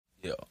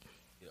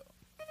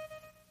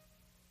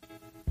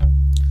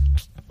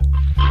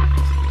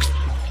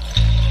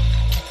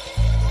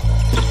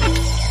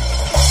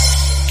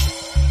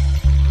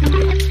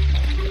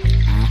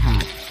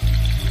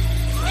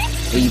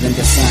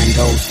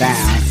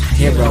down,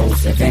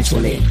 heroes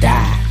eventually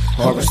die.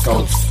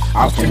 Horoscopes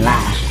often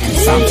lie, and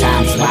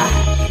sometimes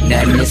lie.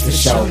 Nothing is for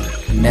show,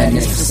 nothing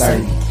is for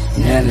certain.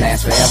 None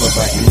lasts forever,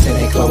 but until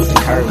they close the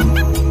curtain.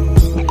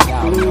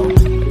 Y'all know,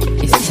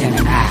 it's him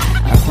and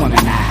I, a woman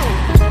I.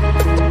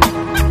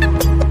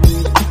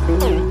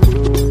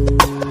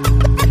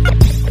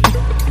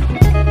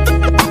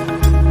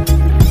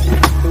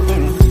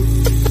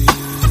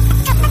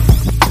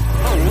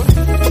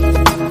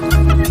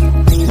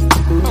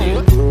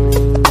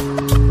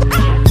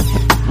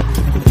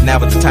 Now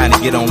is the time to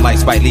get on like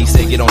Spike Lee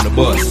said, get on the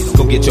bus.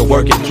 Go get your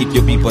work and keep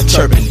your beeper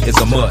chirping, it's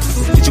a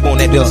must. Get you on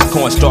that dust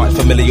cornstarch,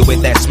 familiar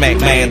with that smack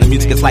man. The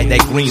music is like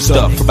that green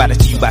stuff, provided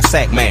to you by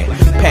Sack Man,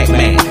 Pac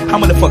Man. How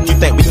many fuck you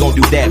think we gon'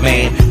 do that,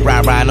 man?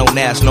 Ride no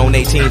national, no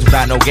 18s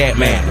without no gap,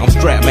 man. I'm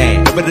strapped,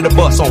 man. Get ready to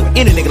bust on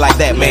any nigga like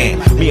that, man.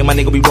 Me and my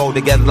nigga, we roll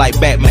together like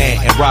Batman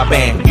and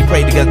Robin. We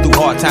prayed together through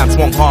hard times,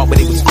 swung hard,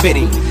 but it was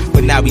fitting.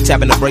 But now we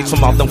tapping the brakes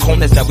from off them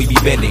corners that we be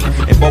bending.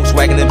 And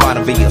Volkswagen and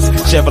Bonnevilles,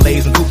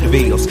 Chevrolets and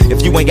Coupevilles.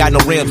 If you ain't got no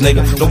rims,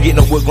 nigga, don't get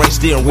no wood grain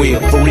steering wheel,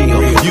 for real.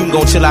 You can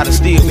go chill out and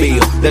steal bill.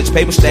 That's your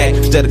paper stack,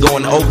 instead of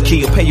going to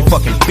overkill. Pay your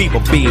fucking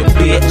people bill,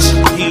 bitch.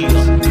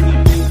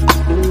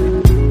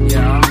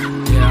 Yeah.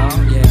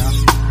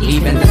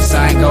 Even the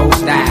sun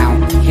goes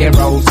down,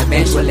 heroes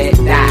eventually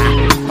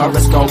die.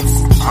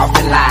 Horoscopes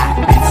often lie,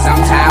 and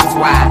sometimes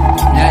why.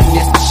 Nothing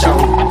is for show,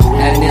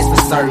 nothing is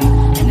for certain.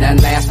 And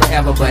nothing lasts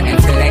forever, but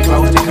until they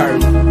close the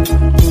curtain.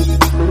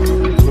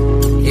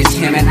 It's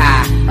him and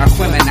I, or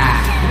Quim and I.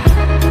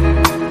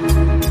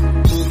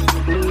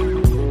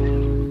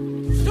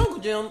 Jungle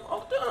Jim,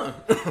 I'm done.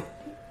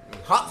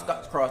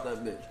 Hopscotch across that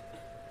bitch.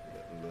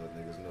 Little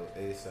niggas know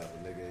ASAP,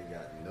 a nigga ain't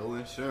got no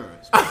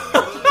insurance.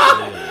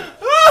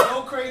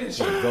 No credit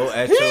insurance. Go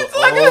at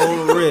your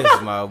own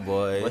risk, my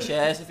boy. Bust your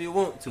ass if you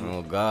want to.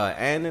 Oh God,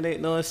 and it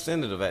ain't no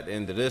incentive at the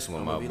end of this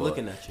one, my be boy.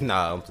 looking at you.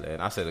 Nah, I'm playing.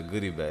 I said a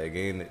goodie bag,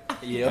 ain't it?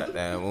 Yeah.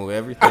 Goddamn, move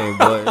everything,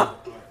 boy.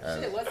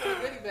 Shit, what's in the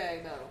goodie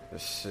bag though?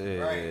 Shit.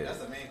 Right, that's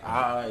the main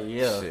thing.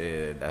 Yeah.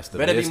 Shit, that's the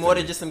Better mystery. be more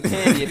than just some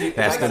candy. If you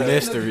That's the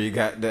mystery,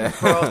 goddamn.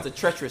 cross the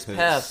treacherous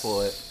path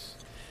for it.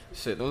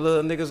 Shit, them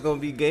little niggas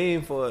gonna be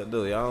game for it,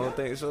 though. Y'all don't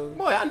think so?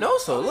 Boy, I know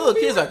so. Little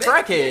kids are They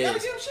gotta crackheads. give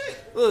 'em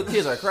shit. Little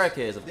kids are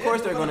crackheads. Of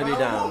course they're going to be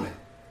down.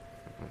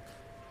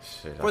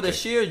 Shit, For the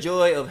sheer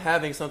joy of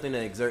having something to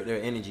exert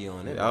their energy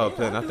on it. I was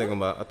playing. I think I'm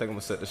gonna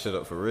set the shit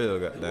up for real,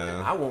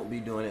 goddamn. I won't be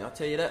doing it. I'll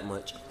tell you that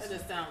much. That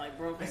just sound like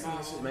broken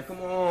bones. Man,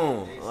 come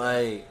on.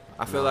 Like,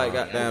 I feel like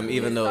goddamn,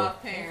 even though,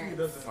 Soft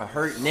parents. a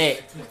hurt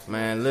neck.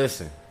 man,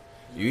 listen,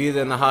 you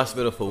either in the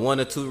hospital for one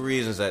or two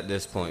reasons at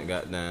this point,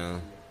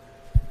 goddamn.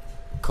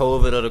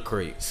 COVID or the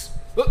crates.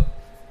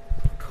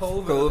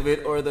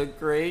 COVID or the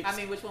grapes. I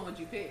mean, which one would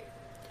you pick?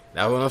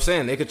 That's what I'm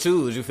saying. They could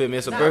choose. You feel me?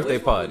 It's a Nah, birthday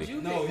which one would party.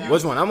 you pick?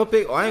 Which one? I'm gonna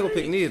pick. Oh, I ain't gonna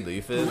pick neither.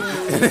 You feel me?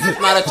 It's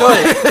not a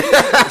choice.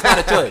 It's not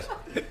a choice.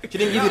 She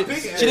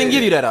didn't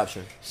give you that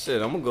option.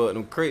 Shit, I'm gonna go at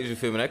them crates. You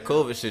feel me? That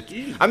COVID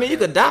shit. I mean, you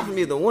could die from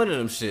either one of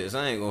them shits.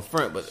 I ain't gonna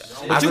front, but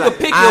But you could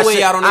pick your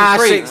way out on them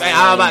crates.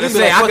 I was about to You be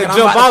say like, I fuck could it, I'm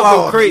jump about to off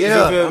fall. them crates.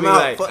 Yeah, You feel I'm me? out.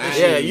 Like, Fuck this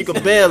yeah, shit. you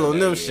could bail on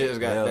them shits.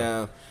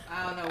 Goddamn.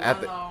 I don't know.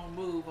 After- One long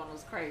move on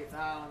those crates.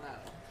 I don't know.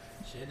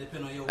 Shit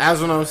depend on your. That's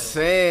what I'm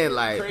saying.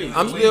 Like,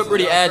 I'm still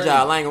pretty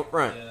agile. I ain't gonna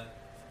front. Yeah.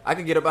 I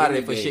could get up out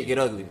of there if shit get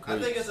ugly. I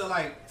think it's a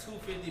like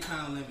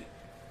 250-pound limit.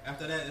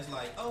 After that, it's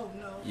like, oh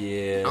no.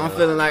 Yeah. I'm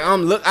feeling like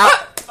I'm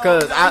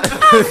cause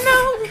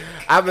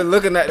I've been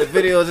looking at the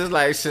videos. It's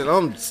like shit.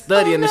 I'm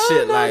studying the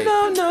shit. Like,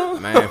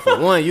 man, for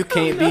one, you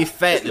can't be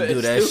fat to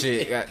do that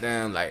shit.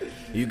 Goddamn, like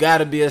you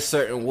gotta be a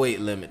certain weight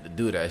limit to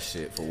do that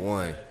shit. For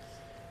one.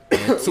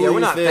 And two, Yeah, we're you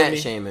not feel fat me?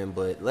 shaming,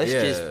 but let's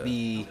Yeah. just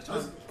be.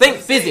 Think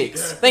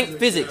physics. Think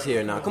physics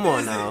here now. Come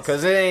on now.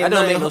 Cause it ain't That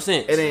don't nothing, make no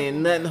sense. It ain't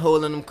nothing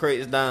holding them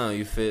crates down.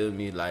 You feel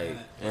me? Like,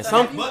 And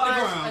some You Butt watch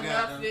the ground,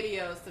 enough goddamn.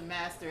 videos to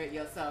master it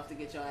yourself to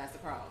get your ass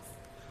across.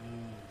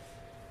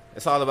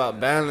 it's all about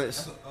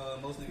balance That's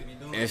what most niggas be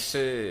doing. and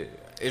shit.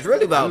 It's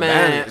really about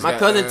man, balance. my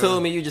cousin goddamn.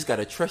 told me you just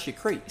gotta trust your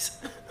crates.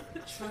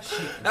 That's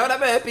what that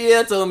man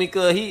Pierre told me,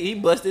 cause he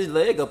busted his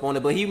leg up on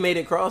it, but he made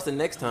it cross the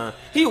next time.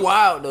 He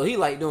wild though. He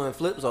like doing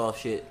flips off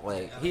shit.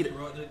 Like he like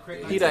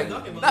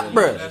that,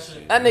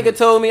 bruh. That nigga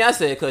told me. I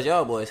said, cause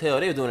y'all boys, hell,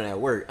 they was doing it at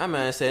work. I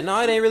man said, no,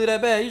 it ain't really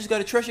that bad. You just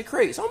gotta trust your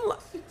crates. I'm like,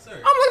 I'm looking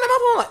at my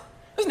phone like,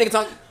 this nigga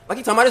talking like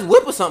he talking about his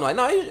whip or something. Like,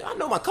 no, I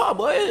know my car,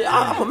 boy.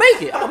 I'm gonna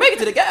make it. I'm gonna make it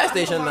to the gas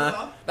station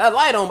now. That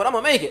light on, but I'm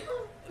gonna make it.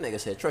 That nigga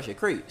said, trust your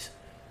crates.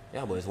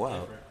 Y'all boys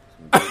wild.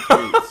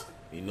 Creeps.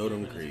 You know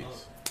them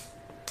creeps.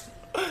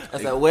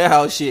 That's that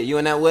warehouse shit. You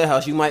in that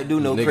warehouse, you might do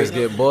no Niggas crates.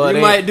 get bored.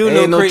 You might do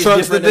ain't no crates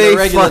trucks different than today. a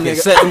regular Fucking nigga.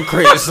 set them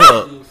crates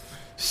up.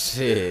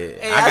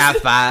 Shit, Hey, I got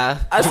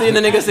 5. I seen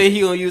the nigga say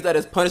he gonna use that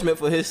as punishment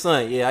for his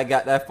son. Yeah, I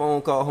got that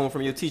phone call home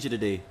from your teacher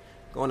today.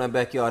 Go in that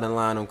backyard and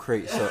line them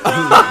crates up.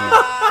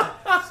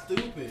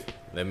 Stupid.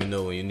 Let me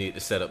know when you need to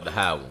set up the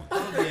high one.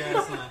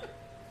 Yeah, son.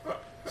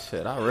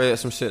 Shit, I read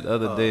some shit the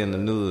other day in the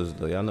news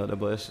though. Y'all know what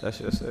that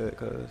shit said,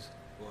 cuz.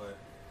 What?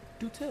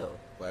 Do tell.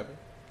 What happened?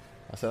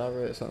 I said I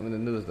read something in the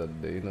news the other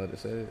day. You know what it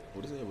said?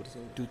 What is it? What is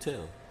it? Do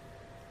tell.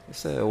 It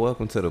said,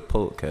 welcome to the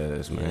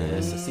podcast, man. Yeah,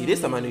 see, this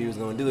time I knew you was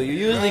gonna do it. You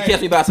usually catch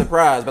me by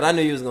surprise, but I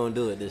knew you was gonna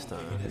do it this time.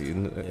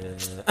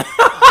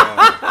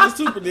 It's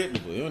too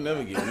predictable. You'll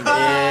never get me.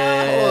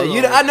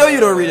 Yeah, I know you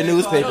don't read the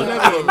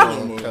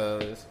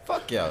newspaper.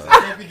 Fuck y'all.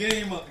 Step your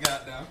game up,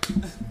 goddamn.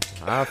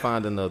 I'll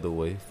find another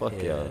way. Fuck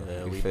y'all.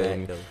 You we feel back,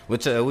 me? though.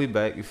 Which we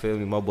back, you feel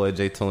me? My boy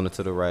Jay Tona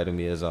to the right of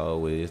me as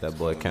always. That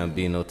boy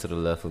Cambino to the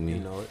left of me. You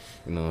know it.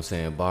 You know what I'm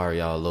saying?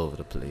 Barry all over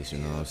the place, you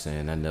know what I'm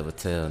saying? I never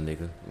tell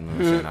nigga. You know what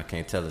I'm saying? I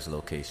can't tell his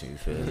location, you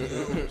feel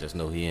me? Just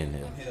know he in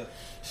here.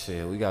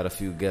 Shit, we got a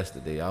few guests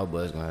today. Y'all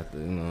boys gonna have to,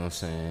 you know what I'm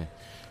saying?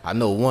 I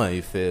know one,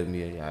 you feel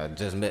me? I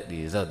just met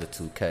these other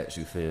two cats,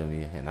 you feel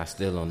me? And I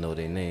still don't know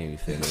their name, you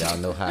feel me? Y'all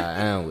know how I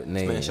am with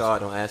names. Man, Shaw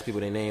don't ask people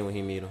their name when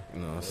he meet them.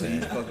 You know what I'm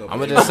saying? I'm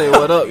gonna just say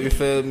what up, you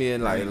feel me?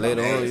 And like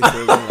later on, you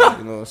feel me? Like,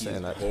 you know what I'm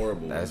saying? Like,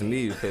 horrible. That's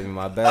me, you feel me?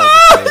 My bad.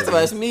 You feel me?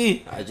 That's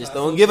me. I just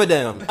don't give a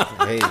damn.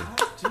 Hey,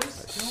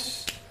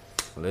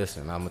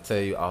 listen, I'm gonna tell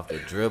you off the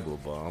dribble,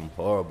 but I'm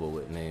horrible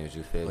with names,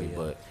 you feel me? yeah.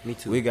 But Me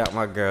too. we got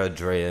my girl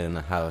Dreyah in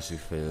the house, you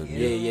feel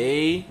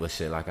me? Yeah. But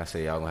shit, like I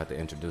said, y'all gonna have to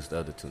introduce the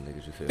other two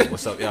niggas, you feel me?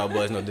 What's up, y'all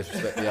boys? No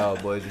disrespect to y'all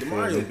boys, you feel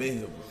Demario me? been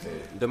here before.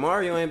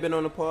 Demario ain't been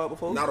on the pod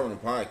before. Not on the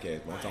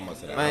podcast, but I'm talking about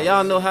today. Man,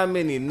 y'all know how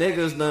many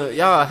niggas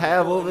y'all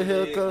have over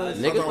here, cuz?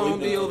 Niggas don't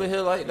be over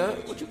here like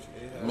that. What you?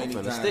 Many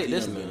finna times stick he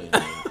this done man. been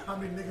in. How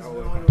many niggas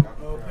been on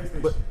your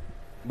PlayStation?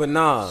 But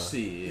nah,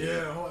 Shit.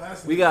 Yeah, whole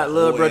ass. we got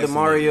little Whole brother ass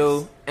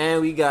Mario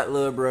and we got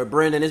little bro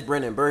Brenden. It's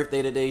Brenden's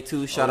birthday today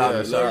too. Shout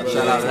out to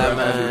that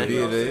man.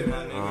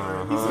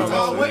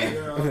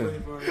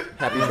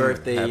 Happy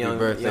birthday, Happy young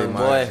birthday, young my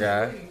boy.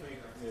 guy.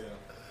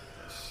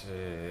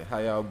 Shit, how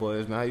y'all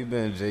boys, man? How you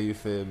been, Jay? You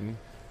feel me?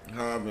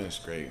 I've been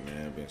straight,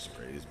 man. I've been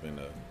straight. It's been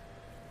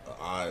a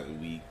odd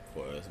week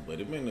for us, but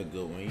it's been a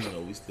good one. You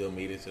know, we still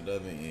made it to the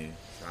other end.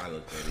 So I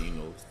look at it, you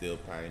know, still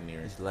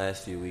pioneering. These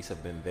last few weeks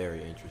have been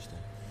very interesting.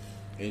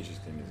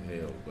 Interesting as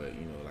hell, but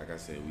you know, like I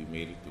said, we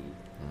made it through.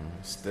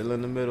 Still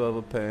in the middle of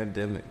a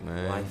pandemic,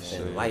 man. Life and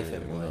Shit, life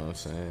and you know what? what I'm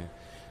saying?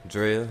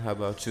 Dreyah, how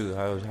about you?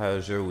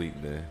 How's your week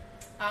been?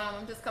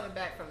 I'm just coming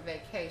back from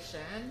vacation,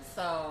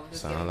 so I'm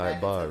just Sound getting like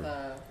back Barry. into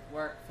the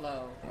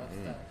workflow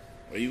of stuff.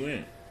 Where you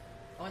in?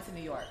 I went to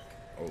New York.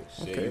 Oh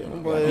shit! Okay, you know,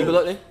 boy. People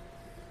up there?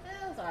 Yeah,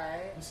 it was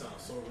alright. You sound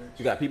so rich.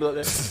 You got people up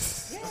there?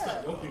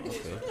 Yeah.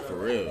 for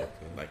real,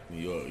 like New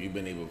York, you've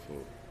been able for.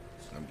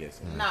 I'm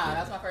guessing. Nah,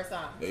 that's my first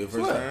time. That your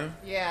first time?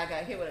 Yeah, I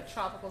got hit with a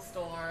tropical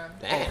storm.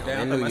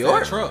 Damn, in New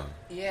York? Truck.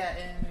 Yeah,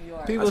 in New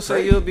York. People That's say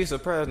crazy. you'll be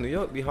surprised. New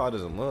York be hard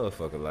as a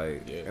motherfucker,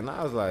 like, Yeah. and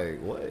I was like,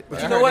 what? You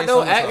I know heard what they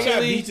though? summertime. They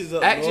got beaches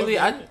up Actually,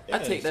 north, I yeah,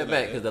 take that shit back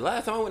like because that. the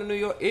last time I went to New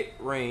York, it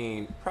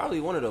rained probably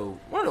one of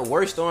the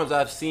worst storms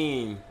I've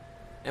seen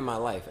in my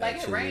life. Like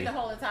Actually, it rained the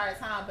whole entire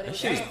time, but it that was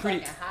shit was very pretty.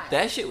 fucking hot.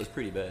 That shit was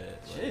pretty bad.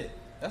 Like, Shit.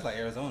 That's like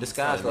Arizona. the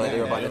skies felt like they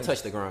were about to Yeah.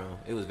 touch the ground.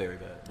 It was very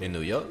bad. In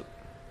New York?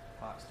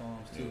 Hot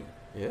storms too.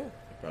 Yeah,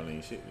 Probably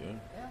ain't shit, yeah.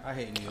 I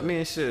hate New I York. mean,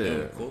 Yeah,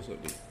 shit. close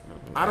up there.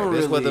 I don't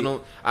this really. weather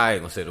don't. I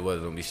ain't gonna say the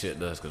weather don't be shit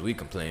to us because we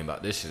complain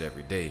about this shit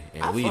every day,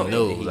 and I we fuck with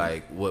know the heat.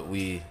 like what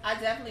we. I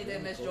definitely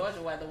did miss Georgia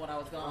weather when I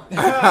was gone.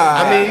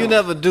 I mean, you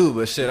never do,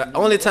 but shit.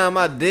 Only time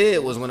I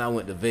did was when I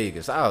went to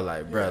Vegas. I was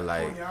like, bruh,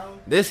 like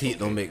this heat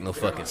don't make no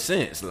fucking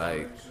sense.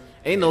 Like,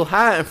 ain't no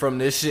hiding from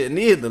this shit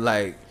neither.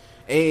 Like,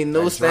 ain't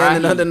no That dry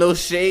standing heat. under no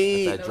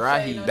shade. That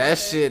dry heat. That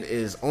shit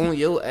is on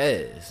your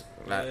ass.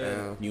 Like,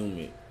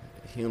 Humid.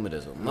 humid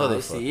as a No,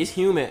 motherfucker. see, it's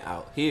humid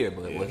out here,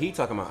 but Yeah. what he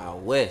talking about out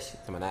west?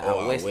 Talking about that Oh,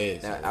 out out west,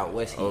 west. that out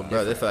west. Oh, heat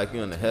bro, they different. feel like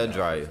you in the hair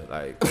dryer,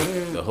 like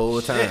the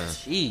whole time.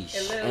 Sheesh.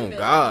 It literally Oh feels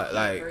God, you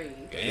like can't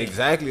breathe.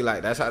 exactly,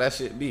 like that's how that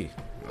shit be.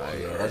 Like,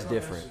 Yeah, that's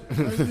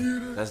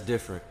different. That's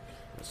different.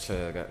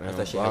 shit, goddamn,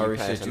 that shit how you Barry,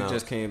 shit, passing you out.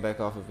 just came back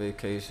off of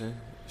vacation.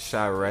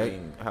 Chirac,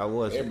 how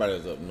was it? Everybody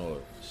was up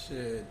north.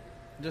 Shit.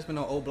 Just been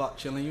on O Block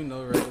chilling, you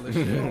know, regular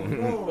shit.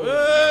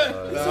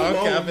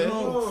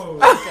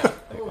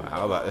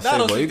 How about to That say,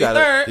 on boy,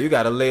 63rd. you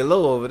gotta lay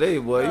low over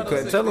there, boy. You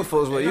couldn't tell them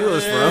folks where you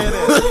was from.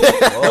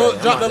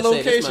 Don't drop the I'm about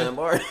to say, this location. man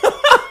Bar-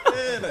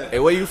 Hey,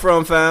 where you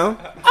from, fam?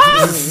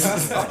 I'm from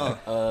Savannah.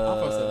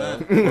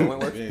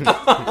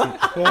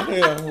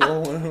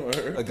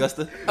 Wentworth?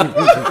 Augusta?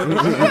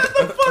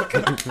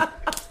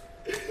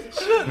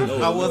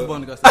 I was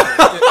born to go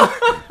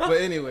Savannah. But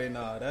anyway,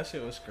 nah, that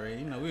shit was great.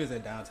 You know, we was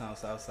in downtown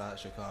Southside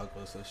Chicago,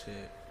 so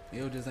shit.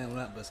 It was just ain't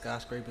nothing but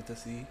skyscraper to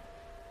see,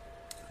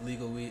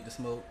 legal weed to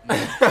smoke, you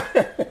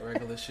know,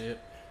 regular shit.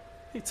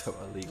 He talking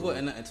about It legal.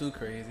 wasn't nothing too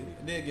crazy.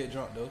 I did get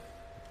drunk though.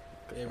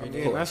 Every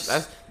day. Yeah,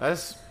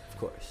 that's Of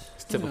course.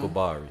 typical know.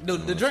 Barry. The You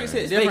know what drinks I'm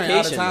hit saying? different out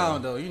of vacation,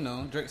 town though. You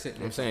know, drinks hit.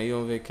 I'm saying you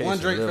on vacation. One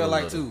drink live felt a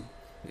like little. two.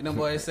 You know,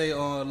 boys say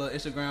on a little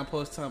Instagram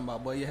post talking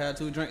about, boy, you had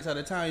 2 drinks at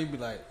a time. You be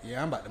like,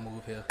 yeah, I'm about to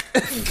move here.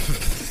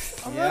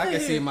 Yeah, I can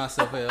see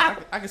myself here.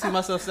 I can see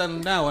myself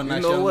settling down one You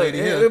nice know young what? lady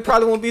It, here. it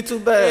probably won't be too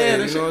bad. Yeah,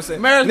 you that know what I'm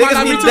saying? marriage might Niggas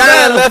not be be too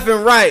dying bad. left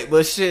and right,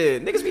 but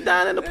shit, niggas be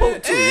dying in the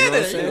poke too. You know what I'm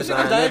Yeah, saying?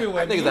 niggas die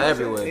everywhere. Niggas are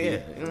everywhere. Yeah.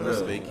 B.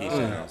 This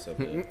vacation house up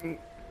there. Little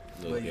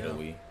But, yeah.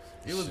 getaway.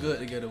 It was good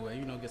to get away.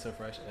 Get some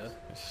fresh air.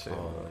 Shit,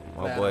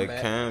 my boy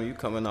Cam, you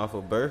coming off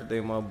a birthday,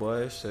 my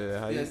boy. Shit,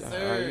 how you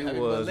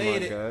was, my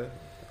guy?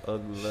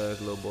 Ugly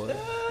ass little boy.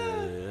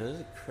 Yeah, it's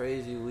a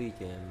crazy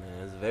weekend,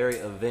 man. It's a very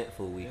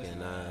eventful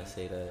weekend. I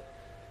say that.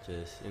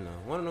 Just,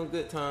 one of them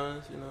good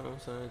times, you know what I'm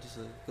saying? Just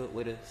a good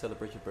way to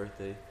celebrate your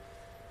birthday.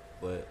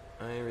 But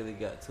I ain't really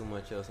got too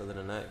much else other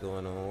than that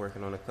going on.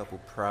 Working on a couple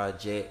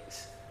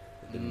projects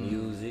with the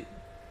music.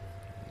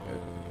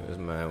 This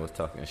man was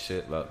talking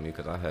shit about me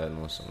because I had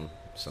on some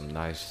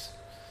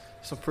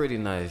pretty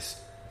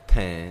nice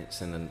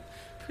pants and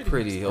a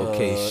pretty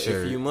okay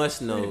shirt. If you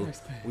must know,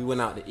 we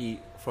went out to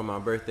eat for my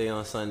birthday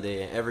on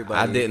Sunday, and everybody.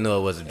 I didn't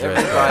know it was a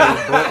dress.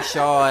 Everybody but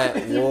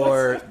Shard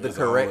wore the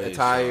correct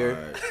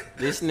attire.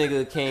 This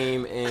nigga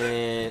came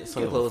in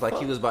some clothes like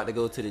he was about to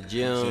go to the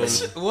gym.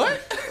 What?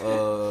 He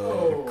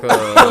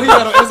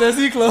had on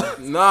SSE clothes.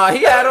 Nah,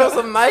 he had on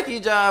some Nike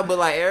job, but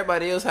like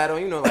everybody else had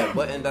on, like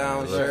button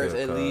down shirts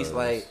at least.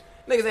 Like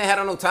niggas ain't had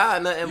on no tie,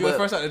 nothing. You were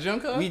first out the gym,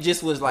 cuz? We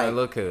just was like,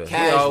 look here. He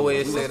casual.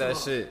 always say that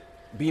shit.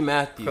 B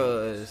Matthew.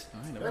 Cause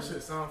that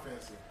shit sound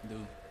fancy,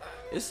 dude.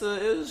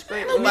 It was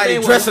great. Nobody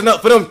dressing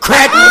up for them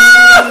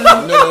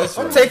crackers.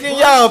 I'm taking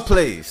y'all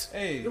place.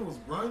 Hey, it was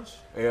brunch.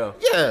 Yeah.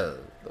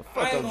 The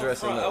fuck I'm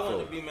dressing up for. I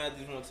went to be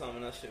Matthews one time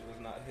and that shit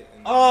was not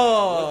hitting.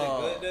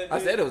 Oh. Was it good, I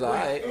said it was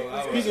alright.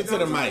 Speaking to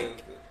the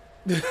mic.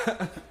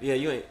 Yeah,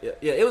 you ain't.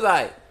 Yeah, it was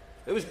alright.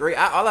 It was great.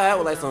 All I had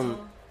was like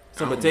some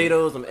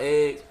potatoes, some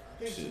eggs.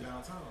 I think shit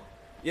downtown.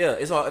 Yeah,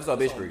 it's all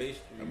Bay Street. Street.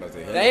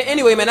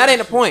 Anyway, man, that ain't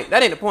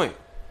the point.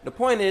 The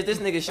point is, this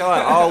nigga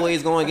Shard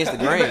always going against the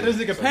grain. This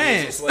nigga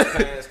pants.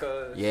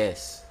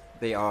 Yes,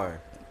 they are.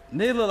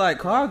 They look like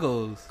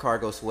cargos.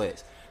 Cargo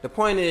sweats. The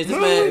point is, this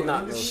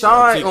man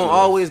Shard gonna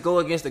always go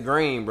against the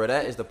grain, bro.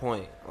 That is the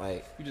point.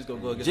 Like, You just gonna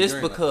go against just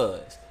the grain,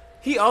 because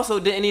he also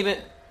didn't even.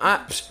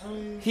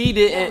 He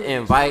didn't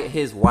invite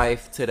his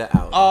wife to the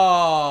outing.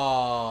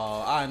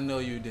 Oh, I know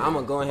you did. I'm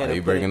gonna go ahead and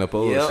you bringing up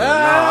old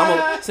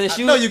shit? Since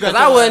I know you got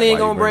I wasn't even Why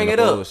gonna you bring it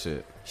up up. old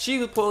shit? She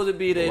was supposed to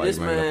be there. Why This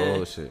you bringing up man,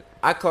 old shit?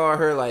 I called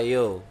her like,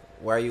 yo,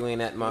 why you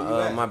ain't at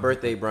my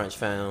birthday brunch,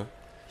 fam?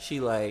 She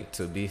like,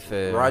 To be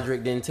fair,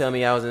 Roderick didn't tell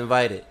me I was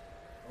invited.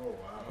 Oh wow.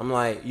 I'm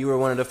like, you were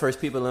one of the first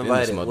people then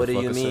invited. this What do you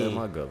motherfucker said mean?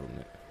 my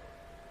government.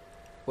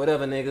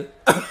 Whatever, nigga.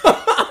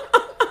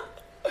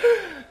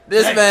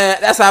 This man,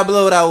 that's how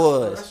blowed I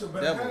was. That's your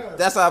bad half.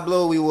 That's how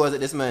blowed we was at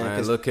this man. Man,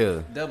 'cause look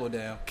here. Double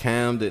down.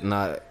 Cam did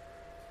not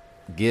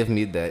give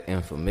me that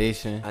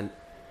information.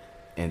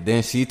 And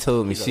then she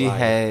told me He's a she liar.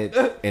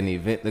 had an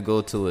event to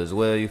go to as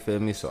well, you feel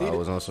me? So I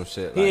was on some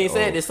shit. He ain't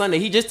said this Sunday.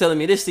 He just telling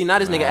me this. See, now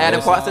this nigga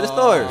adding parts to the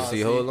story. See,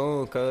 hold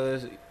on,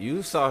 cuz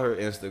you saw her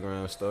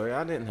Instagram story.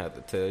 I didn't have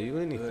to tell you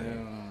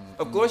anything.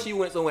 Of course you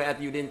went somewhere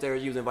after you didn't tell her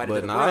you was invited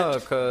But to the nah,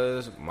 brunch.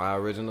 cuz my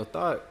original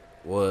thought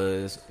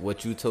was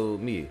what you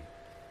told me.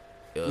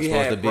 It was We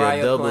supposed had to be a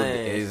prior double.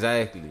 plans.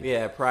 Exactly. We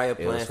had prior It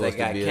was plans that supposed to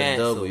got be a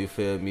canceled. double, you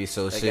feel me?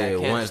 So That shit,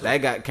 got once canceled. that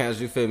got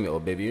canceled, you feel me? Oh,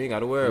 baby, you ain't got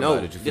to worry No,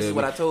 about it, you feel this is me?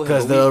 what I told him,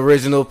 Because but the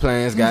original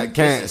plans got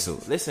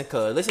canceled. Listen,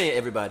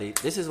 everybody.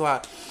 This is why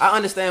I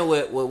understand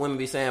what women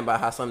be saying about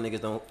how some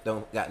niggas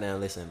don't goddamn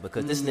listen,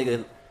 because this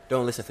nigga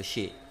don't listen for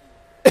shit.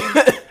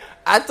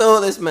 I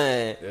told this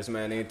man. This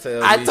man didn't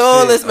tell me I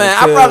told shit this man.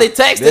 I until probably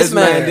text this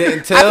man.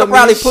 Didn't tell I could me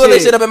probably pull this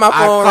shit. shit up in my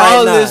phone I right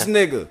called now. this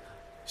nigga.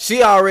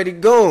 She already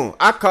gone.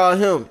 I called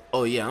him.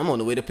 Oh yeah, I'm on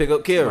the way to pick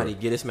up Kira. Somebody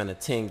get this man a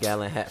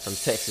 10-gallon hat from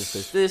Texas,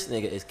 because this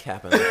nigga is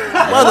capping like a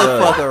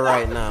motherfucker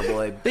right now,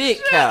 boy. Big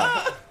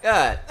cap.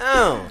 God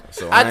damn.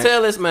 So I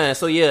tell this man,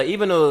 so yeah,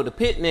 even though the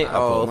picnic I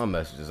put my off,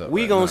 messages up.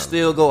 we right gonna now.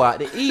 still go out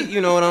to eat, you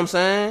know what I'm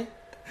saying?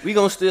 We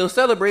gonna still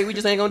celebrate, we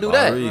just ain't gonna do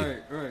that. Barry.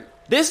 Right.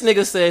 This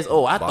nigga says,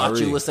 oh, I thought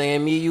you Barry. was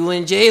saying me, you,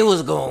 and Jay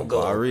was gonna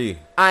go. Barry.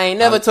 I ain't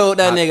never told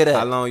that nigga that.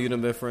 How long you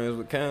done been friends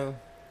with Cam?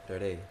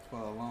 30. For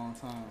a long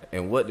time.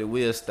 And what did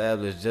we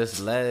establish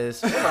just not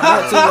too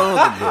long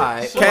ago?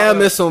 Alright.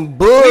 Cam is some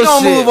bullshit. We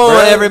gonna move on,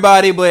 bruh.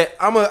 everybody, but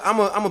I'm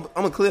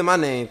a clear my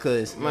name,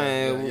 cause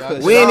Man, Yeah,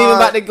 we ain't even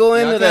about to go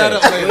Y'all into clear that. it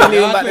up later. We ain't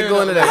even Y'all about clear to it go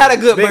up into later. that. I had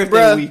a good Big birthday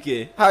bruh,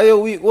 weekend. How your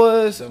week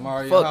was?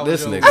 Demario, Fuck how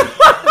this was your nigga.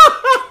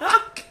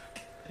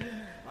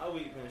 My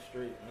week been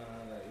straight,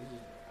 man. Like,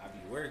 I be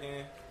working,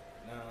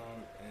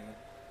 and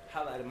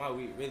highlight of my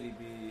week really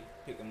be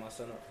picking my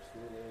son up from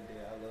school every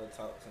day. I love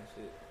talks and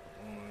shit.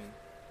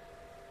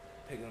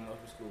 Picking him up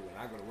from school, and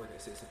I go to work at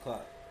 6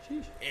 o'clock.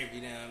 Every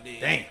damn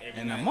day.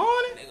 Every In the night.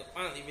 morning? Nigga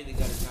finally really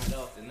got his night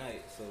off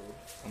tonight, so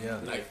I'm Yeah.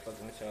 like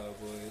fucking with y'all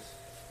boys.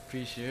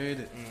 Appreciate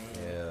it.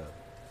 Yeah.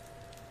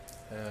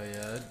 Hell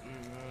yeah.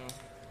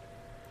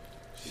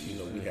 You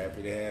know, we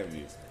happy to have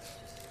you.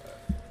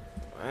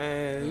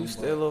 Man, you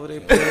still over there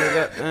playing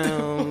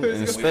goddamn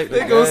Inspector They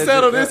gonna Gadget,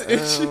 settle this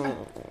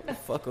goddamn.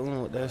 Fuck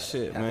on with that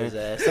shit, man. his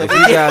ass. If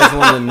you guys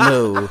want to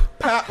know,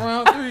 Pap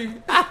round 3.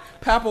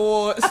 Pap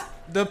Awards.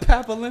 The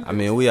Pap Olympics. I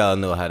mean, we all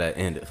know how that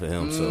ended for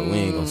him, so we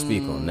ain't gonna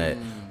speak on that.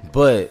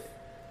 But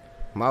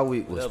my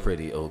week was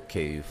pretty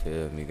okay, you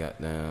feel me?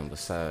 Goddamn,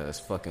 besides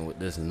fucking with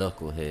this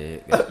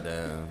knucklehead,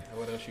 goddamn.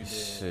 What else you did?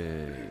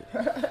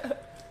 Shit.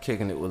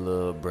 Kicking it with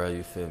little bro,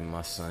 you feel me?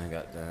 My son,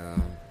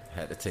 goddamn.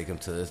 Had to take him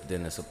to his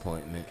dentist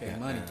appointment. Okay,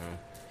 money.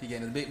 He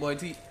getting his big boy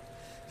teeth.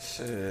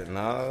 Shit,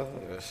 nah.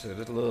 Shit,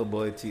 this little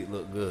boy teeth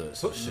look good.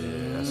 So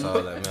shit, that's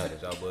all that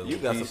matters. Y'all boys You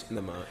want got a piece? some.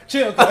 Never mind.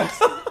 Chill,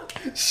 guys.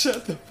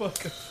 Shut the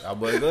fuck up. Y'all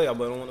boys good? Y'all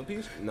boys don't want a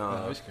piece?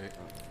 Nah. No, it's great.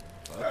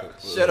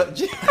 Shut up,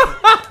 G.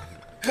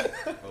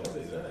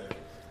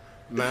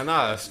 Man,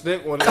 I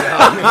stick one of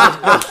y'all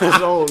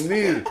niggas on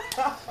me.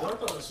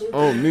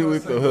 On me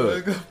with the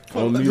hook.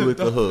 On me with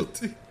the hook.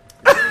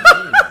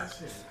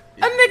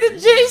 That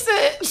nigga G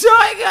said,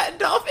 Joy got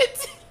dolphin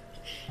teeth.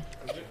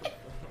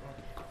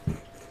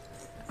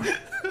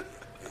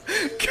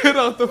 Get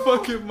off the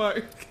fucking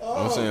mic.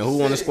 I'm saying, who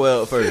want to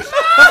square up first?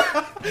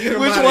 Which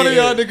one of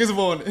y'all niggas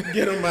want it?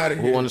 Get him out of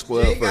Who here. want to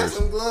square up Got first?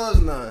 some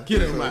gloves now.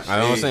 Get him out.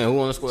 I'm saying, who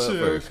want to square up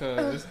Chill,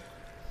 first? cuz.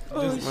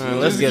 Man,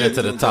 let's get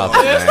into the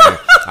topic, man.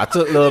 I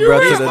took little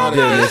bro to the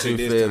dentist, you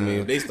feel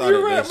me? They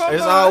started that shit.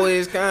 It's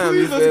always calm,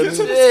 you feel me?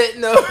 Shit,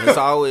 no. It's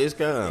always He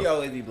calm.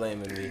 always be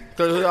blaming me.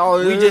 Cause it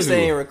always We just is.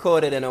 ain't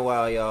recorded in a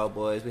while, y'all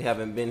boys. We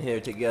haven't been here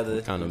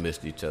together Kind of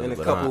missed each other. in a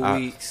but couple I-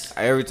 weeks.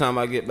 Every time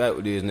I get back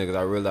with these niggas,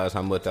 I realize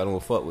how much I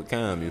don't fuck with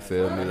Cam, you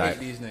feel me? I hate Like,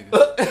 these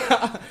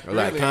niggas.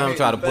 like Cam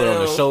try to put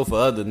on the Fam. show for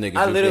other niggas,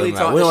 I you literally feel me?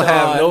 Like, talked we to don't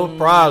have Shaw. no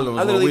problems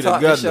I when we literally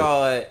talked to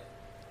together. Shaw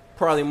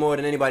probably more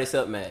than anybody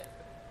except Matt.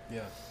 Yeah.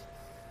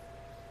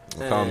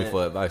 Don't call me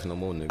for advice no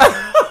more,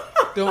 nigga.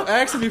 Don't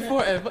ask me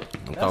for advice.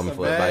 Don't call me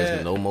for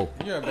advice no more.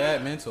 You're a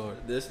bad mentor.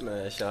 This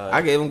man, Shaw.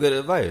 I gave him good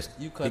advice.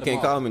 You He cut him can't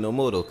off. call me no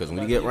more though, cause when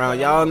you Cut get him around off.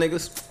 y'all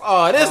niggas,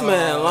 Oh, this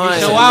man lying.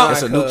 show out.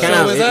 it's a new Cuz.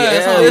 Cam. his Yeah,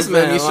 ass, huh? this This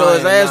man, man he show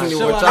his lying. ass when you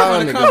Show with out y'all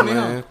in the niggas, company,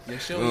 man. huh? Yeah,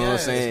 show You know what your I'm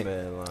ass. saying?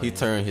 Man lying. He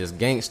turned his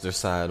gangster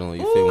side on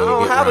you, feel me? I When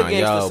don't you get have a around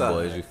gangster y'all side.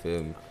 boys, you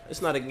feel me?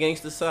 It's not a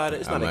gangster side.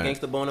 It's Ah, not a man.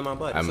 gangster bone in my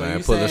butt. I So man,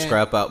 you pull the saying-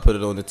 scrap out, put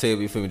it on the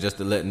table, you feel me? Just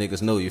to let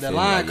niggas know, you The feel me?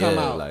 line Like, come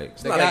yeah, out. like.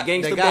 The not a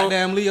gangsta the bone.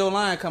 goddamn Leo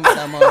line come out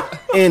that mother.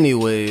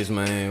 Anyways,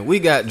 man, we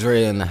got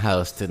Dreyah in the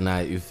house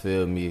tonight, you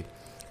feel me?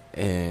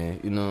 And,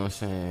 you know what I'm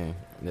saying?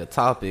 The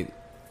topic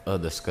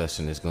of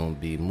discussion is going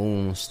to be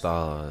moon,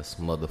 stars,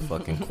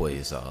 motherfucking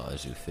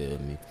quasars, you feel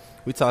me?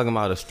 We talking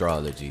about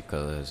astrology,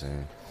 cuz,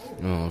 and,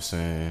 you know what I'm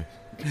saying?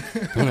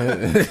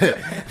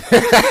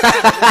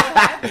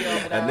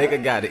 That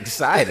nigga got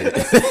excited.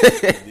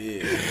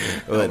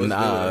 But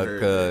nah,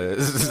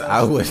 cuz,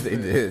 I wish they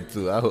did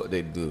too. I hope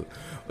they do.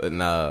 But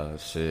nah,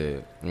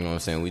 shit. You know what I'm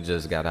saying? We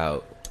just got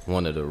out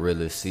one of the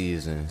realest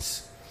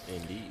seasons.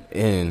 Indeed.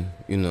 And,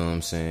 you know what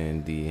I'm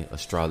saying, the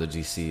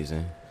astrology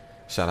season.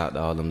 Shout out to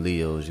all them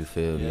Leos, you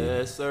feel me?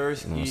 Yes, sir.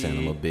 You know what I'm saying?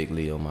 I'm a big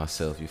Leo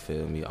myself, you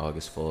feel me?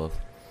 August 4th.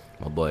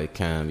 My boy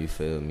Cam, you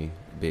feel me?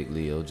 Big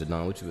Leo.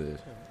 Jadon, what you is?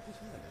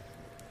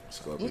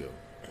 Scorpio.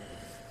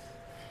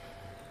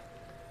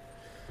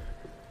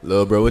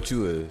 Lil' bro, what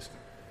you is?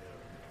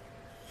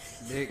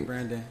 Big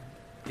Brenden.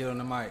 Get on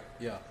the mic.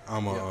 Yeah.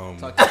 I'm a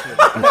Talk your shit.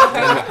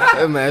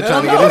 That man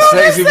trying to get his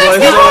sexy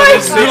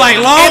voice on. You like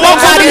long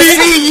walks on the beach?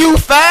 see you,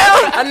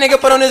 fam. That nigga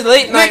put on his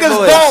late night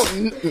voice.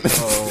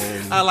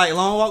 Niggas don't. I like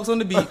long walks on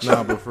the beach.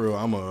 nah, but for real,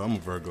 I'm a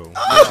Virgo.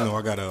 But, you know,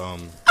 I got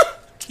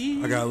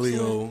I got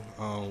Leo.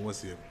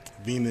 What's it?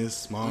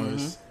 Venus,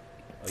 Mars,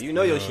 Oh, you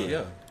know your shit.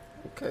 Yeah.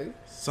 Okay.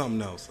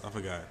 something else. I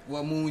forgot.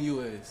 What moon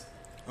you is?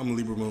 I'm a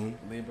Libra moon.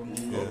 Libra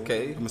moon. Yeah.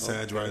 Okay. I'm a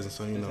Sag rising,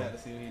 so you Just know. had to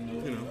see what he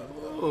knew. You know.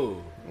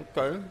 Oh,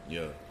 okay.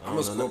 Yeah, I I'm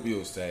don't a know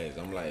Scorpio Sag.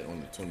 I'm like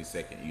on the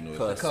 22nd. You know,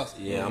 Cusp. Cusp.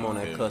 Yeah, I'm on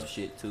that Yeah. cusp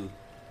shit too.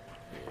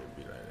 Yeah, it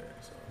be like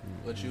that. So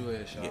What you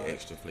is, get Shaw?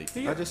 extra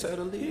flaky. I just said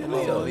a Leo.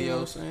 Leo. You know what Leo.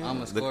 I'm saying? I'm a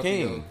The Scorpio.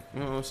 king. You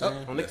know what I'm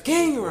saying? On the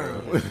king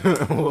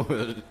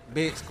round.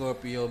 Big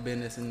Scorpio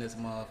business in this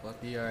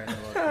motherfucker. You already know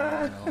what's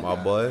going on.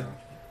 My boy.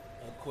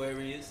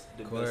 Aquarius,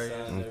 the Aquarius.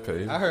 best sign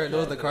Okay. I heard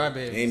those the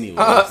crybabies. Anyways,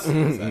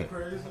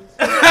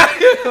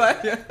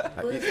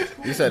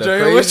 You said the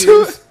Dreyah, what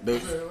you-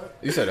 craziest?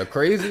 You said the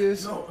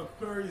craziest? No,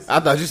 Aquarius. I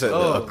thought you said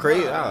Oh. the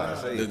crazy. I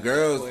the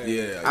girls,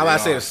 yeah. about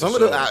to say yeah, some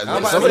for of the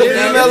sure. some of the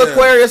Yeah, female yeah.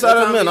 Aquarius out What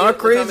of time men of are year- what time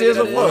crazy of as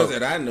a year The ones fuck.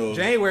 that I know.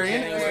 January,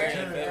 ain't it?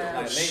 January, like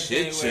late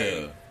Shit,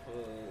 January,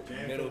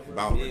 yeah. middle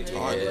About yeah,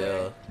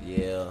 retarded.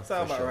 Yeah. Sound for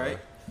about sure. right.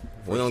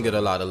 We don't get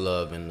a lot of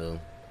love in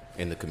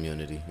the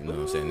community. You know what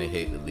I'm saying? They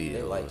hate the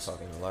They like Leos.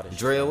 talking a lot of shit.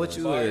 Dreyah, what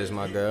you is,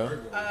 my girl?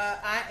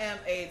 I am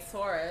a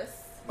Taurus.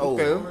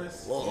 Okay.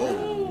 Taurus.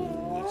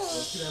 Oh,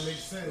 That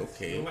makes sense.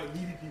 Okay. You don't like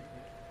needy people.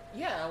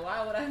 Yeah,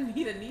 why would I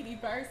need a needy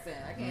person?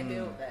 I can't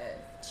deal with that.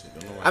 shit,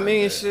 don't know why I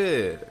mean, do that.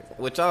 shit.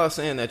 What y'all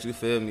saying that you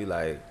feel me?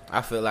 Like,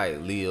 I feel like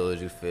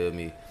Leos, you feel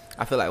me?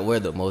 I feel like we're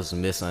the most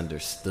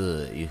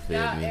misunderstood, you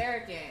feel Y'all me?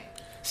 arrogant.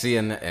 See,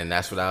 and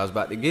that's what I was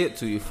about to get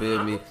to, you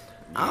feel me?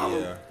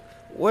 Yeah.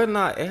 We're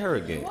not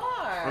arrogant. You are.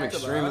 I'm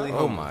extremely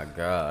Oh humble. my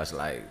gosh,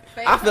 like,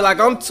 Fake I feel like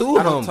I'm too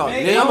I don't humble. talk.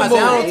 I I'm about to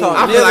say, I don't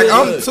talk. feel like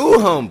nearly- I'm too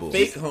humble.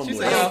 Fake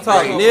humble. I don't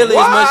talk nearly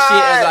as much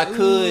shit as I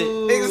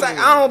could.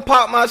 Exactly. I don't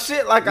pop my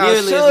shit like I Nearly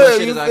as much should.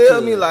 shit You as I feel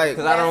could. me? Like,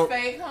 Cause I don't.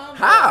 That's fake humble.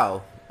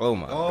 How? oh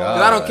my god.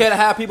 Because I don't care to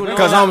have people know.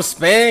 Because I'm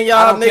sparing I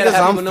y'all don't care to niggas.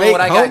 have I'm people know fake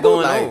what I got humble.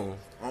 going Like, on.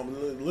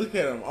 Look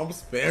at him. I'm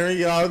sparing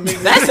y'all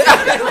niggas. That's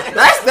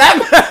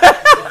that.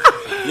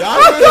 Y'all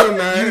real,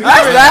 man.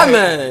 That's that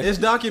man. It's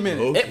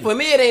documented. For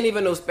me, it ain't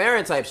even no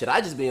sparing type shit.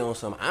 I just be on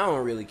some. I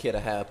don't really care to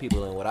have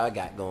people in what I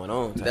got going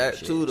on. Type That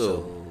shit. too, though.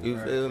 So, You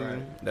feel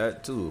me?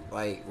 That too.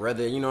 like,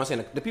 rather, you know what I'm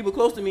saying? The people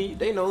close to me,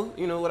 they know,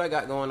 you know what I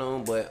got going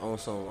on. But on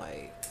some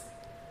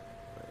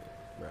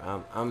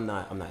bro, I'm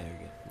not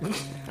arrogant.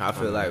 I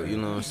feel like, you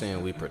know what I'm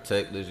saying, we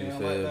protectors, you Yeah,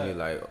 feel like me? that.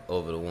 Like,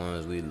 over the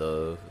ones we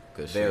love.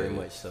 Cause Very shit,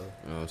 much so. You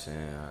know what I'm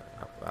saying?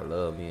 I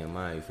love me and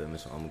mine, you feel me?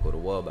 So I'm gonna go to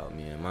war about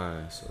me and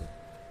mine, so.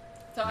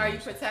 So are you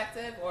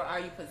protective or are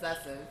you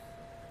possessive?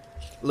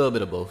 A little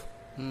bit of both.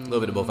 A little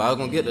bit of both. I was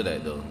gonna get to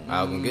that, though.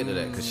 I was gonna get to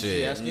that, cause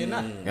shit. That's getting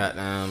nothing.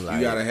 Goddamn, like.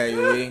 You gotta have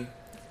your way.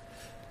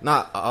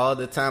 Not all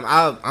the time.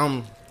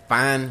 I'm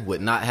fine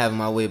with not having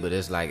my way, but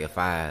it's like if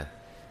I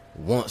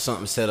want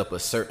something set up a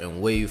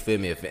certain way, you feel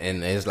me?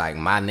 And it's like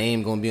my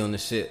name gonna be on the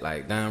shit,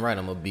 like damn right,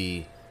 I'm gonna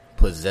be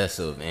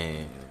possessive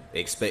and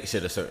expect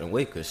shit a certain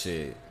way, cause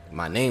shit,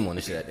 my name on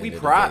the shit. At the We end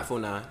of prideful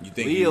now. You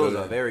think Leos you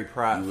are very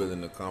prideful. You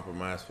willing to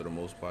compromise for the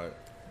most part?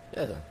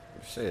 the day. Yeah,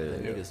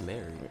 shit. That nigga's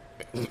married.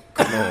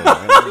 Come on,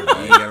 man. You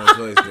ain't got no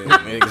choice then.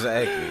 Man.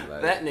 Exactly.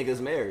 Like, That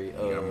nigga's married.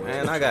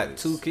 man, I got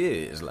 2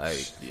 kids. Like,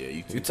 Yeah,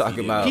 you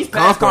talking about He's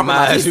past compromise.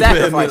 compromise? He's You feel me?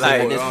 sacrificing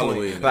Like, at this all the point.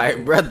 way now.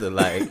 like brother,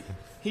 like.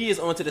 He is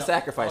onto the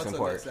sacrificing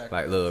part.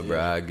 Like, look, bro,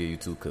 I'll give you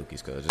 2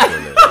 cookies, cuz. Just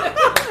go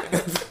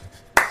let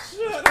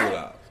Pull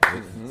out.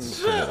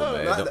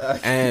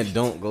 And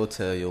don't go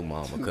tell your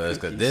mama, cuz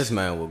this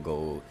man will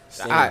go.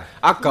 I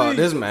called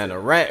this man a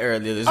rat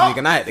earlier this week,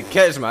 and I had to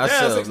catch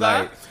myself.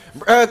 Like,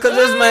 bruh, cuz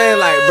this man,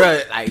 like,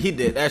 bruh, like, he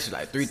did that shit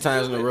like 3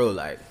 times in a row.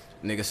 Like,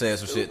 nigga said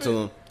some shit to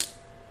him.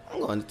 I'm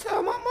going to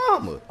tell my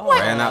mama.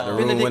 Ran out the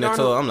room Benedict when it Arnold?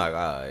 told. I'm like,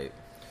 alright.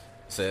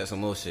 Said some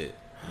more shit.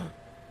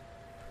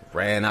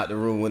 Ran out the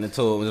room when it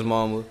told his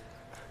mama.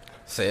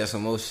 Said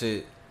some more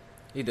shit.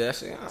 He did that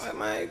shit. I'm like,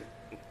 man,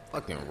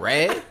 fucking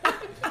rat.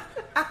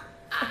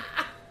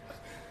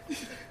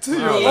 To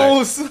your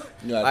own son.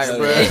 You gotta Like, tell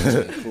bruh.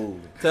 them cool.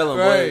 Tell him,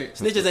 Right.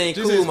 boy. Snitches ain't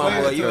Just cool, my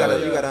explain boy. it You to gotta, her,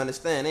 you yeah. gotta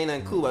understand. Ain't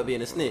nothing cool about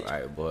being a snitch.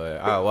 Right, boy.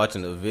 I was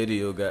watching the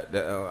video. Got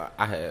that.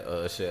 I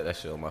had shared that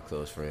shit with my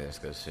close friends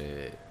because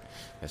shit.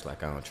 It's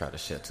like I don't try to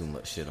share too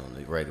much shit on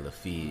the regular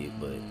feed,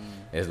 but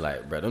it's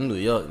like, bro, them New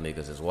York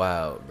niggas is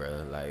wild,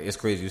 bro. Like, it's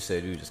crazy you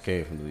said you just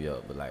came from New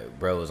York, but like,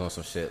 bro was on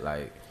some shit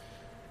like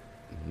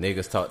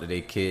niggas talk to their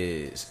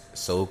kids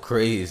so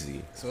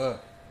crazy. So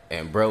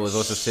And bro was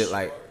on some shit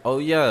like, oh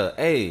yeah,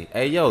 hey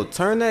yo,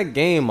 turn that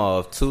game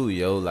off too,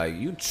 yo. Like,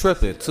 you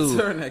tripping too.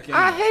 Turn that game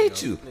I off,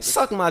 hate yo. you.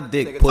 Suck my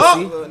dick, Nigga pussy.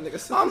 talk,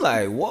 nigga. I'm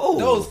like, whoa.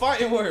 those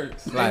fighting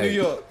words Like- in New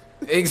York.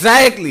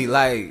 Exactly,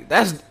 like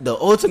that's the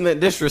ultimate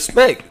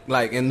disrespect,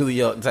 like in New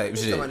York type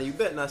shit. Somebody, you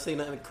better not say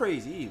nothing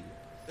crazy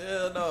either.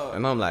 Hell no.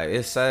 And I'm like,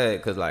 it's sad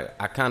because like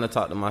I kind of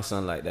talk to my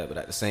son like that, but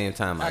at the same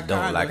time I don't.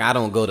 kinda- Like, I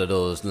don't go to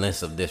those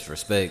lengths of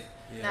disrespect.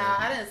 Nah,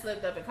 I didn't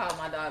slip up and call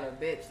my daughter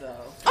a bitch though.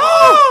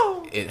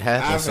 Oh! It I've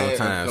happens had a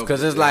sometimes couple-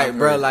 because it's like, I've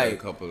bro, heard a like,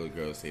 couple of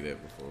girls say that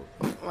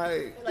before.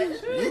 like, Like,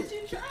 bitch,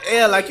 you try.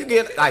 yeah, like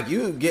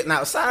you getting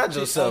outside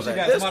yourself. She at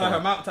got this smart out her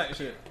point. mouth type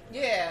shit.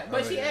 Yeah,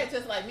 but she acts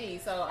just like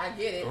me, so I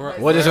get it. Right. But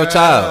What is your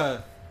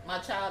child? my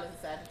child is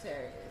a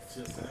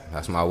Sagittarius.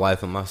 That's my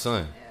wife and my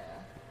son. Yeah.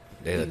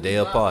 They're a We day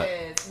bump apart.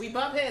 heads. We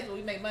bump heads, but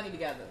we make money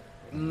together.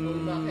 But we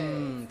bump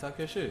heads. Talk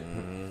your shit.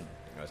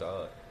 That's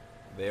hard.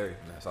 Very.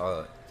 That's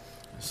hard.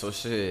 So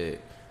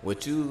shit,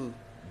 with you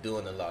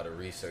doing a lot of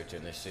research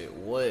and this shit,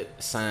 what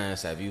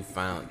signs have you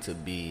found to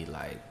be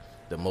like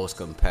the most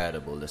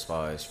compatible as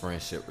far as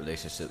friendship,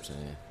 relationships,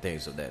 and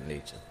things of that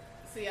nature?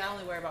 See, I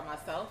only worry about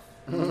myself.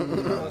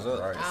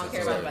 Right. I don't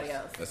care about anybody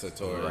else. That's a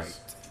Taurus.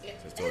 Right.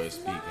 That's a Taurus It's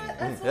speaking. not-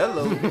 that's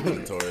Hello. That's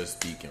a Taurus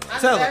speaking. Right?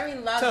 I'm Tell very her.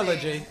 loving. Tell her,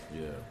 Jay.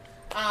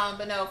 Yeah.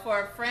 But no,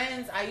 for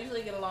friends, I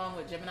usually get along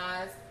with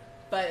Geminis,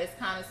 but it's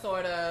kind of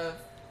sort of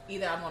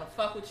either I'm gonna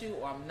fuck with you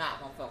or I'm not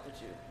gonna fuck with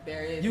you.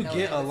 There is You no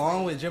get in along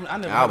between. with Jim. I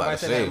never I heard was anybody about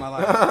say to that say. in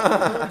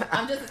my life.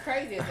 I'm just as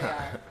crazy as they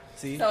are.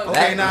 See? So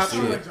Okay, that's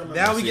now true.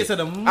 now we get to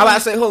the. I'm about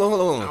to say, hold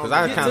on, because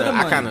Get to the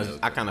money.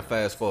 I kind of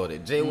fast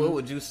forwarded. Jay, what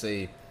would you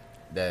say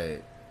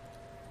that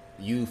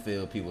you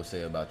feel people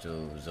say about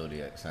your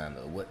zodiac sign,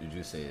 or what did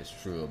you say is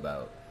true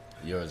about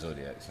your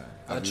zodiac sign?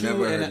 I've true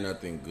never and heard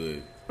nothing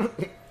good.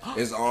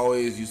 It's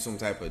always you some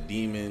type of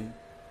demon,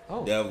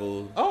 Oh.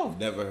 devil. Oh.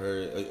 Never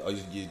heard. Or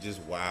you're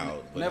just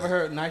wild. But Never it's-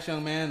 heard nice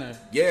young man or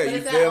Yeah, But you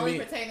is that feel only me?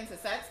 pertaining to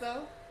sex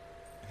though?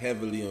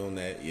 Heavily on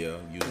that, yeah,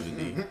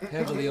 usually.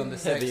 heavily on the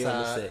sex Heavy on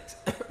the side. sex.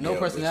 No Yeah,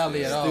 personality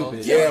but at all.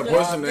 Stupid. Yeah, That's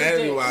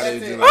personality it. wise, That's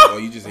it's just it. like, oh,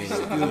 you just ain't no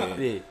good.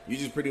 Stupid. You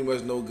just pretty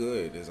much no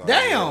good. That's all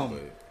Damn. I know,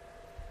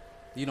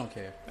 You don't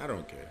care. but I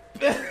don't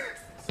care.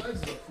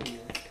 Sizes are cool.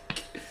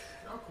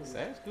 Y'all cool.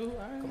 Sag's cool. All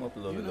right. Come up a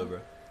little You bit, know. bro.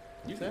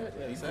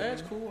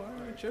 Sag's cool.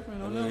 I ain't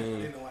tripping on I that.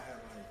 mean, They know I have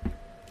like.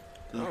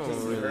 I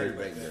don't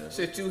really-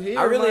 Shit, you here?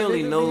 I really my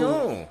only nigga, know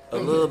be on.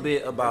 a little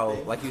bit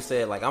about, like you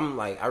said, like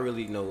I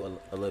really know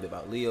a little bit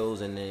about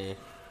Leos, and then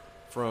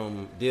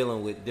from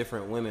dealing with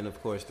different women,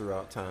 of course,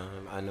 throughout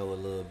time, I know a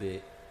little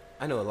bit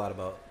I know a lot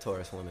about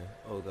Taurus women.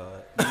 Oh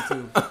God. Me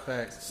too.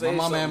 Facts. Say My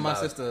mama and my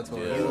something sister are about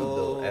Taurus. you,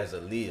 though, as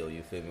a Leo,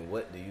 you feel me?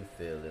 What do you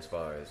feel as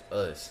far as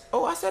us?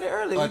 Oh, I said it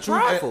earlier. We A truth,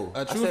 prideful.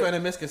 a truth and a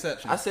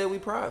misconception. I said we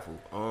prideful.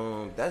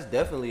 That's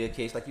definitely a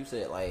case, like you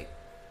said. Like,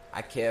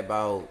 I care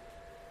about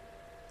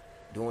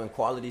doing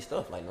quality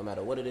stuff. Like, no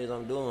matter what it is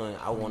I'm doing,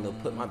 I want to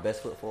put my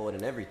best foot forward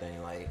in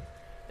everything. Like,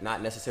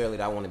 not necessarily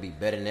that I want to be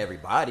better than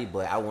everybody,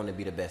 but I want to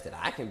be the best that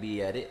I can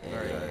be at it.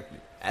 And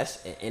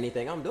that's in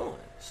anything I'm doing.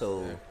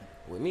 So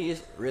with me,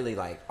 it's really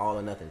like all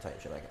or nothing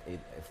type shit. Like,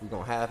 if we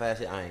gonna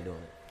half-ass it, I ain't doing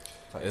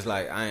it. It's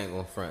like, I ain't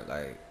gonna front.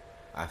 Like,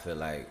 I feel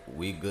like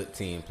we good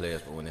team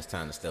players, but when it's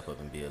time to step up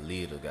and be a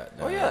leader, goddamn.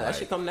 Oh yeah, that like,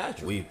 shit come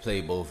natural. We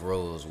play both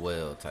roles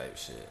well, type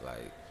shit.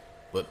 Like,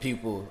 but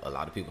a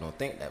lot of people don't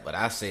think that. But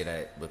I say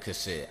that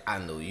because shit, I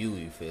know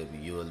you feel me?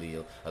 You a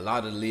Leo. A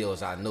lot of the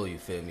Leos I know, you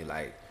feel me?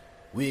 Like,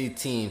 we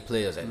team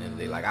players at the end of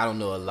the day. Like, I don't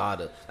know a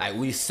lot of, like,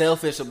 we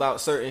selfish about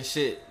certain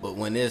shit, but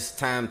when it's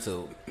time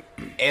to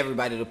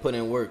everybody to put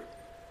in work,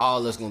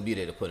 all us gonna be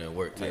there to put in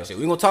work type shit.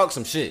 We gonna talk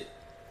some shit.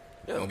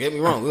 Don't get me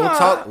wrong.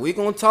 We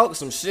gonna talk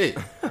some shit.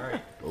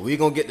 Right. But we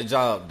gonna get the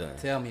job done.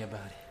 Tell me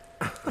about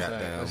it.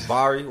 Goddamn.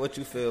 Bari, what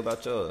you feel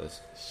about yours?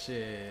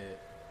 Shit.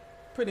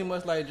 Pretty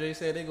much like Jay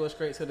said, they go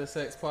straight to the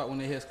sex part when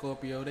they hit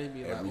Scorpio. They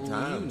be like, Every "Ooh,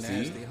 time, you see?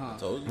 nasty, huh?" I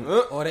told you.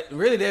 Or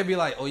they'd be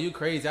like, "Oh, you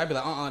crazy?" I'd be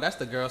like, that's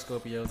the girl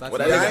Scorpios. I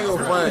ain't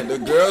gonna front. The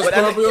girls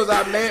Scorpios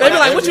I met. They be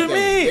like, "What you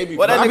mean?"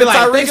 What I that be nigga like,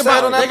 Tyrese think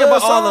said on that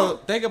about song?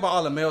 think about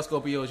all the male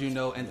Scorpios you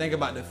know, and think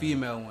about the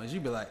female ones. You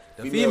be like,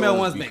 the female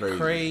ones been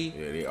crazy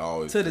Yeah, they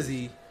always to the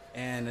Z,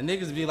 and the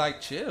niggas be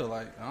like, chill.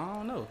 Like, I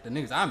don't know. The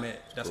niggas I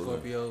met, that's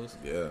Scorpios.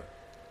 Yeah.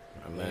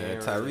 Man,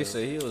 Tyrese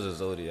said he was a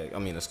zodiac. I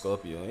mean, a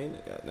Scorpio, ain't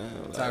it?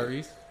 Goddamn. Like,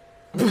 Tyrese.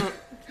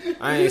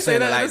 I ain't saying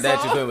that it like in the that,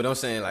 you song? feel me? But I'm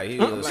saying like he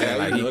was saying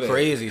Like, like you know he that.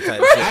 crazy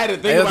type shit. I had to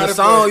think It was about a it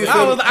song, for you a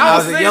feel me? second. I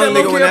was a saying young that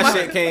nigga when low-key that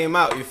in shit came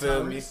out, you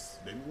feel me?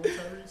 Baby boy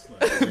Tyrese.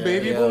 Like,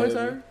 Baby Yeah. boy,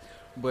 sorry.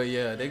 But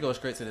yeah, they go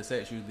straight to the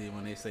sex usually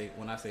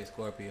when I say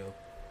Scorpio.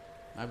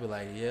 I be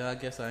like, yeah, I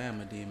guess I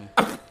am a demon.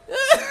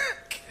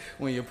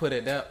 When you put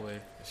it that way.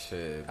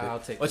 Shit. I'll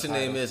take What the your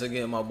name title. is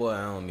again, my boy?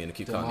 I don't mean to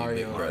keep calling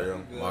you Big Demario.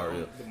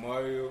 Mario.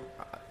 Demario.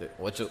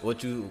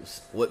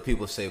 What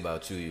people say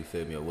about you, you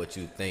feel me, or what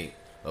you think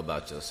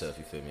about yourself,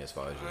 you feel me, as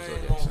far as I your ain't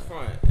zodiac gonna sign?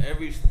 front.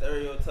 Every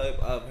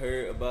stereotype I've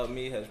heard about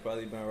me has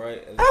probably been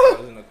right. As far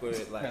as in the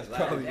quarter,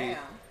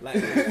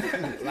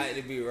 like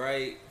to be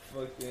right.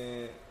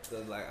 Fucking,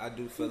 cause like I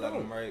do feel like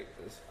I'm right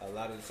a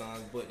lot of the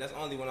times, but that's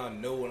only when I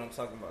know what I'm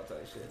talking about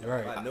type shit.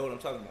 Right. I know what I'm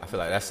talking about. I feel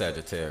like that's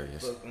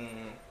Sagittarius. But,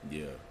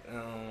 Yeah.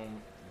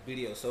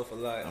 video self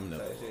alive. I'm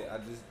never type shit.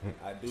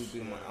 I do be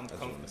my. I'm just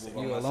comfortable wanna say-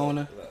 by You a myself.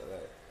 loner?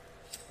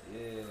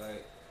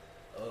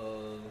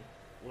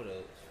 What else?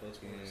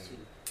 Fucking.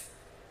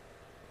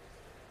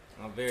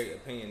 I'm very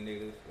opinion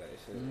nigga. Like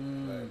shit.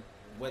 Like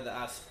whether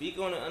I speak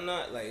on it or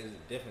not, like it's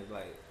different.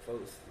 Like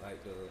folks, like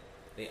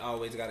they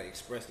always gotta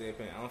express their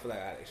opinion. I don't feel like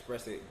I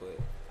express it, but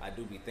I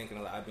do be thinking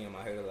a lot. I be in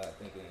my head a lot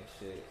thinking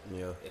shit.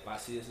 Yeah. If I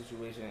see a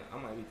situation, I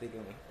might be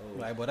thinking, oh,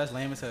 Like, boy, that's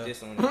lame as hell.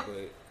 this on it, but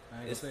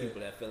I ain't it's gonna say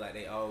people that feel like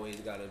they always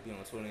gotta be on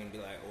Twitter and be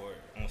like, or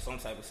on some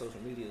type of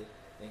social media,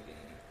 thinking,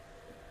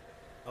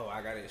 oh,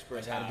 I gotta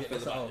express I gotta how I get feel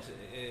this about off. this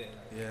shit. Yeah,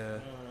 like, Yeah. I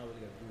don't know what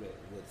you gotta do that.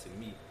 But to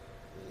me,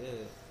 but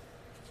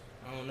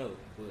yeah, I don't know,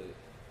 but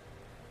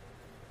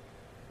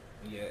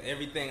yeah,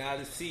 everything I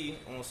just see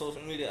on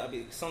social media,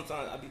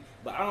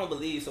 but I don't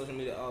believe social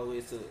media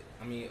always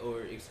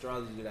or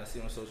astrology that I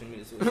see on social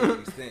media to a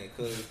certain extent,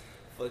 because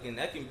fucking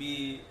that can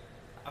be.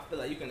 I feel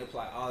like you can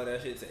apply all of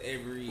that shit to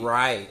every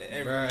Right. to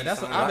every Bruh,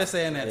 that's what sign. I've been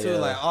saying that too. Yeah.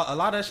 Like a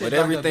lot of that shit. But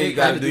got everything the you big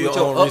gotta energy do your with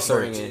own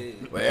research.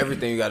 upbringing. But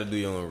everything you gotta do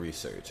your own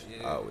research.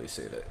 Yeah. I always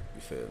say that.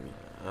 You feel me?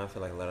 I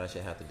feel like a lot of that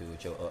shit have to do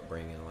with your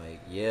upbringing. Like,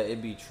 yeah,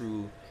 it'd be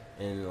true,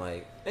 and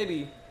like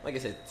maybe, like I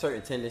said,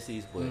 certain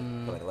tendencies, but I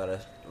feel like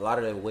a lot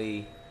of the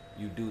way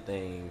you do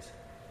things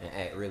and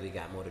act really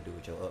got more to do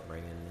with your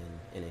upbringing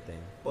than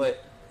anything.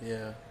 But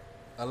Yeah.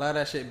 A lot of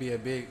that shit be a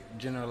big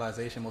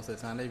generalization most of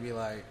the time. They be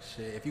like,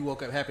 shit, if you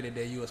woke up happy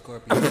today, you a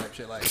Scorpio type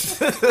shit. Like,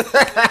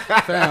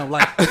 fam,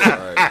 like,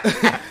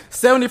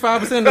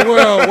 75% of the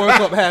world woke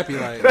up happy.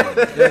 Like,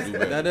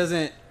 that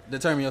doesn't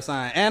determine your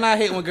sign. And I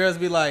hate when girls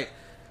be like,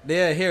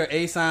 they'll hear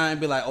a sign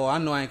and be like, oh, I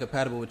know I ain't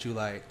compatible with you.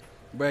 Like,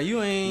 bro,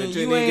 you ain't, But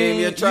you you ain't gave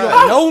me a ain't, try. you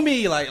don't know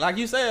me. Like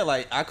you said,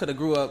 like, I could have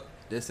grew up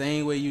the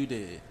same way you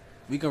did.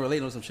 We can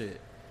relate on some shit.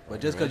 But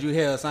just because you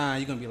hear a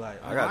sign, you going to be like,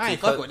 oh, I ain't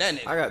fuck with that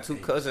nigga. I got two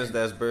cousins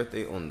that's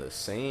birthday on the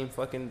same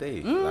fucking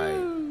day.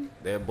 Like,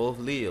 they're both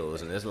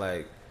Leos, and it's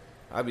like,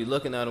 I be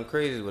looking at them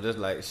crazy, but it's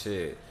like,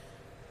 shit.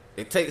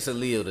 It takes a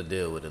Leo to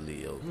deal with a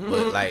Leo.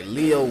 But, like,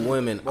 Leo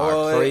women are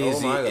Boy,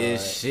 crazy oh my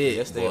as God. shit,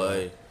 Yes, they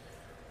boy. are.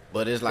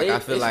 But it's like, I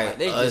feel like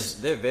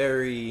they're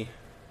very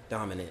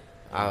dominant.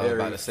 I was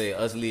about to say,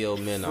 us Leo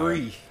men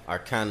free. are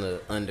kind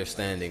of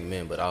understanding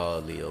men, but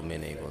all Leo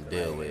men ain't gonna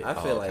deal with. I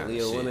feel all like kinda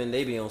Leo shit. women,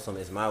 they be on some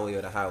 "it's my way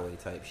or the highway"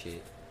 type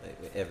shit, like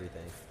with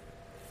everything.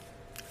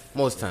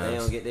 Most If they times.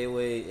 don't get their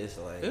way, it's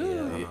like, yeah,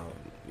 I'm out.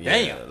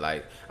 Yeah,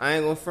 like I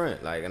ain't gonna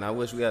front. Like, and I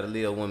wish we had a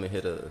Leo woman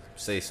here to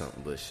say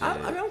something, but shit. I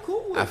mean, I'm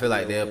cool with I feel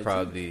like Leo they'll women,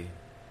 probably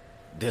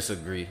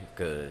disagree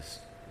because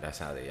that's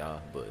how they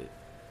are, but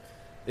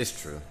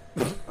it's true.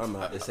 I'm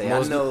about to say,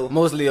 I know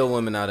most Leo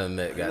women I done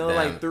met. I know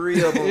like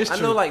 3 of them. I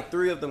know like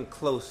 3 of them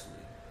closely.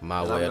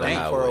 My way or the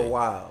highway. For a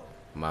while.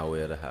 My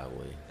way or the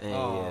highway. And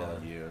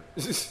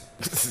Yeah.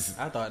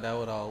 I thought that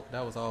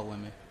was all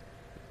women.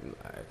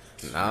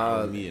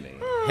 Nah, Me it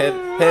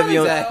ain't.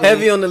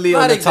 heavy on the Leo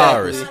and the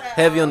exactly. Taurus.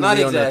 Heavy on the Not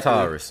Leo and the exactly.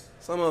 Taurus.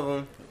 Some of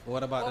them.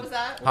 What about What was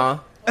that? Huh?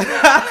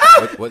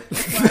 What?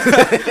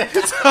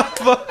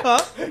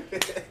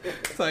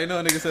 So you know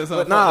a nigga said something.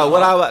 But nah,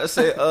 what I about to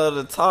say,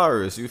 the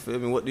Taurus, you feel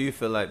me? What do you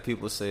feel like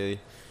people say,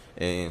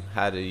 and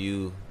how do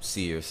you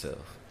see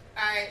yourself?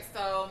 Alright,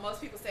 so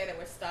most people say that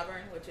we're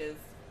stubborn, which is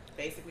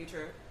basically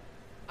true.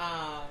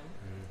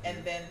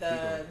 And then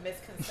the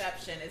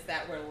misconception is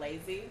that we're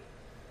lazy,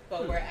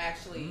 but we're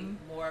actually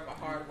more of a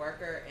hard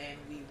worker, and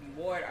we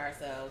reward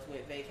ourselves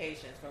with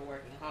vacations for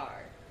working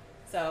hard.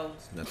 So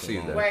Nothing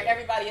wrong with where that.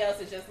 everybody else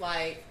is just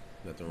like,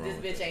 Nothing wrong this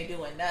with bitch that. ain't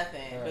doing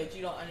nothing, Right. but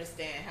you don't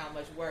understand how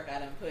much work I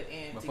done put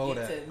in Before to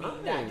get that. to me I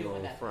not ain't doing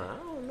gonna nothing. front. I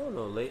don't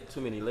know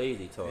too many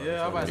lazy Taurus.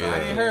 Yeah, I'm about to say, Yeah. I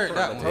ain't heard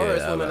that one. Taurus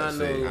Yeah, I'm women about I to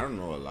say, know. I don't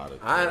know a lot of.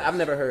 I've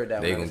never heard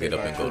that. They one. gonna get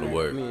up and go to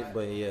work.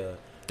 But yeah,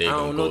 They I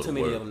gonna don't go know to too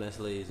many work. of them that's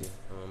lazy.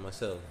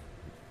 Myself,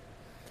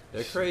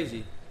 they're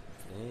crazy.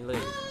 They ain't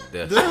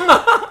lazy.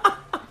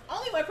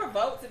 Only when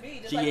provoked to be,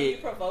 just like Yeah. be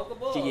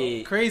provocable.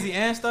 Yeah. Crazy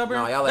and stubborn.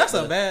 No, y'all like That's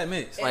a the- bad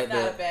mix. It's like not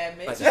the- a bad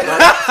mix. Like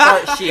the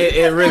start shit.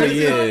 It really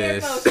It's on your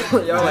is.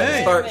 emotions. Y'all like to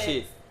Dang. start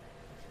shit.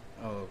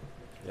 Oh,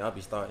 Y'all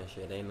be starting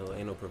shit. Ain't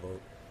no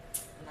provoke.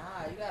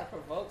 Nah, you gotta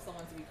provoke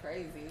someone to be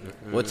crazy.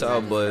 What y'all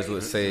boys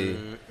would say?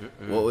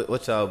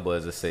 What y'all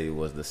boys would say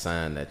was the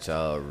sign that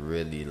y'all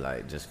really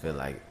like just feel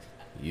like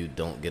you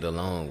don't get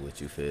along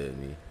with? You feel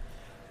me?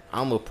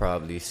 I'ma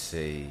probably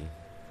say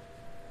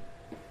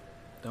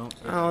don't.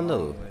 I don't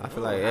know. I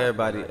feel like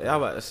everybody. I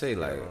about to say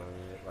like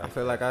I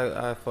feel like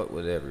I fuck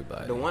with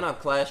everybody. The one I've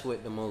clashed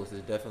with the most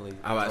is definitely.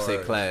 I about to say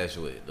Taurus. clash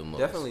with the most.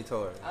 Definitely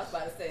Taurus. I was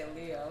about to say a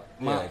Leo.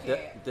 Yeah, I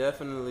can't.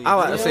 definitely. I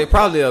about to say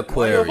probably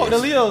Aquarius. The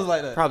Leos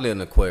like that. Probably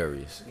an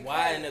Aquarius.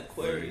 Why an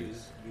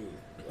Aquarius?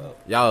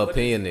 Y'all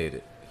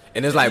opinionated.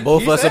 And it's like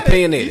both he us said it.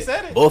 opinionated. He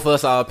said it. Both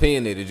us are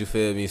opinionated, you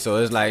feel me? So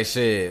it's like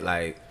shit,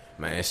 like,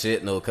 man,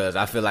 shit, no, cuz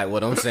I feel like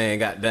what I'm saying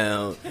got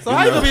down. So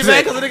how you gonna be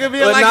mad because a nigga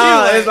being But like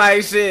nah, you? it's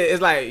like shit. It's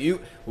like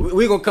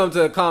we gonna come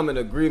to a common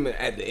agreement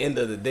at the end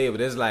of the day. But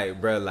it's like,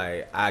 bro,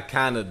 like I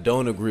kind of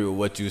don't agree with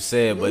what you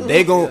said, but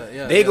they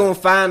gonna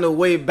find a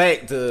way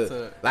back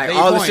to like they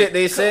all the point. shit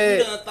they We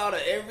said. done thought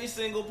of every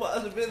single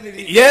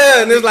possibility.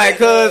 Yeah, and it's like,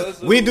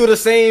 cuz we do the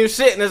same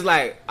shit, and it's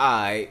like,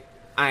 alright,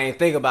 I ain't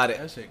think about That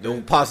it. shit The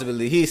crazy.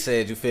 possibility he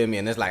said, you feel me?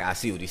 And it's like, I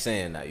see what he's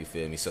saying now, you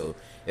feel me? So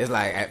it's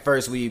like, at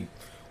first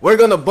we're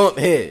gonna bump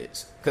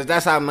heads. Cause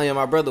that's how me and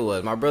my brother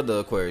was. My brother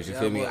Aquarius, you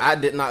feel me? boy. I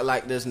did not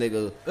like this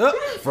nigga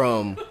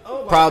from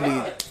probably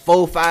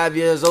 4-5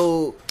 years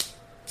old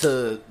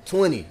to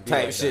 20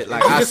 type shit.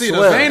 Like You I can see the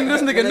swear. vein in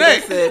this nigga Nigga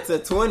neck. said to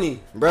 20.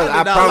 Brother, I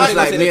did not promise, like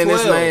like this me at and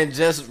this 12. man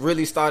just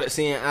really started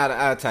seeing eye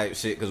to eye type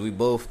shit, cause we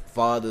both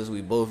fathers,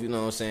 we both, you know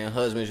what I'm saying,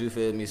 husbands, you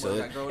feel me?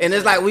 So, and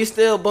it's like we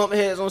still bump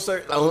heads on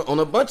certain, on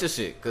a bunch of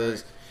shit,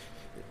 cause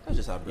That's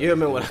just how you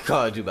remember what I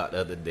called you about the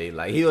other day?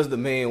 Like he was the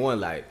main one,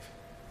 like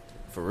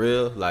for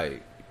real,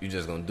 like you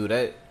just gonna do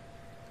that?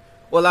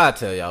 Well, I'll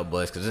tell y'all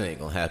boys, cause it ain't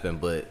gonna happen,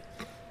 but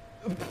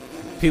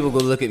people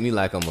gonna look at me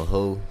like I'm a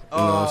hoe, you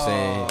know what I'm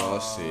saying?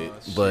 Oh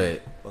shit.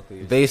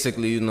 But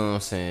basically, you know what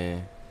I'm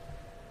saying,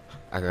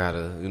 I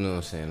gotta, you know what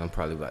I'm saying, I'm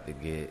probably about to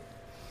get,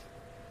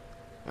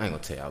 I ain't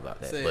gonna tell y'all about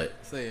that, Say but it.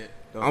 Say it.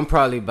 I'm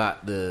probably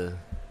about to,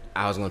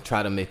 I was gonna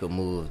try to make a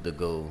move to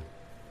go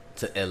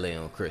to LA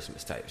on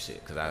Christmas type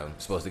shit, cause I'm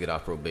supposed to get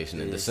off probation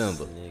in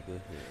December.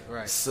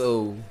 Right.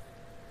 So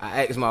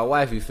I asked my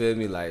wife, you feel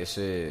me, like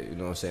shit, you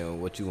know what I'm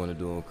saying, what you want to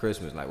do on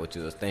Christmas, like what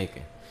you was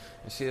thinking.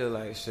 And she was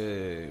like,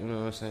 shit, you know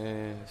what I'm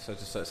saying, such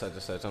and such, such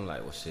and such. I'm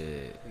like, well,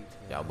 shit,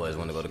 y'all boys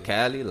want to go to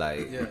Cali?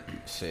 Like, Yeah.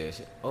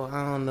 shit. Oh,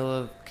 I don't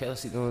know if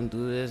Kelsey gonna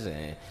do this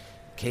and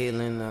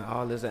Caitlin,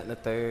 all this, that, and the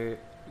third.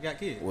 You got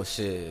kids. Well,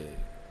 shit,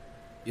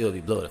 you'll be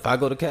blowed. If I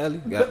go to Cali,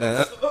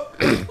 goddamn.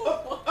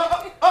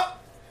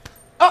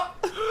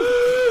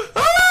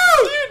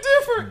 You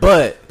different.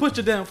 But Put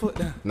your damn foot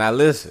down. now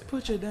listen,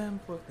 Put your damn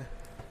foot down.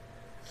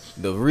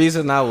 the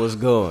reason I was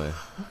going,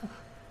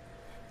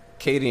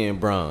 Katie and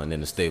Braun in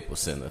the Staples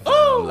Center. fam.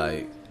 Oh!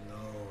 Like,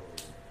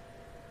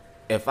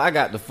 if I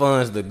got the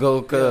funds to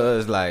go,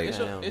 cuz, like,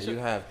 Damn, you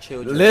have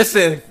children.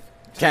 listen,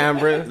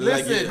 Canberra.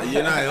 Listen.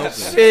 You're not helping.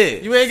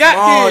 Shit. You ain't got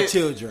Small kids.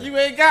 children. You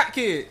ain't got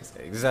kids.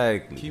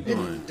 Exactly. Keep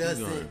going. Keep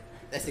going.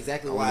 That's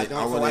exactly I why I wanna- don't.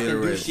 I So wanna I can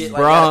do iterate. shit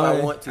like that if I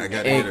Bro, want to. I got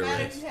It to don't matter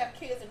iterate. if you have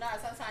kids or not.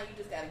 Sometimes you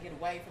just gotta get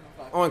away from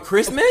the fuck. On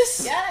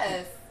Christmas?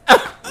 Yes.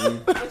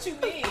 What you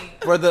mean?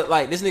 For the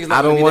like, this nigga's I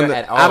not don't gonna want be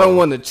there to. at all. I don't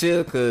want to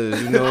chill,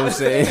 cause you know what I'm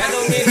saying. That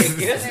don't mean to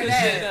guess the shit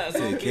now. Said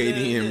Some Katie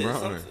kids and is-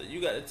 Brown.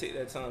 You gotta take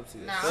that time to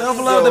Nah,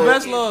 Self-love, the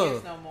best kids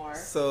love. No more.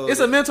 So It's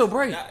a mental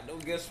break, Not no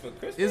gifts for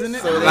Christmas. isn't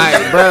it? So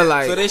Like, bro,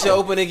 like. so they should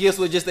open the gifts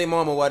with just their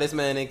mama while this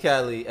man in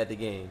Cali at the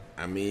game.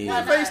 I mean,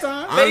 Why not?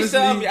 FaceTime.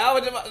 FaceTime me. honestly, I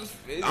was about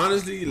to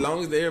honestly, long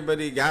as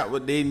everybody got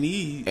what they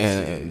need,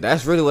 And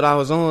that's really what I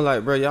was on.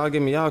 Like, bro, y'all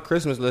give me y'all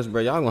Christmas list,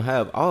 bro. Y'all gonna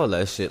have all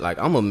that shit. Like,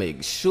 I'm gonna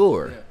make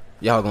sure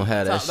y'all gonna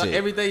have that Talk about shit.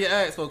 everything you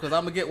ask for, because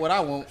I'm going to get what I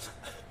want.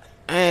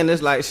 And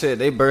it's like shit.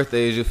 They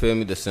birthdays, you feel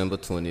me? December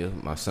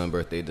 20th. My son's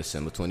birthday,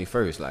 December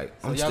 21st. Like,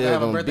 So I'm y'all still gonna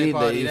have a gonna birthday be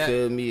there. party You that-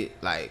 feel me?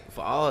 Like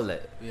for all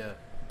that. Yeah.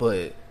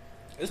 But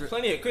There's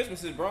plenty of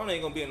Christmases. Brown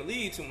ain't gonna be in the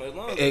league too much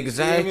longer.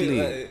 exactly, You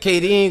feel me? Like,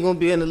 KD ain't gonna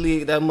be in the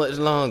league that much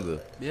longer.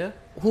 Yeah.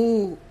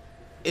 Who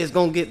is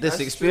gonna get this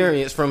That's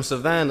experience from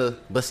Savannah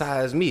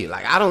besides me?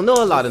 Like, I don't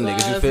know a lot of niggas.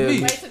 You Besides feel me.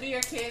 me? Wait, so do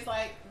your kids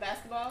like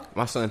basketball?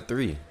 My son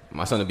 3.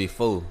 My son will be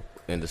 4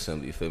 in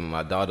December. You feel me?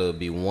 My daughter will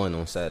be 1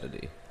 on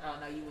Saturday. Oh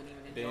no, you wouldn't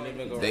even they enjoy ain't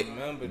even it. gonna They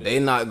remember that. they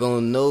not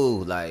gonna know.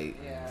 Like,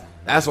 Yeah.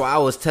 that's why I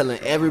was telling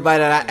everybody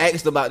that I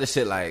asked about this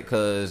shit. Like,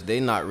 cause they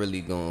not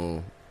really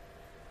gonna,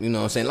 you know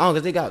what I'm saying? Long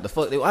as they got the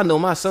fuck, I know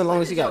my son. Long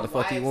What as he did got your the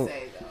fuck he wife want.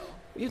 say, though?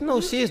 You know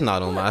she's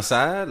not on my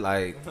side.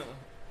 Like,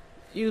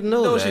 you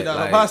know that. she not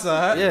on like, my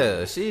side.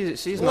 Yeah,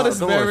 she's What not is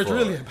going marriage for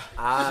really it. about?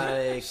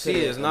 I She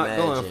is not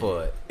going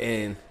for it.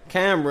 And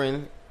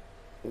Cameron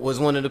was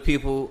one of the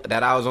people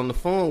that I was on the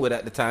phone with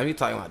at the time. He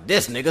talking about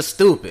this nigga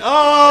stupid.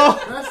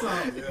 Oh, That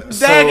sounds good.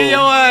 dagging your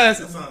ass.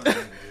 That sounds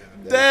good.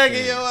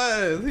 Dagging your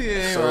ass. He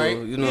ain't So, right.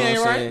 you know he what ain't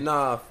I'm right. saying?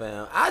 Nah,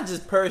 fam. I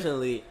just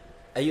personally,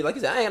 like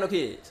you said, I ain't got no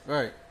kids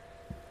Right.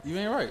 You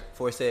ain't right.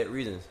 for said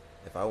reasons.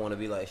 If I want to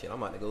be like shit,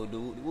 I'm about to go do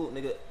whoop,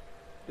 nigga.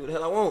 Do what the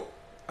hell I want.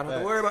 I don't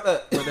have to worry about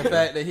that. But the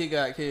fact that he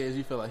got kids,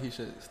 you feel like he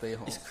should stay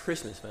home. It's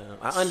Christmas, fam.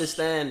 I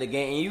understand the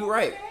game. And you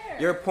right.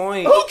 Your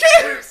point. Who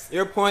cares?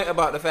 Your point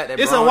about the fact that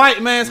It's Braun- a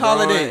white man's Braun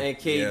holiday. And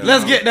KD, Yeah.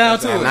 Let's get down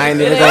to And it. I ain't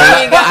It even ain't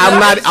gonna got lie.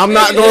 nothing- I'm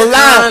not it's gonna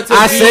lie. time to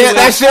I be said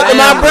that with shit to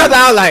my family. brother.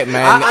 I was like,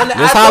 man, this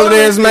I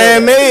holiday is totally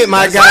man made,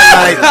 my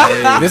guy.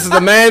 Like, this is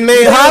a man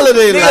made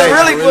holiday. Niggas Like,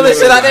 really pulling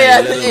shit out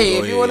there. Let him Hey,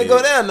 go if you want to ahead.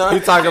 go there, no. he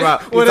talking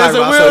about. Well, there's a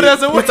will, so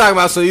there's a way. he talking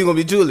about. So you gonna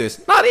be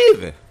Julius? Not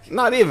even.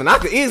 Not even. I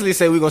could easily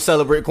say we gonna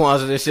celebrate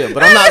Kwanzaa and shit,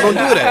 but I'm not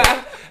gonna do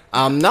that.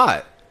 I'm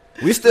not.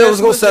 We still was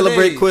gonna Christmas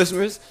celebrate today.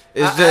 Christmas.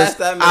 It's I just asked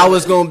that man. I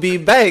was gonna be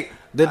back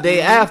the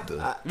day after,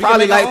 We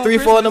probably can make our like own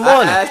 3-4 in the Christmas.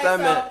 morning. I asked Okay, that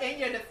so man. in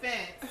your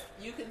defense,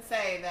 you can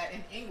say that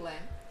in England,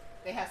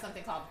 they have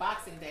something called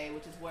Boxing Day,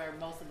 which is where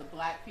most of the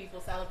black people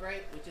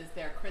celebrate, which is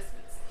their Christmas.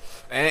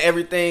 And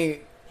everything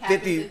Happens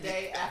 50, the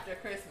day after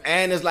Christmas.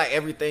 and it's like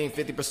everything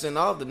 50%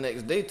 off the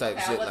next day type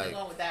okay, I shit. wasn't Like,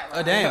 going with that. Oh,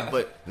 Right? damn.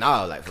 but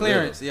nah, like for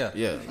Clearance, real.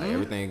 yeah. Like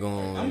everything going.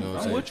 You know what I'm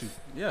I'm saying? with you.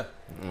 Yeah. You know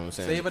what I'm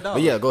saying? Save a dollar.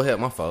 But yeah, go ahead.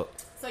 My fault.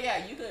 So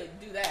yeah, you could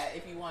do that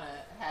if you want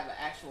to have an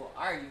actual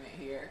argument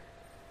here.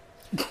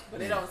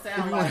 But it don't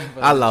sound like.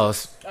 I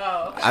lost.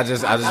 Oh, okay. I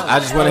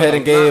just went ahead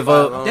and gave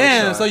up.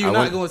 Damn, so you're I not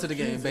went- going to the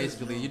game,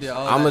 basically. You did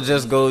all I'ma that.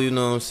 just go, you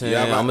know what I'm saying?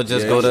 Yeah, I'ma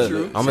just yeah, go it's to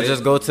true. I'ma Say-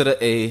 just go to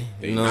the A,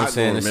 They you know what I'm not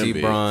saying, gonna to see remember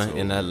it, Bron so,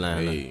 in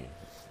Atlanta. hey.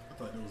 I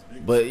thought it was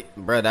big.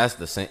 But bruh, that's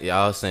the same.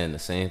 Y'all saying the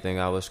same thing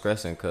I was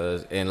stressing,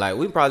 cause and like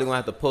we probably gonna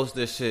have to post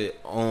this shit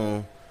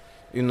on,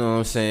 you know what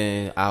I'm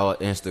saying, our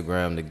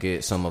Instagram to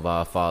get some of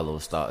our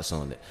followers thoughts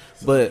on it.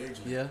 But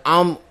Yeah.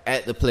 I'm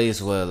at the place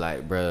where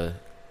like, bruh,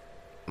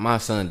 my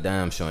son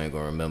damn sure ain't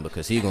gonna remember,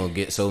 cause he gonna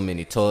get so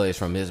many toys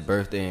from his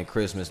birthday and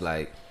Christmas.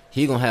 Like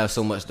he gonna have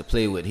so much to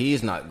play with.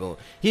 He's not going.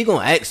 He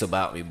gonna ask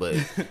about me, but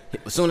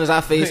as soon as I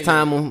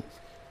FaceTime him.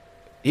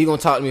 He gonna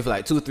talk to me for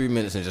like 2-3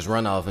 minutes and just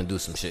run off and do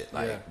some shit.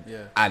 Like,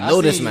 yeah. I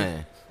know this seen you.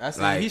 man. I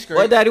see Like, he's what,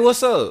 great. daddy?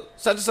 What's up?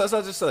 Such and such,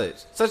 such and such,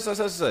 such and such, such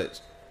and such.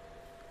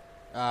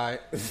 All right.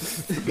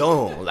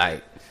 Go on,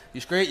 like,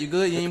 You straight? You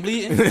good? You ain't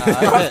bleeding? All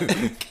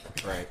right.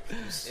 right.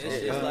 It's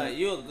just like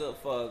you're a good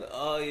father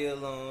all year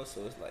long,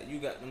 so it's like you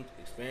got them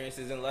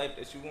experiences in life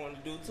that you want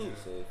to do too.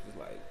 So it's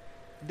like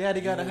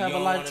Daddy gotta have a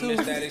life too.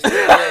 Miss that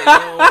experience. You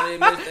don't want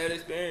to miss that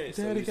experience.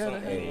 Daddy so it's gotta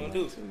something have you a want to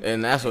do.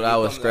 And that's what I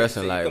was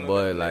stressing, like,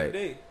 boy, like,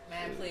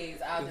 Man, please,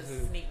 I'll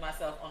just sneak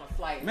myself on a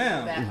flight.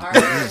 Ma'am. That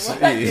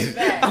argument when I get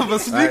back. I'm gonna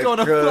sneak on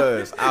the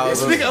cuz, I was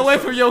sneak away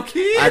from your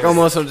kids. like, I'm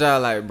on some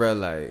job, like, bro,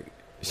 like,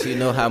 she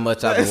know how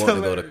much I've been That's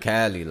wanting to go to hilarious.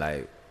 Cali,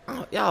 like,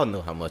 y'all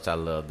know how much I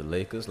love the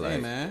Lakers, like, Hey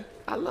man,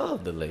 I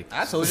love the Lakers.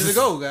 I told you to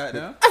go,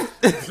 goddamn.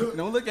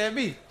 Don't look at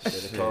me. Should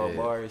have called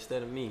Bar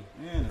instead of me.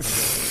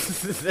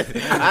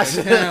 I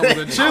should. Damn, with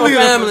a I'm a cheerleader.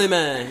 family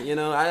man, you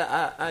know.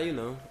 I you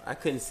know, I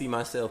couldn't see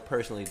myself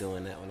personally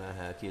doing that when I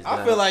had kids.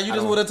 I feel like you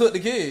just would have took the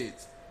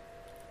kids.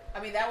 I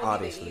mean, that would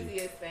Obviously. be the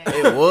easiest thing.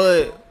 It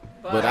would.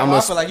 But I'm I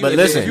a, feel like you but would-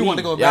 listen, if you want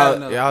to go bad y'all,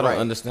 enough. y'all don't Right.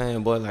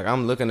 understand, boy. Like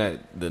I'm looking at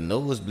the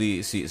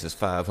nosebleed seats is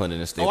 $500 and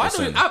Oh, I Staples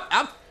know. Center.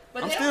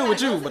 But I'm they still don't with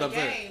gotta you, go to but the I'm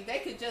saying- game. They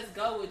could just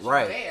go with you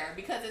Right. there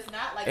because it's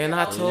not like And they're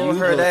I all told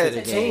you her go that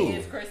today too.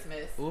 is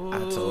Christmas.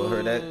 I told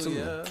her that too.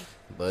 Yeah.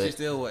 But She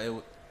still what?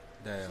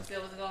 Damn.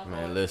 Still wasn't going for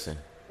man, it. listen,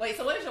 Wait,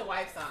 so what is your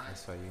wife's sign?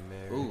 That's why you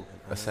married. Ooh.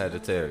 a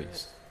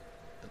Sagittarius.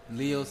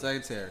 Leo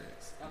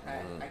Sagittarius. Okay,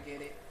 I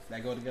get it.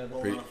 that go together.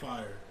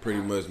 Pretty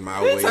much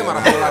my way. Talking about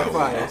a whole lot of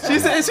fire. She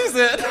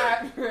said.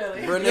 Not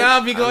really.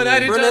 Y'all be going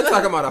at each Brenden other.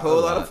 talking about a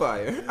whole lot of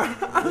fire.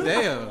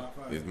 Damn.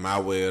 It's my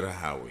way or the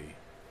highway.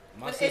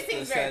 But it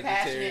seems very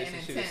passionate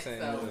and intense,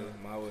 though.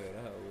 My way or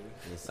the highway.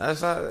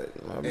 That's how.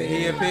 And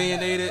he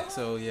opinionated,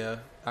 so yeah,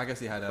 I can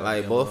see how that. Like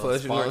would be a both of little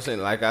us, you know what I'm spark. saying?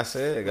 Like I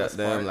said, Little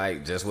goddamn, spark.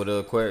 like just with the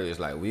Aquarius,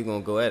 like we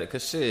gonna go at it.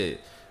 Cause shit,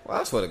 well,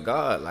 I swear to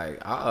God,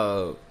 like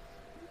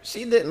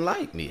she didn't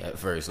like me at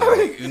first.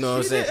 Like, you know what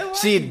I'm saying?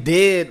 She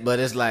did, but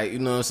it's like, you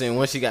know what I'm saying?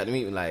 Once she got to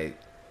meet me, like,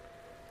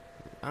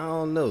 I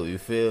don't know. You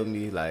feel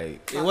me?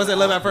 Like, It wasn't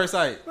love at first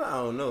sight. I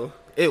don't know.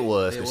 it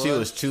was, It cause she was?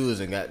 was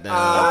choosing goddamn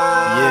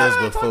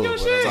years before. But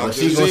she Talk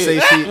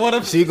gonna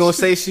your say she gonna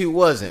say she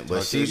wasn't, but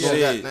Talk she your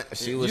gonna shit.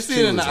 she You was see it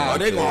in choosing. the eye. Oh,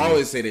 they gonna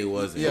always say they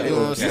wasn't. Yeah, They you know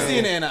gonna what I'm you count. see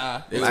it in the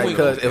eye. They Like, gonna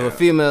cause if a count.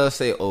 female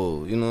say,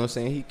 "Oh, you know what I'm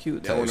saying? He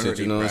cute," That type wouldn't shit. hurt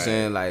You their know what I'm pride.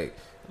 saying? Like,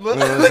 you know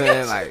what I'm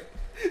saying? Like,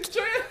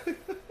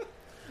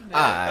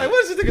 Like, alright.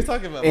 what is this nigga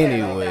talking about?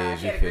 Anyways, I you can't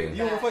feel agree me? with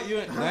You that. don't fuck you.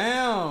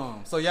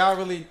 Damn. So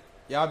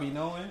y'all be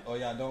knowing or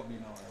y'all don't be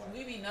knowing? Like,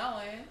 We be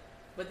knowing,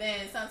 but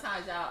then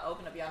sometimes y'all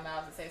open up your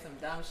mouths and say some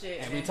dumb shit,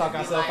 And and we then talk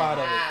just be ourselves like, out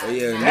of it. "Ah, Oh,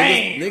 yeah,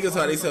 nah." niggas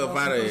talk themselves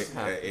out of it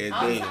every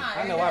All the day. time,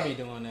 I know every I day. be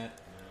doing that.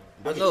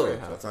 But no,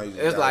 Sometimes you just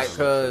it's gotta like shut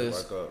the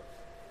 'cause fuck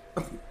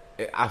up.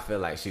 I feel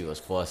like she was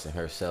forcing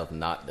herself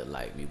not to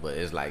like me, but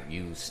it's like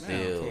you Can't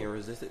still,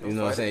 resist it. you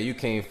know what I'm saying? You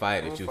can't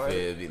fight it. Don't You fight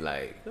feel me?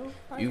 Like Don't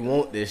fight you it.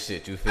 want this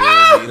shit. You feel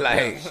me?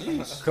 Like, come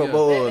There on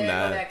go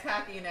now. that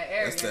cocky and that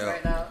arrogance that-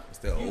 right now. It's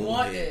that You old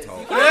want head this. talk.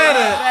 You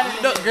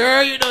can't do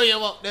Girl, you know you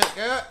want that,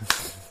 girl.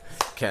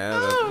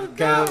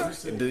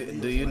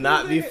 Do you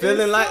not be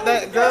feeling like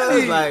that,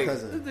 girl? Like,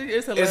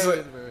 It's hilarious,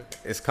 bro.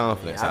 it's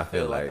confidence. I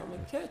feel like. I'm a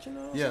catch, you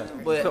know what I'm Yeah.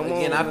 saying? But Come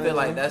again, on, I feel man.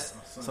 like that's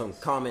some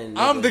common.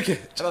 I'm the nigga- catch.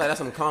 I feel like that's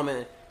some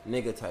common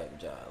nigga type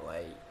job.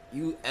 Like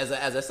you, as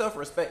a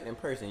self-respecting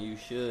person, you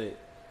should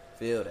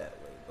feel that way.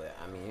 But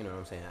I mean, you know what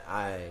I'm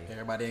saying?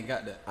 Everybody ain't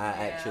got that. I Yeah, I was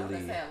actually,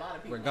 gonna say a lot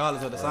of people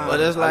Regardless of the sign. But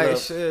it's I like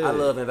love, shit. I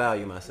love and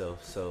value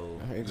myself. So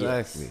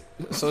Exactly.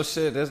 So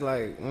shit, that's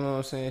like, you know what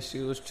I'm saying? She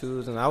was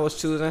choosing. I was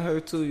choosing her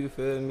too, you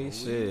feel me?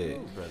 Shit.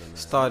 brother, man.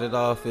 Started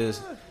off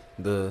as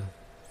the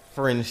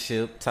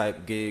friendship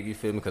type gig, you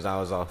feel me? Because I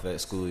was off at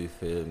school, you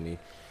feel me?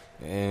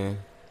 And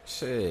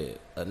shit,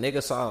 a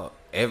nigga saw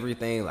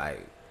everything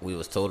like we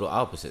was total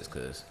opposites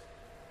because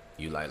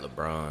you like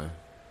LeBron,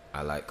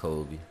 I like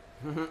Kobe.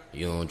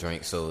 You don't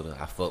drink soda.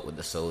 I fuck with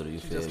the soda. You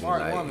feel a me?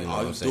 smart Like, woman. you know All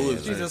what you I'm do saying? is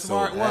She's a drink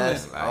smart soda. woman.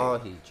 That's Like- all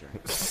he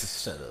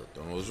drinks. Shut up.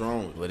 Don't know what's wrong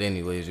with it. But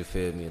anyways, you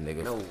feel me,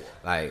 nigga? No.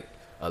 Like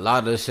a lot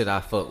of the shit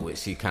I fuck with,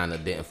 she kind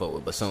of didn't fuck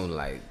with. But some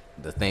like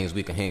the things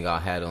we can hang our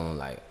hat on,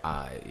 like,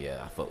 alright,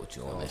 yeah, I fuck with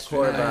you on this.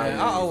 core shit. value.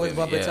 Man, I always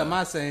bump into Yeah.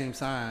 my same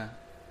sign.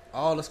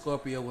 All the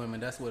Scorpio women,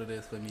 that's what it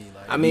is for me.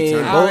 Like, I mean,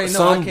 I already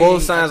know I both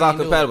can't- signs I are can't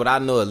do compatible. it. But I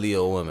know a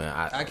Leo woman.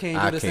 I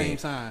can't do the same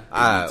sign.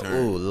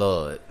 Oh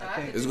Lord.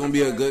 It's gonna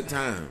be a good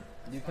time.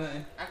 You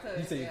couldn't? I could.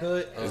 You said you yeah.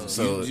 could?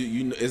 So-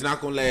 you know, it's not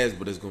gonna last,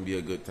 but it's gonna be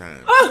a good time.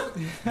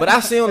 But I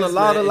see on a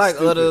lot of it's like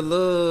stupid. other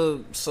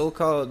little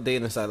so-called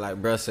dating sites,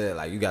 like bruh said,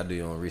 like you gotta do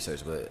your own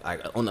research. But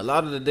like on a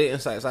lot of the dating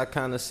sites, I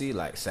kind of see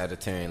like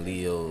Sagittarian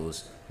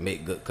Leos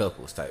make good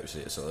couples type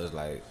shit. So it's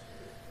like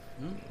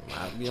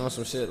might be on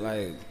some shit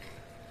like.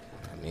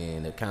 I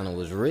mean, it kind of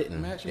was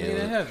written. Match It made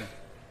in was- heaven.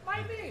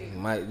 Might be.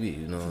 Might be,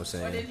 you know what I'm Or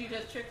saying? did you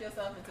just trick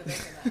yourself into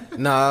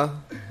thinking that?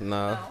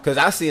 No, cause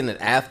I seen it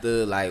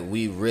after like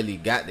we really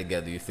got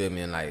together. You feel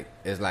me? And like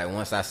it's like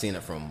once I seen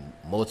it from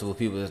multiple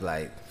people, it's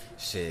like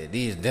shit.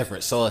 These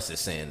different sources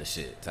saying the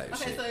shit type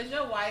Okay, shit. so is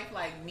your wife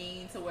like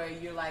mean to where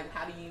you're like,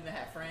 how do you even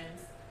have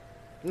friends?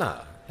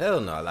 Nah,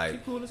 hell no.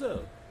 Like Cool as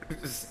hell.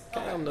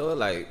 Cam though,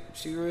 like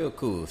she real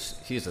cool.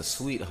 She's a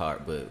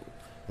sweetheart, but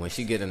when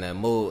she get in that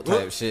mode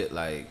type shit,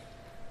 like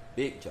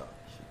Big Josh.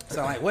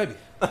 Sound like Webby.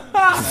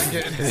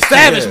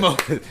 savage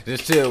mode.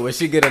 Just chill. When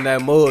she get in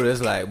that mode,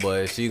 it's like,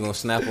 boy, she gonna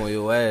snap on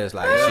your ass.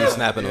 Like she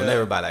snapping on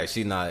everybody. Like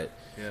she not.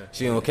 Yeah.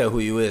 She don't care who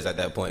you is at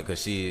that point because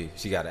she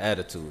got an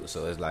attitude.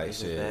 So it's like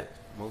Isn't shit. that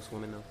most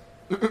women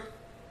know?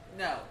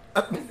 No,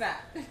 it's not.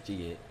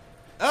 She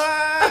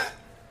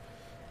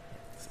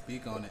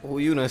Speak on it. Who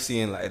you done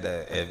seeing like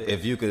that?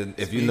 If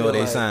you know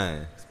they like-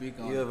 sign. Speak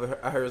on You it. ever?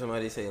 I heard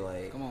somebody say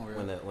like, Come on, Real.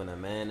 when a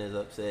man is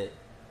upset,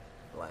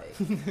 like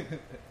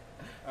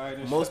All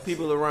right, most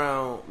people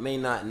around may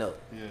not know.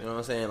 Yeah. You know what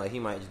I'm saying? Like he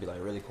might just be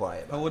like really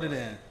quiet. about Hold it like,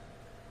 in.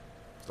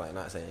 It's like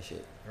not saying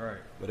shit. Right.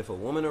 But if a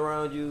woman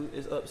around you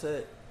is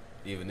upset,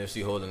 Even if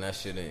she holding that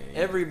shit in.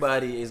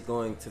 everybody is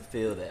going to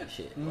feel that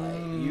shit. Like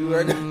you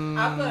are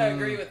gonna, I could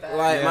agree with that.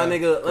 like my Yeah.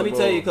 nigga. Let me Come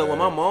tell you, on, cause when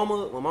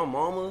man. my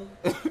mama,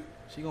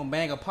 She gonna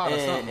bang a pot or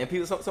something. and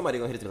people, somebody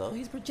gonna hit it like, oh,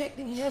 he's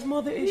projecting. He has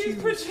mother issues.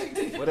 He's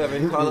projecting. Whatever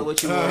you call it,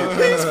 what you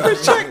want. He's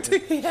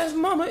projecting. He has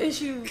mama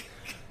issues.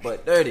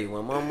 But dirty.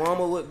 When my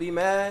mama would be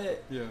mad,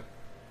 Yeah.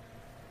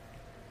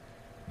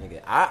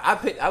 nigga,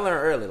 I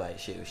learned early like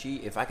shit.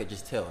 If I could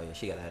just tell, yeah,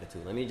 she got an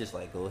attitude. Let me just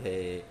like go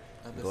ahead,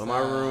 go in my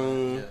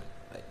room, Yeah.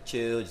 like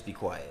chill, just be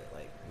quiet,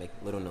 like make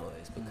little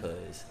noise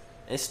because.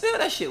 And still,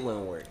 that shit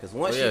wouldn't work. Cause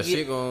once Oh, yeah, she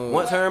she gon-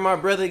 once her and my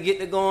brother get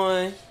to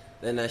going,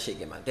 Then that shit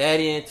get my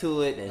daddy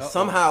into it, and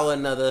somehow or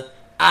another,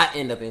 I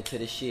end up into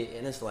the shit,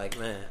 and it's like,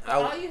 man.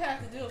 All you have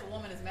to do if a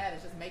woman is mad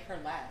is just make her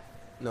laugh.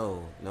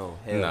 No, hell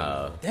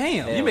no.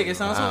 Damn, Hell you make it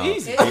sound so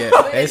easy.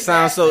 Yeah, it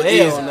sounds so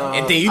easy. No.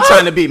 And then you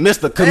trying to be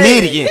Mr.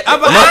 Comedian,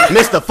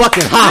 Mr.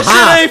 Fucking This shit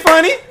ha ain't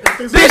funny.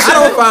 Bitch, I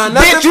don't find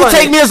nothing Bitch, you funny.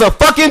 take me as a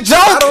fucking I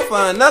joke. don't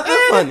find nothing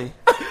funny.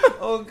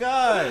 Oh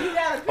God. You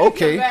gotta pick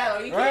Okay. your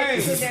battle. You can't Right.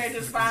 just sit there and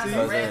just find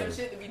some random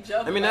shit to be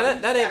jumping. I mean,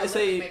 about. that You ain't to gotta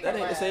say make that her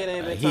ain't to say it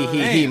ain't laugh. been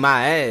times. He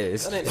my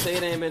ass. That ain't to say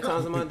it ain't been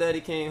times when my daddy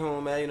came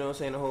home, man. You know what I'm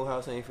saying? The whole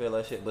house ain't feel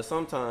like shit. But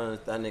sometimes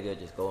that nigga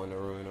just go in the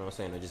room. You know what I'm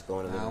saying? Or just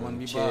go in the Nah, I living wanna room,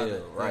 be chill,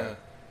 bothered. right? Yeah.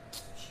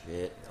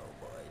 Shit, no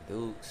boy,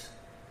 Dukes.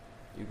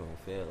 You gonna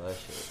feel that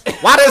shit.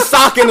 Why this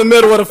sock in the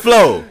middle of the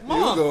floor? You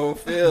gonna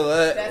feel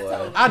that. That's boy.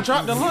 totally I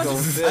dropped the You laundry.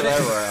 gonna feel that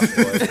right,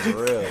 boy,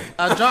 for real.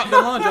 I dropped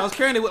the laundry. I was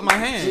carrying it with my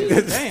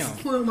hands. Damn.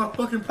 Where are my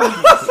fucking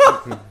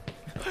presents?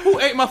 Who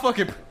ate my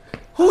fucking?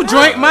 Who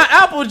drank my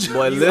apple juice?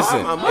 Boy,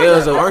 listen, my it mother,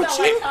 was a aren't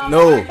you?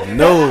 no.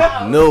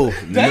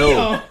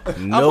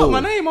 I put my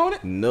name on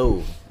it.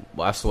 No.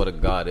 Boy, I swear to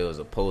God, there was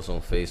a post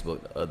on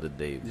Facebook the other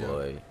day,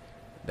 boy.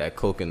 That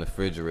Coke in the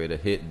refrigerator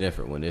hit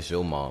different when it's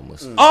your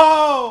mama's.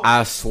 Oh.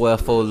 I swear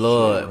for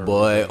Lord,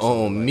 boy,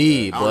 on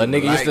me, boy. A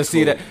nigga used to like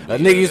see that. Coke. A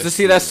nigga used to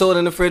see that soda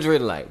in the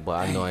refrigerator, like, boy,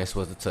 I know I ain't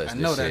supposed to touch I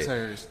this know shit. that's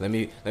hers. Let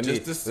me.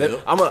 Just a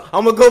sip. I'm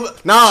gonna go.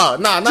 Nah,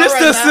 not Just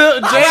right a now.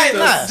 sip. Not Jay, right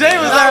now. Jay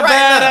was Not not right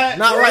bad now. at.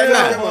 Not right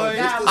now. boy.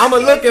 Nah, I'ma my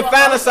look kids and will open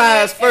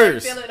fantasize it and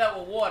first. Fill it up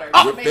with water.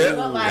 Oh, Make it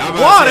look like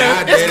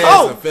Water? It's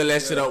Coke. Fill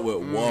that shit up with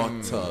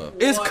water.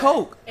 It's water.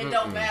 Coke. It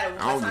don't matter.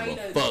 I don't By the time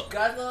give a you fuck.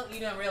 guzzle, you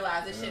don't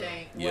realize this shit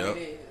ain't what Yep. it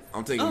is.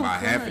 I'm taking Oh, about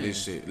half of God.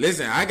 this shit.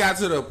 Listen, I got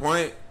to the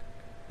point,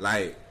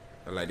 like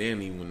they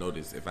didn't even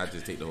notice if I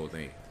just take the whole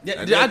thing. Yeah,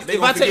 Like, if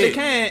gonna I take the forget.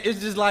 can, it's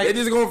just like They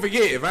just gonna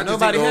forget. If I just take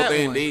Nobody the whole had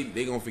thing, one.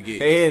 they gonna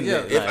forget. And Yeah.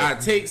 If I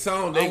take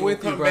some, they I'm gonna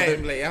with you, come brother. back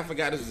and be like, I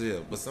forgot this is here.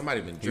 But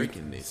somebody been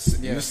drinking this.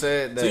 Yeah. You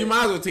said So you that.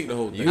 might as well take the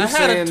whole thing. You I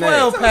had a saying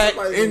 12 pack.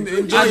 And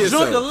enjoy I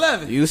yourself. drunk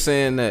 11. You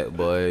saying that,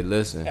 boy?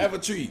 Listen, Have a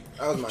treat.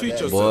 That was my Treat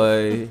daddy. yourself.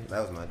 boy.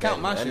 That was my daddy.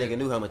 Count my that shit. nigga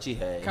knew how much he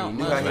had. Count he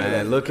knew my how he shit. Man,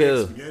 left look it.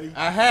 here, Spaghetti.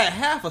 I had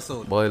half a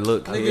soda. boy.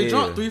 Look Nigga here,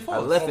 drunk I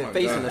 3/4. left Oh it my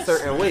facing God. a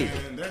certain way.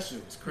 Man, that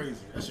shit was crazy.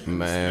 That shit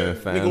man. was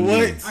scary. Nigga,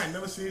 Family. what? I ain't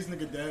never seen this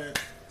nigga dad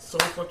so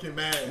fucking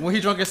mad. When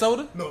he drunk his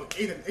soda. No,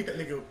 ate that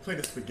nigga plate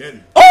of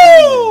spaghetti.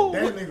 Oh,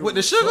 That nigga with the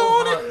was sugar so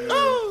on hot, it. man.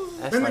 Oh,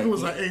 That's That like nigga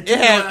was like, hey, It take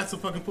had- my ass to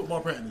fucking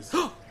football practice.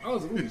 I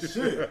was like, ooh,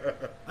 shit.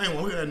 I ain't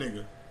want to look at that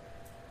nigga.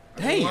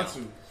 I Damn. didn't want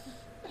to.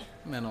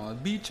 man, on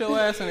beat your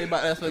ass and they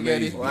about that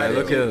spaghetti. Amazing. Why Man,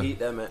 look did you here. eat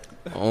that, man?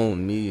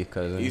 On me, It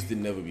cousin. used to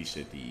never be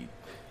shit to eat.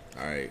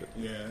 All right.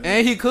 Yeah.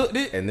 And he cooked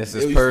it. And this It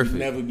is used perfect. to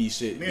never be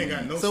shit. They ain't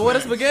got no So where the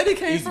snacks. spaghetti It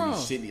came used to from? be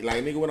shitty.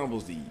 Like, nigga, what I'm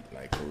supposed to eat?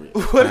 Like, for real.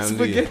 What is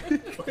Family. spaghetti?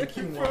 Fucking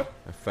quinoa.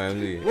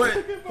 Family. What?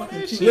 Fucking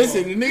quinoa.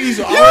 Listen, the nigga used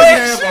to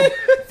always have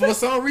for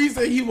some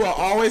reason, he will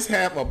always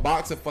have a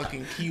box of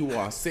fucking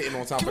quinoa sitting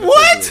on top of the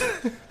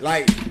refrigerator.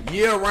 Like,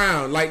 year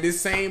round. Like,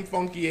 this same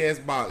funky ass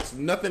box.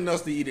 Nothing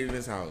else to eat in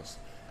this house.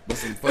 But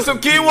some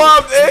quinoa,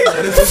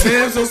 eh?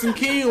 There's some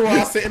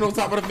quinoa sitting on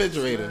top of the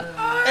refrigerator.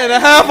 And a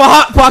half a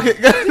hot pocket.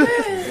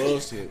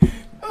 Bullshit.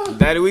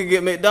 Daddy, we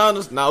get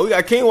McDonald's. Nah, we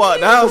got quinoa at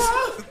the house.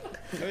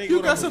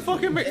 You got some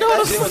fucking That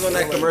McDonald's. shit was on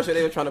that commercial.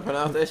 They were trying to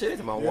pronounce that shit.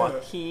 It's about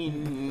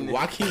Joaquin.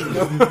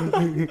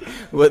 Joaquin.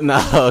 But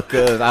nah,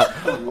 cause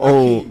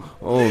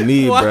on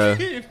me, bruh.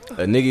 Joaquin.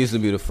 A nigga used to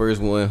be the first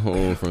one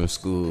home from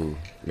school.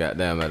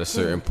 Goddamn, at a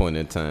certain point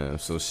in time.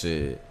 So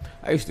shit,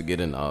 I used to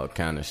get into all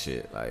kind of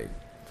shit. Like,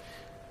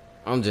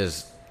 I'm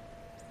just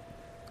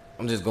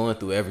going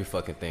through every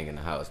fucking thing in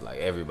the house. Like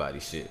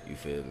everybody's shit. You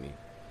feel me?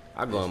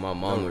 I go in my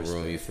mama's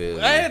room. You feel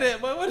me? I had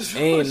that, but what is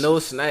Ain't no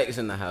snacks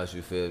in the house,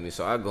 you feel me?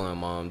 So I go in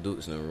Mom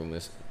Duke's in the room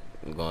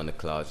and go in the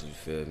closet, you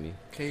feel me?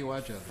 KY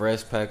Joe.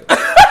 Fresh pack.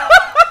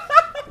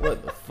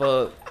 What the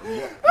fuck? What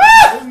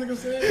this nigga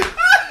said?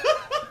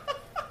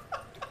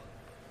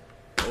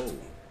 Oh.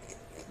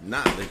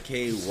 Not the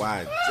KY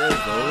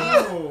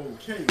Jizzle. Oh,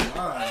 KY.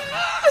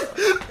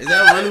 Is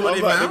that really what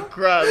they found?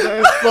 Cry,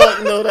 man.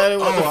 Fuck no, that ain't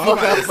what the Oh, I'm fuck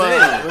about I to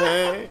found,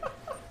 man.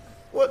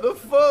 What the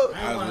fuck? I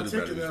I ain't was want to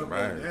really take it about to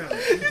out, be but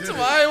surprised. damn. you did So it.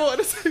 I ain't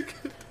want to take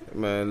it.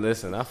 Man,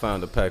 listen, I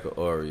found a pack of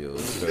Oreos.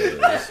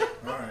 cuz.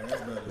 Alright,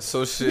 that's better.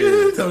 So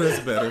shit, So that's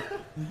better.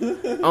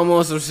 I'm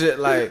on some shit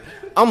like,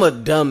 I'm a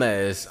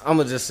dumbass.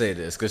 I'ma just say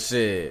this, cause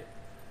shit,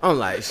 I'm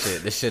like,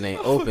 shit, this shit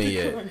ain't open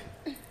yet.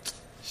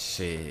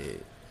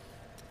 Shit.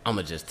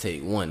 I'ma just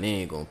take one. They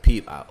ain't gonna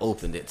peep. I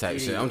opened it type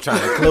shit. I'm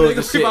trying to close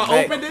the shit I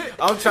back. opened it?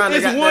 I'm trying to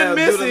It's goddamn one do the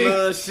missing.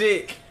 little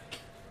shit.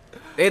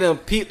 They done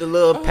peeped the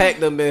little pack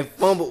done been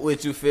fumbled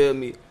with, you feel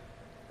me?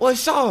 Boy,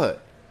 short.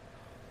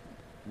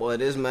 Boy,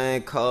 this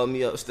man called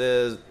me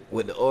upstairs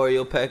with the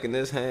Oreo pack in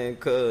his hand,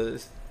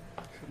 cuz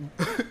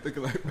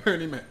Looking like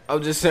Bernie Mac.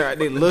 I'm just saying right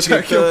there looking,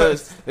 Check your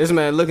cuz this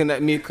man looking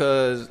at me,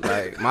 cuz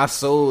like my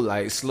soul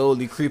like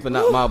slowly creeping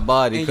out my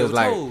body, And your cuz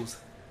like toes.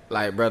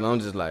 like, brother, I'm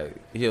just like,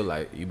 he'll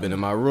like, you been in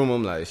my room?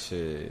 I'm like,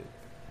 shit.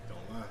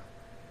 Don't lie.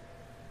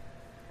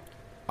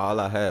 All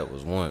I had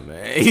was one,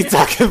 man. He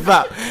talking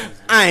about,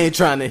 I ain't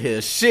trying to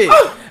hear shit.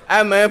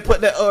 I man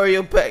put that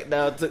Oreo pack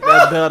down, took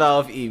that belt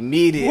off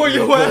immediately. Where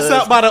your ass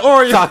out by the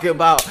Oreo? Talking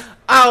about,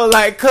 I was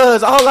like,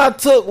 cuz all I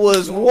took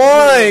was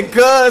one,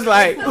 cuz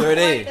like. There it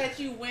is. That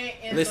you went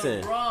in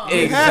Listen, the wrong.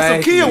 Exactly.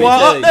 Had some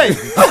Kiowa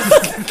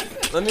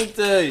update. Let me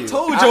tell you.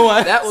 Told your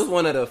ass. That was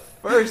one of the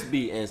first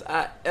beatings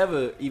I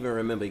ever even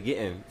remember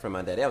getting from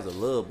my daddy. I was a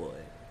little boy.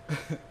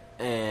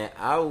 And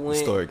I went.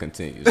 The story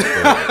continues.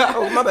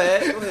 Oh, my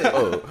bad. Go ahead.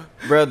 Oh,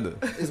 brother.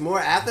 Is more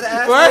after the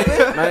ass?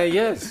 Right? Man,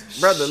 yes.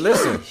 Brother,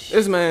 listen.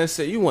 This man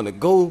said you want to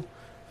go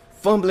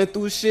fumbling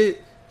through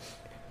shit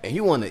and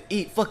you want to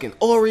eat fucking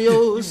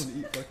Oreos.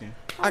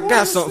 I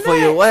got something for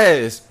your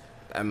ass.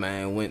 That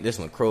man went, this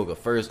one Kroger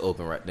first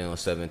opened right there on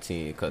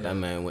 17 because that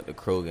man went to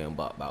Kroger and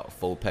bought about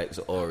 4 packs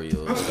of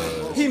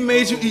Oreos. He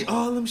made you eat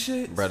all them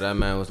shit. Brother, that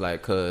man was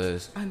like,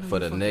 cuz for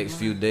the next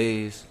few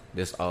days,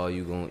 this all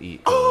you gonna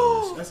eat.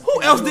 Oh,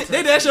 who else did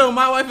they that show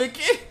my wife and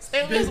kids?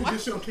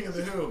 This show King of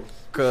the Hill.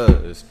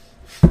 Cuz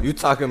you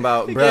talking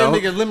about, bro?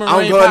 gave niggas lemon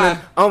rain pie.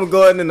 I'm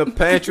going in the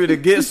pantry to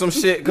get some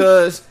shit,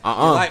 cuz.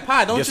 Like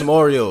pie, don't get you? some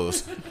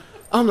Oreos.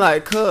 I'm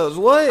like, cuz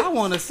what? I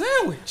want a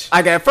sandwich.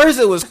 Like at first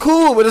it was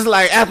cool, but it's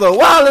like after a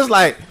while it's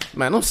like,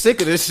 man, I'm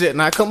sick of this shit.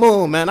 Now come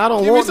on, man, I don't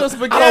Give me want, some I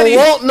spaghetti.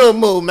 don't want no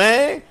more,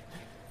 man.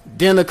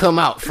 Dinner come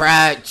out,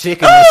 fried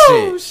chicken and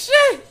Oh shit,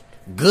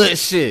 shit! good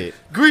shit.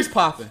 Grease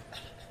popping.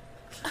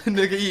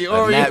 Nigga eat A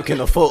Oreos napkin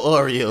of 4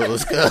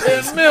 Oreos, cuz.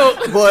 and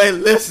milk. Boy,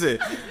 listen.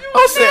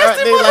 I'm sitting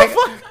right there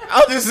like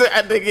I'm just sitting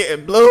right there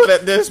getting blowed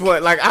at this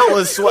point. Like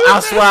I swear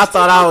I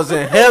thought I was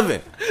in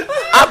heaven.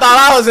 I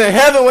thought I was in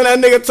heaven when that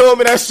nigga told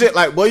me that shit.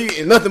 Like, boy, you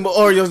eating nothing but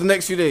Oreos the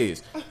next few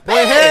days. Boy,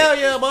 hell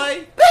yeah,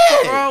 boy.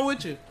 What's wrong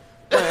with you?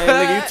 Man,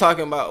 nigga, you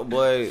talking about,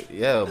 boy?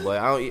 Yeah, boy,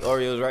 I don't eat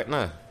Oreos right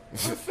now.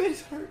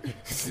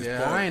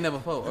 Yeah, I ain't never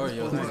fought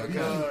Oreos. I ain't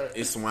gonna lie.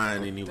 It's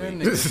swine That anyway.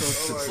 nigga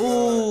so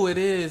Ooh, it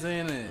is,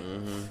 ain't it?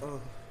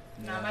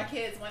 No, my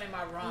kids went in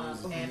my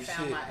room and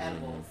found my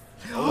edibles.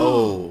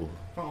 Oh,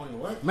 Following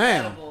what?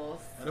 Man,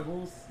 Edibles.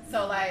 Edibles?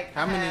 So like,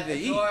 How I many had did a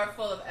they eat? drawer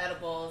full of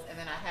edibles, and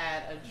then I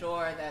had a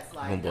drawer that's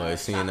like. homeboy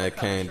seen that chocolate covered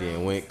candy and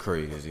shrooms. went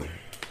crazy.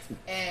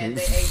 And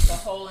they ate the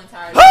whole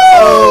entire.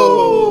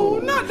 Oh,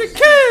 not the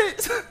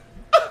kids.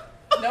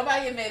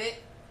 Nobody admitted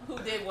who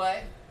did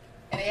what,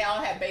 and they all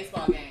had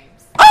baseball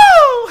games.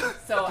 Oh,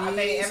 So I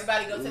made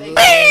everybody go to their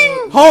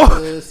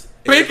oh,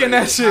 baking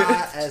that shit.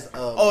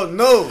 Oh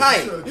no!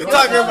 You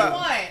talking about?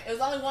 one. It was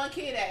only one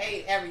kid that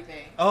ate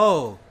everything.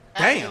 Oh,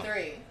 Out of damn. the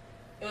 3.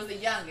 It was the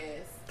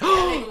youngest. That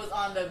nigga was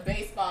on the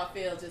baseball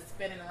field just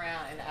spinning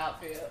around in the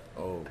outfield.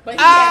 Oh. But he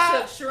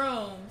had took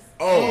shrooms.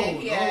 Oh, and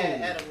he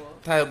had edibles.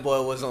 That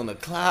boy was on the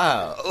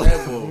cloud.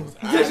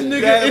 This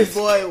nigga That is.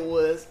 boy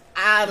was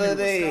out of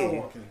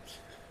there.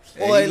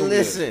 Boy,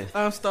 listen.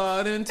 I'm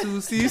starting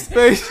to see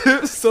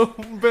spaceships so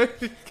big.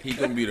 He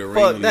gonna be the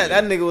Fuck ringleader.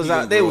 that nigga was He out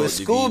gonna there grow with up to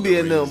be Scooby the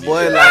and them,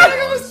 ringleader. boy. Like,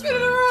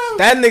 Around.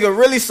 that nigga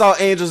really saw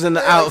angels in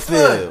the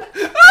outfield.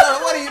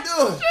 What are you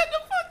doing?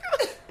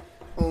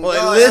 Boy,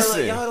 Y'all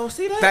listen. don't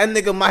see that? That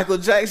nigga Michael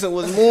Jackson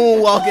was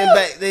moonwalking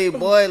back there,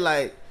 boy.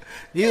 Like,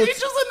 he was.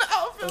 Angels in the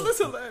outfield. It's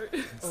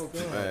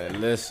hilarious.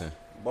 Man, listen.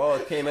 Ball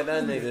came at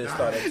that nigga and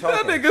started That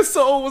talking. nigga's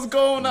soul was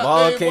going out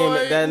Ball there, came boy.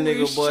 at that Holy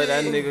nigga, boy.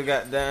 That shit. nigga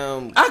got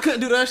down. I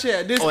couldn't do that shit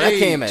at this Oh, age.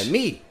 that came at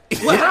me.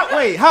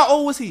 Wait, how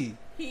old was he?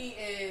 He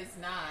is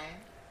 9.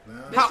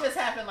 This How- just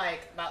happened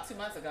like about 2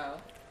 months ago.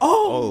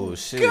 Oh,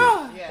 shit.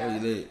 God. Yeah.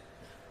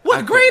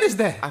 What grade is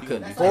that? I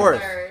couldn't. That's Fourth.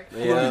 like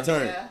 3rd. Yeah.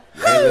 Turn. Yeah.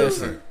 Hey,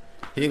 listen.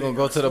 He gonna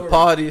go to the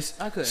parties.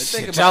 I couldn't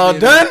think Shit, about y'all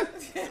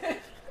this. done?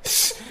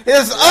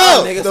 It's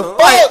up. Nigga, The some fuck?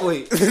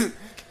 lightweight. Nah,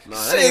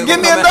 that Shit, nigga give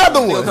me gonna come another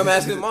He one. gonna come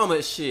ask his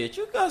mama, shit,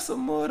 you got some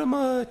more of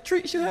them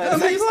treats you had in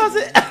the Gummies.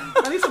 closet?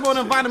 I need some more of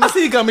them vitamin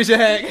C gummies you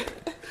had.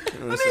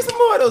 I need some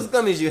more of those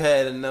gummies you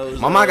had in those.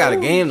 Mama, I got a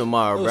game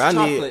tomorrow, Those bro.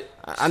 chocolate.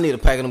 I need a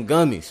pack of them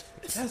gummies.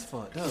 That's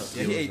fucked up.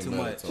 Yeah, he ate too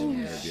much.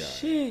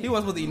 Shit. He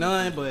wasn't supposed to eat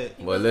none, but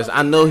Boy, listen,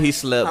 I know he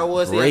slept How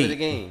was he after the great.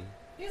 game?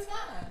 He was fine.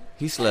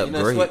 He slept You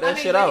done great. sweat that I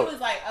mean, shit but out. he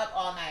was like up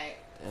all night.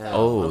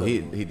 Oh, he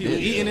did.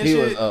 eating and He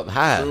was shit? up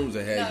high. Shrooms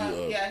that had No,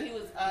 you up. yeah, he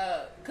was,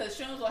 cause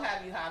shrooms will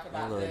have you high for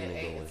about I love good nigga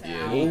 8 with- to 10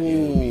 Yeah, hours.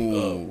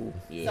 Ooh.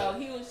 Yeah. So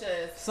he was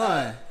just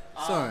son,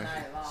 all son.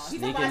 night long. He's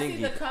Sneaking like, I see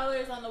and the geeking.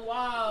 colors on the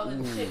wall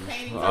and shit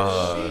paintings on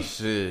Oh the sheet.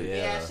 shit. Yeah.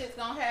 Yeah, shit's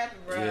gonna happen,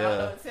 bro. I don't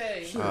know what to tell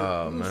you.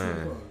 Oh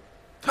man.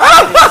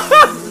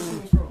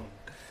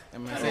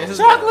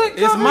 Chocolate.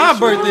 It's my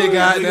birthday, We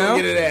gonna get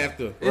goddamn. it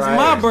after. It's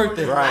my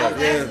birthday. I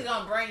was Yeah. actually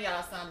gonna bring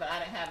y'all some, but I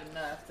didn't have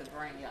enough to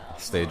bring y'all.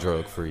 Stay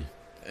drug free.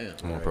 Damn.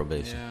 I'm on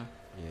probation. Yeah,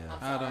 Yeah. I'm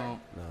I sorry. don't.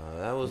 No,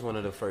 that was one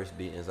of the first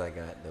beatings I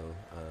got though.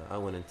 I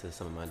went into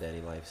some of my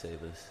daddy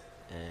lifesavers,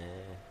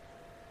 and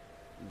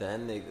that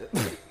nigga,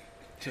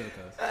 Chill,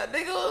 cuz. that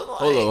nigga was like,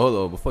 Hold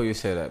on. Before you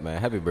say that, man,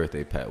 happy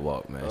birthday, Pat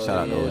Walk, man. Oh, Shout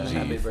out to yeah. OG.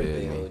 Happy You feel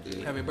birthday, me?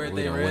 OG. Happy We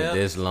birthday, done went Rev.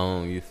 this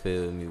long, you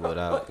feel me? Without,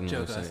 you know what I'm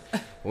Chill, saying?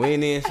 cuz. We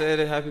ain't even said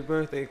it. Happy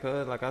birthday,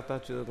 cuz. Like I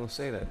thought you were gonna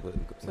say that, but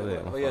go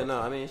ahead. Oh yeah,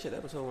 no, I mean shit,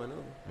 episode went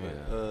over.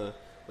 Yeah.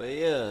 But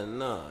yeah,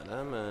 no,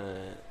 that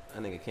man,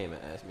 that nigga came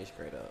and asked me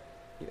straight up,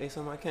 "You ate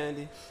some of my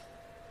candy?"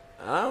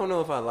 I don't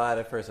know if I lied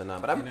at first or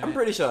not, but I'm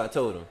pretty sure I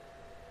told him.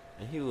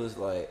 and he was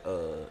like,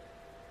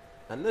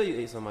 I know you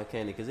ate some of my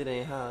candy because it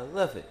ain't how I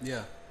left it.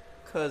 Yeah.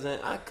 Cousin,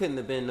 I couldn't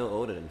have been no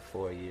older than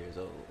 4 years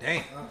old.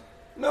 Damn.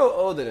 No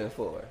older than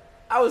 4.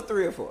 I was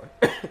 3 or 4.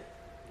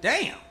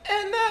 Damn.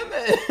 And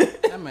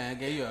that man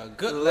gave you a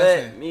good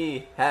let lesson.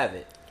 me have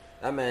it.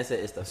 That man said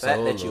it's the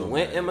fact that you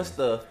went in my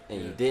stuff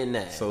and you didn't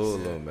ask.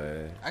 Solo,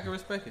 man. I can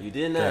respect it. You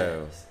didn't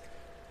ask.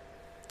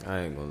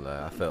 I ain't gonna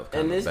lie. I felt And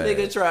kind of this bad.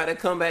 nigga tried to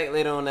come back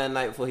later on that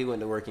night before he went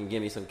to work and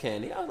give me some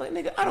candy. I was like,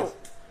 nigga, I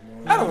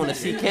don't want to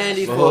see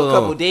candy for a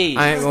couple days.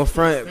 I ain't gonna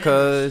front,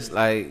 cause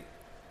like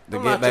to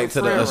I'm get not back your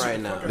to the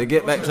friend right now. to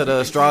get back to the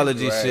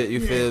astrology shit. You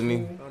feel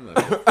me?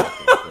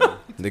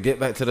 To get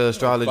back to the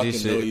astrology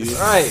shit.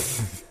 Right.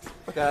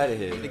 Fuck out of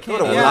here.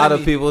 A lot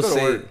of people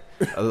say.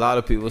 A lot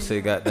of people say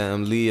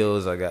goddamn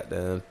Leos are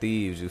goddamn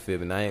thieves, you feel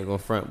me? And I ain't gonna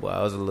front, boy.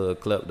 I was a little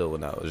klepto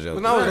when I was young.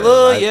 When I was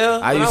little, yeah.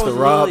 I When used I to was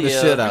rob little, the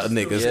yeah. shit out of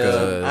niggas, Yeah.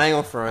 cause I ain't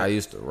gonna front. I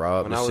used to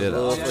rob When I the was shit out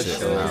little, of for shit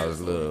sure. when I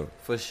was little.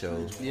 For sure.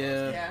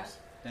 Yeah. Yeah.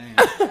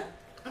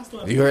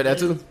 Damn. You heard that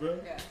too?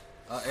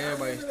 Yeah.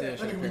 Everybody still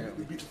shit,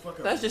 apparently.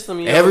 That's just some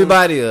young,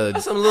 Everybody,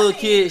 that's some little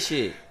kid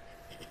shit.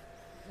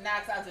 Nah,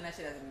 'cause I was doing that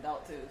shit as an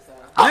adult too. So.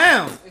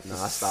 Damn.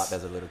 No, I stopped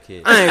as a little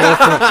kid. I ain't gonna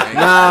front.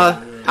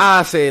 Nah,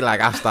 I say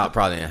like I stopped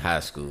probably in high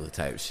school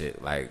type shit.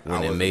 Like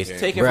when in Macy's,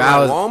 Taking Bruh, from I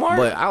was, Walmart?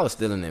 but I was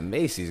still in the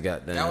Macy's.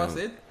 Goddamn. That was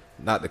it?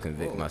 Not to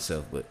convict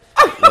myself, but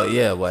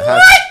yeah,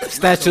 but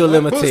statute of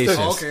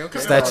limitations. Okay.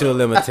 Statute of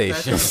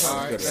limitations.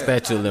 Alright,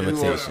 Statute of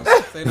limitations.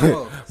 Say no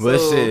more. But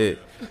shit,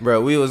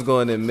 bro, we was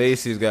going to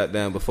Macy's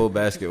goddamn before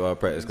basketball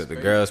practice because the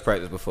girls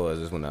practiced before us.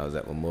 This when I was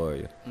at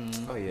Memorial.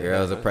 Oh, yeah.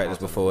 Girls that practice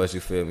before us, you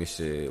feel me?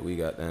 Shit, we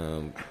got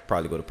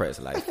probably go to practice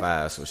at like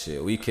 5, so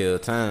shit, we kill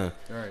time.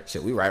 Right.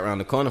 Shit, we right around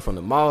the corner from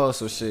the mall,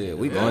 so shit,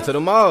 we going to the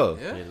mall.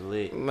 Yeah. Get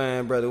lit.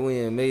 Man, brother, we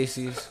in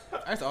Macy's.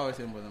 I used to always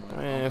hit him with him,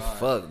 Man, Oh, God.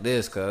 fuck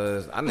this,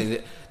 cuz I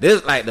need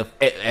this. Like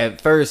at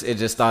first, it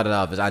just started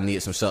off as I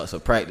needed some shots for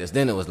practice.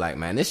 Then it was like,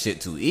 man, this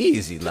shit too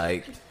easy.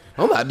 Like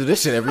I'm about to do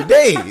this shit every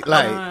day.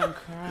 Like,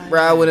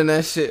 bro, I went in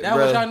that shit, That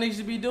bro. what y'all niggas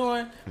should be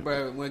doing,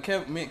 bro. When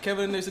Kevin and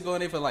Kevin used to go in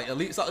there for like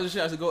elite soccer shit,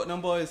 I used to go with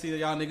them boys, see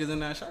y'all niggas in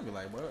that shop, be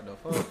like, bro, what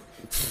the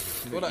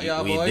fuck? What up,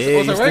 y'all we boys?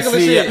 did On some used to regular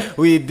see shit.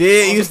 we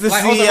did used to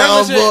Like, on see some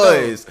y'all regular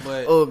shit, boys. though.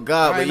 But Oh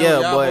God, I but ain't know yeah,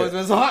 y'all boys boy.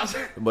 been so hot.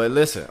 But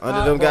listen, under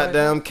Alright, them boy.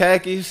 goddamn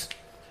khakis,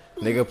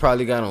 nigga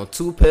probably got on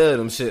 2 pair of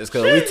them shits.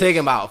 Cause we taking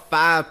about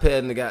 5 pair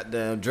in the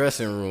goddamn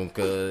dressing room.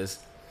 Cause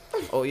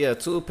oh yeah,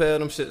 2 pair of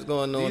them shits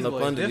going on These up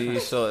boys under different.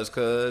 these shorts.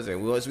 Cause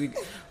and once we,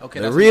 Okay,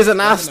 the that's reason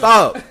enough. I That's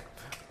enough. stopped.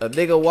 A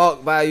nigga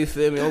walk by, you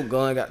feel me? I'm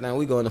going, goddamn,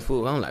 we going to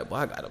food. I'm like, boy,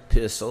 I gotta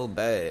piss so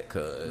bad,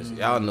 cause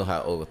y'all know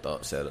how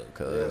overthought set up,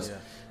 cause Yeah.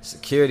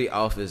 security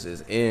office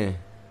is in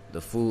the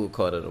food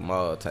court of the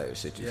mall type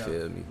shit. You Yeah.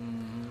 feel me?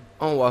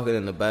 I'm walking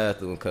in the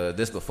bathroom, cause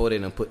this before they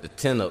done put the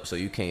tent up, so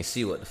you can't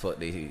see what the fuck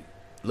they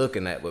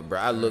looking at. But bro,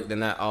 I looked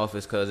in that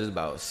office, cause there's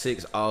about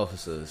 6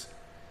 officers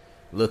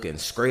looking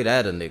straight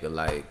at a nigga,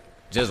 like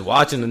just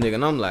watching the nigga,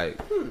 and I'm like.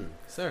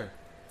 Sir.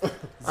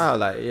 I was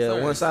like, yeah,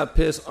 Sorry. once I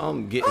piss,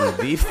 I'm getting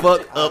the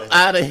fuck up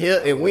out of here,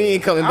 and we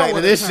ain't coming back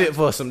to this shit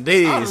for some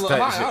days I would type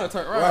have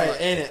turned right. Right, Like,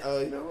 and it,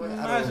 you know what?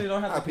 I actually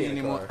don't have to pee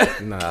anymore.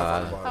 shit.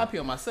 Nah, I pee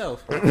on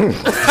myself. I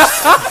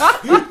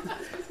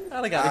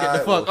gotta get the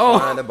fuck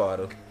Find on. the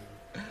bottle.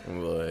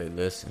 boy,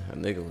 listen, a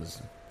nigga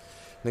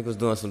was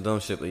doing some dumb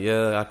shit, but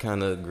yeah, I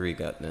kind of agree,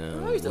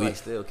 goddamn. I used to like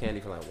steal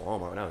candy from like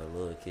Walmart when I was a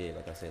little kid.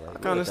 Like I said, like I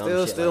kind of little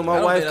dumb steal shit my I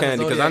don't wife think that's a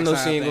candy because I know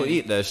zodiac she ain't sign gonna thing.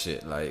 eat that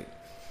shit, like.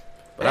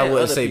 But And I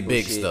wouldn't other say people's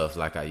big shit. stuff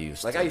like I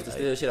used. Like to. I used to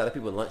steal shit out of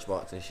people's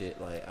lunchbox and shit.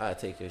 Like I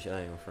take your shit, I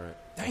ain't gonna front.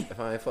 Dang. If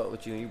I ain't fuck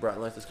with you and you brought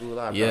lunch to school,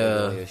 I'd Yeah.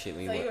 probably do your shit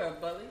when you So went. you're a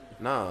bully?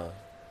 Nah,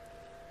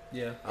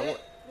 Yeah. I want.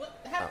 What?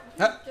 How?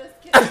 Huh?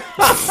 Just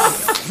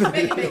kidding.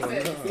 Make it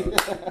make sense.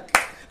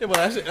 Yeah, but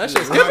that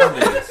shit's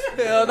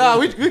skipping. Hell nah,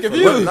 we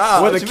confused.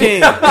 Nah, What what a you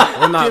king.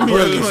 We're not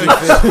bullies.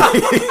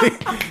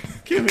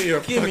 You feel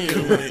me? Give me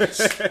your lunch.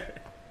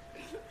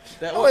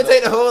 That I would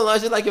take the whole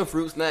lunch, just like your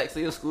fruit snacks, or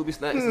your Scooby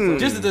snacks. or something.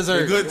 just the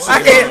dessert. Good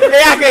I can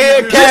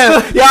hear Cam.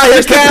 Y'all hear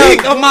Just the Cam?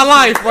 peak of my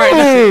life right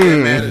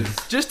now.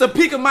 Just the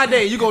peak of my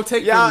day. You gonna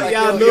take Y'all, from me.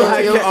 y'all know how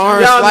your your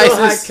orange y'all know how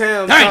slices.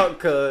 Cam Dang. talk,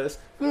 cuz.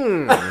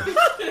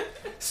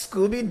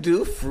 Scooby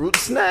Doo fruit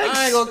snacks.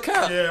 I ain't gonna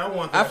count. Yeah, I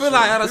want I that. feel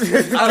like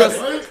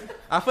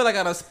I feel like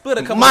I done split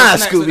a couple My of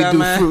snacks with Scooby that Doo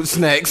man. fruit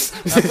snacks.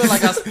 I feel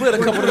like I split a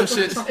couple of them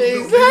shits.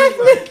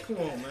 Like, come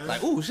on, man.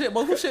 Like, ooh, shit,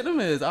 boy, who shit them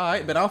is? All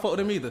right, but I don't fuck with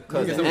them either.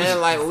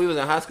 And like when we was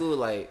in high school,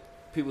 like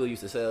people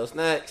used to sell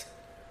snacks.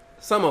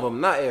 Some of them,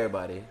 not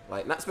everybody.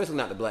 Like not especially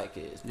not the black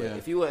kids. But Yeah.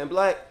 if you wasn't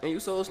black and you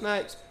sold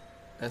snacks,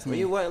 That's when me.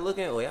 you wasn't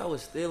looking, oh, I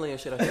was stealing your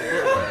shit off your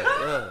book. Like,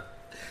 yeah.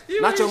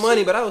 Not your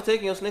money, but I was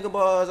taking your Snicker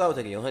bars. I was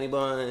taking your honey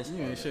buns.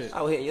 You ain't shit.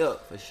 I was hitting you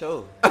up for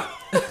sure.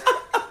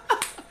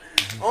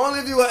 Only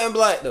if you wasn't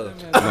black though.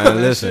 Man,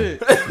 listen.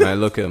 Man,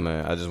 look here,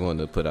 man. I just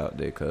wanted to put out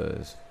there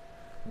because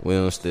we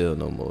don't steal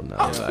no more now.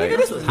 Like, Nigga,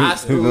 this was high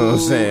school. you know what I'm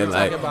saying? We're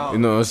Like, talking about- you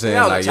know what I'm saying?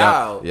 Yeah, I was a Like,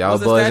 child. y'all Was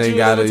the boys statute ain't of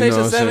gotta, you know limitations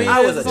what I'm 7 saying?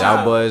 I was a Y'all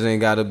child. boys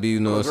ain't gotta be, you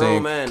know I'm a what I'm grown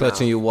saying? man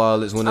Clutching now. your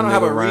wallets when I the don't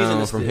have nigga a reason around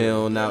to from steal. here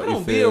on out. I You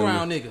don't be feel me?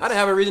 around niggas. I didn't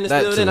have a reason to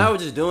That steal then. too. I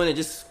was just doing it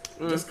just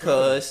Just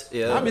cause,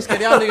 yeah. I be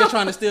scared y'all niggas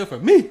trying to steal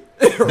from me.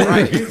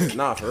 Right.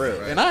 Nah, for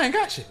real. And I ain't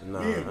got shit.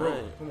 Nah, Yeah, bro.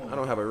 I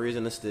don't have a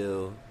reason to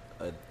steal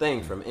a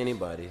thing from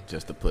anybody.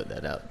 Just to put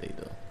that out there,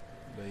 though.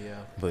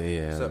 But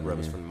yeah. Except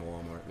brothers from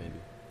Walmart, maybe.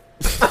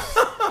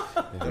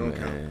 That don't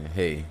count.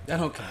 Hey, That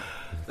don't count.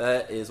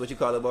 That is what you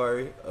call it,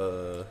 Bari?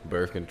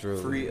 birth control.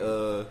 Free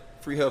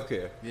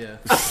healthcare. Yeah.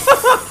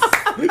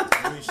 I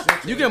mean,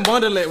 shit, You can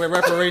bundle it with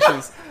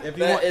reparations if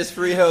you That want. is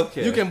free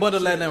healthcare. You can bundle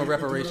that in with you can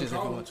do reparations if them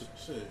you college want.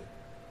 shit.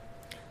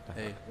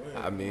 Hey,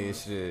 I mean,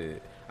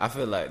 shit. I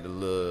feel like the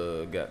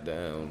little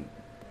goddamn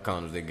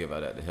condoms they give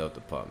out at the health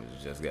department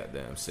is just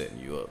goddamn setting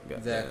you up. Goddamn.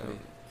 exactly.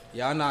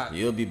 Y'all not.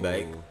 You'll be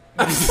back.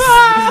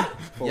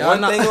 For Y'all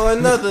one not- thing or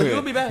another.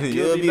 You'll be back.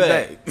 You'll be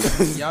back.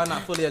 Y'all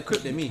not fully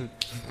equipped than me.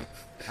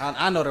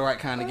 I know the right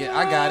kind to get.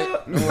 I got it.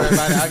 Don't worry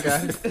about it. I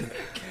got it.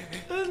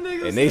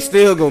 And they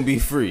still gonna be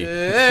free.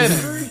 Yeah.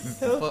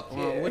 Fuck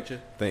wrong with you?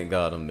 Thank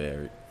God I'm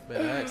married.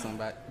 Better ask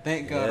somebody.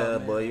 Thank God. Yeah,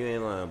 I'm boy, married. you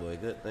ain't lying, boy.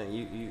 Good thing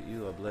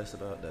you are blessed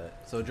about that.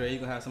 So Dre, you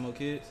gonna have some more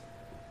kids?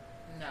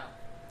 No.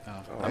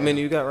 Oh. How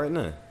many you got right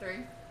now? 3.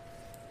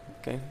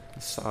 Okay,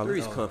 solid.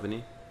 Three's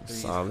company.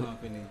 Three's Solid.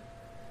 company.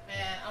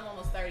 And I'm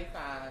almost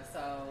 35,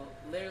 so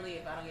literally,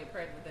 if I don't get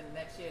pregnant within the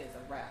next year, it's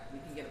a wrap. We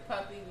can get a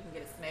puppy, we can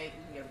get a snake,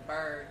 we can get a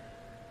bird.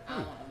 I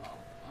don't want no more.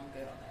 I'm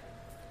good on that.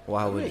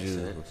 Why That would makes you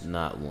sense.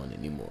 not want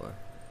anymore?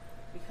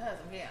 Because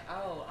I'm getting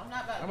old. I'm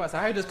not about to I'm about to say,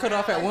 be how you just cut around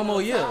off at like one a more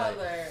little year, like-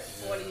 toddler,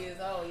 40 years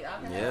old.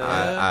 Y'all can Yeah.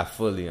 have I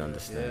fully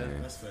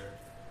understand. That's fair.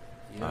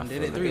 You done I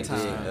did feel it 3 I can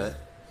dig times. that.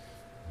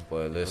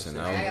 Boy, listen,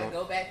 I I'm gotta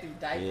go back through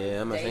diapers.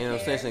 Yeah, I'm saying no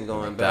daycare, sense in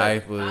going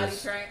back. Body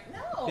diapers, train.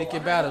 No. Pick your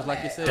I'm battles, not like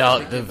you that. said.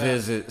 doctor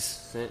visits.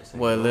 Sense in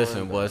Boy, going listen,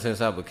 back. boy,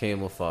 since I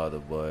became a father,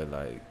 boy,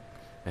 like,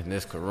 and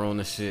this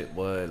corona shit,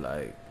 boy,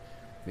 like,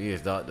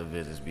 these doctor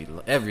visits be,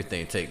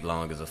 everything take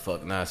long as a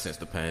fuck now since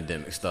the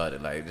pandemic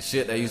started. Like, the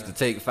shit that used to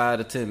take 5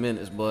 to 10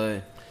 minutes,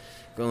 boy,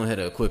 go ahead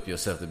and equip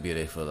yourself to be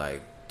there for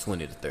like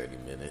 20 to 30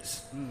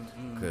 minutes.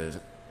 Because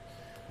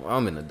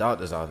I'm in the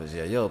doctor's office,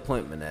 yeah, your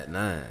appointment at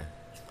 9.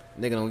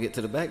 Nigga don't get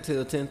to the back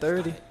till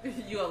 10:30.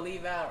 You gonna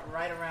leave out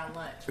right around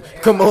lunch. for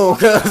Come on,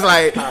 everybody. cuz,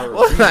 like,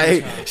 what,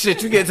 like,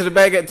 shit, you get to the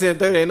back at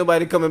 10:30, ain't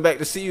nobody coming back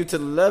to see you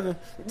till 11.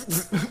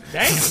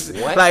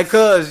 What? Like,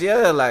 cuz,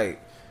 yeah, like,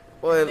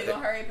 boy, They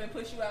gonna hurry up and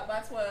push you out by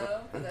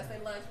 12 because that's their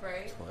lunch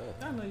break.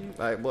 I know you.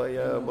 like, boy,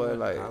 yeah, boy,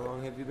 like, How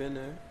long have you been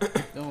there?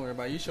 Don't worry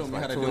about it. You show me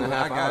like how to 2.5 do it.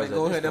 I got hours it. at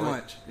Go this ahead and point.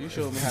 lunch. You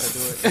showed me how to do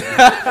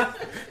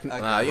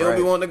it. nah, you don't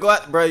be wanting to go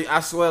out, bro. I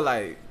swear,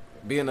 like,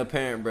 being a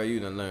parent, bro, you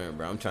done learn,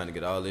 bro. I'm trying to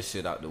get all this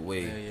shit out the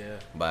way Yeah.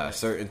 by a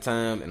certain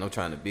time, and I'm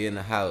trying to be in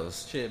the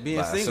house Shit, being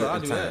by single, a I'll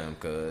certain do that. time,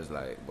 cause,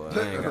 like, boy, I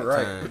ain't got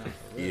Right. time.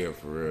 Yeah,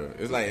 for real.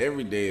 It's like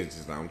every day is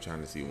just like I'm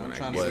trying to see when I'm I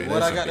trying can to get see in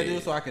what I some got to bed.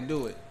 do so I can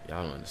do it.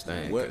 Y'all don't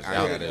understand. What 'cause I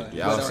Y'all, gotta-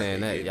 y'all what saying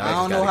that. Y'all I don't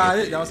just know gotta how get,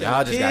 it is. Y'all saying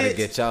y'all just gotta kids.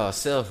 get y'all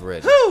self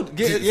ready.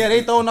 Yeah,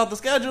 they throwing off the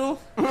schedule.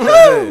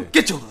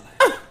 Get your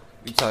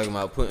You talking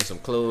about putting some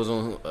clothes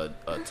on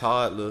a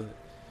toddler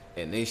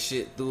and they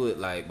shit through it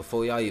like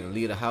before y'all even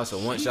leave the house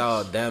or once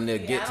y'all damn near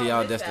Yeah, get I to don't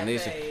y'all miss that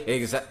destination.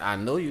 phase. I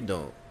know you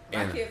don't.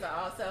 My And kids are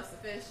all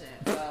self-sufficient,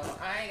 so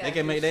I ain't got They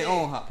can make their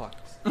own hot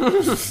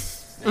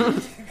pockets.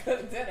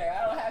 cook dinner.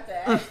 I don't have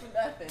to ask for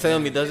nothing. tell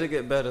me, does it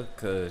get better?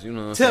 Cause you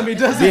know. What Tell I'm me,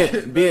 saying? does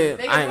it? Being, They I ain't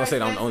get gonna more say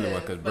that I'm the only one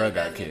expensive, because bro but it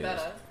got does get kids.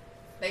 better.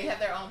 They have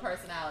their own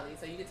personality,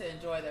 so you get to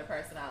enjoy their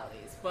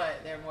personalities, but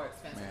they're more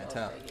expensive. Man, the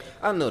tell- older they get.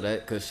 I know that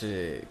because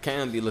shit,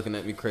 Cam be looking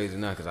at me crazy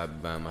now because I be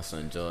buying my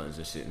son Jordans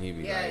and shit, and he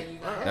be Yeah, like, you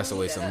gonna "That's a have to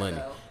waste eat of that money."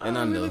 up, And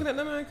I You know looking at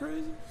that man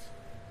crazy?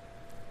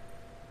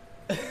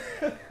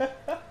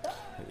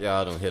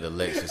 y'all don't hear the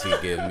lectures he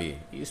give me.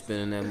 You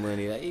spending that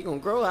money, like, you gonna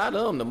grow out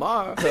of them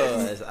tomorrow.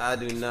 Cause I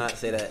do not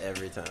say that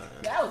every time.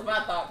 That was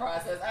my thought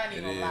process. I ain't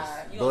even It gonna is.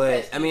 lie. You gonna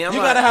But catch I mean, I'm You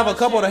not- gotta have a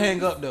couple to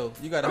hang up though.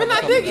 You gotta. I mean, have a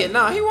I couple dig to it.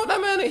 Nah, he want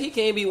that man. He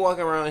can't be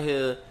walking around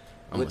here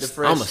I'm with a- the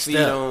fresh I'm a feet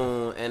step.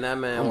 on, and that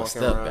man I'm a walking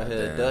step, around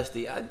here goddamn.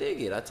 dusty. I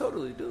dig it. I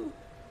totally do.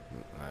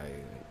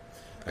 Like,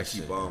 I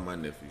keep all my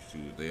nephew's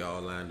shoes. They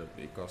all lined up.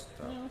 They cost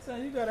the You top. know what I'm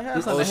saying? You gotta have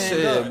oh something to hang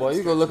shit, up. boy,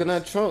 you go look in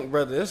that trunk,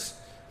 brother.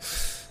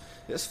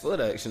 It's foot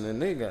action,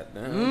 and they got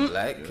down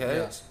black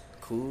cats,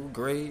 cool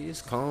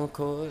grays,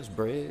 Concords,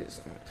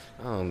 Breds.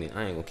 I ain't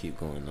gonna keep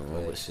going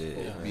on with shit.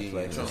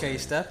 Okay,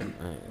 Stephen.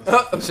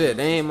 Shit,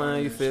 they ain't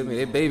mine. You feel me?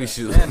 They baby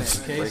shoes.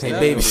 Okay, They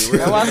baby shoes.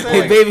 That's what I They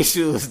said. baby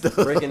shoes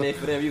though. Breaking it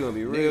for them, you gonna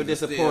be real Niggas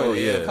disappointed. still-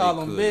 yeah. Call they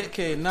them could. Big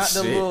K, not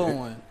the Shit. little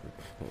one.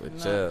 With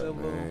Not y'all, the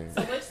man.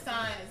 So which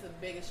sign is the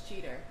biggest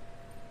cheater?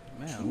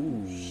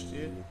 Man,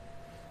 Shit.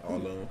 All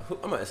of them.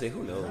 I'm about to say,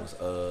 who knows?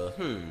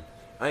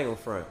 I ain't gonna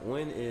front.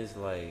 When is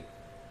like,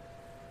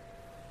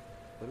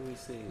 what do we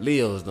say?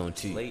 Leos don't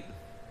cheat. Late.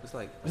 It's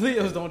like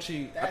Leos don't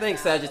cheat. I think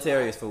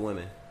Sagittarius for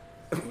women.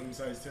 Women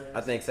Sagittarius?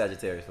 I think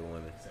Sagittarius for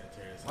women.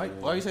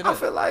 Sagittarius. Why you say I that?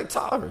 feel like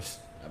Taurus.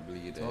 I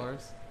believe that.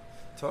 Taurus.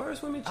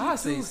 Taurus women cheat I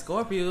say too.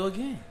 Scorpio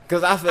again.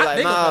 Cause I feel like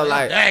think nah, about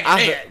like that.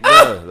 I feel,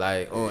 bro,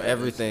 like on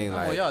everything,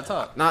 Well, like y'all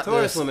talk. not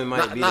Taurus this, women might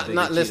not, be not, the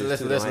not biggest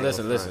listen, cheaters, listen, too,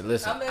 listen, I listen, ain't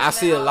listen. I'm I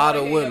see a listening. lot I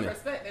of wanna hear your women.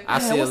 perspective. I Yeah,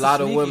 see a what's lot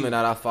the of sneaky? women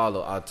that I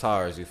follow are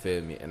Taurus. You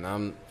feel me? And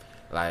I'm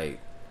like,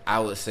 I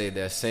would say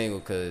they're single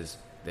because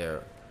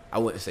they're, I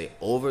wouldn't say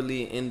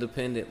overly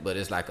independent, but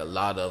it's like a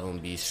lot of them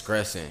be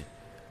stressing.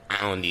 I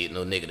don't need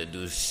no nigga to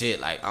do shit.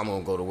 Like, I'm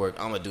gonna go to work,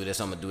 I'm gonna do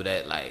this, I'm gonna do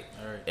that. Like,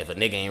 if a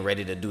nigga ain't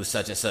ready to do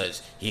such and such,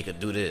 he could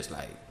do this.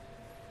 Like,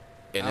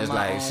 and it's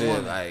like shit.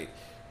 Woman. Like,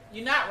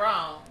 you're not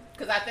wrong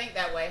because I think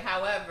that way.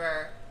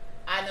 However,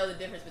 I know the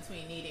difference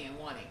between needing and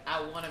wanting.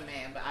 I want a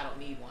man, but I don't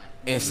need one.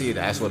 And see,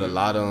 that's what a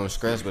lot of them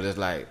stress. But it's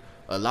like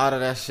a lot of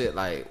that shit.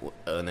 Like,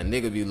 when a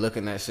nigga be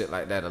looking at shit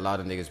like that, a lot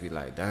of niggas be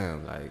like,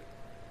 damn, like,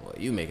 well,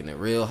 you making it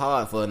real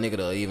hard for a nigga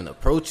to even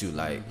approach you,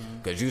 like,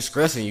 cause you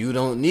stressing, you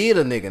don't need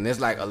a nigga. And it's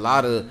like a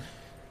lot of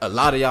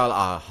y'all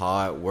are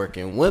hard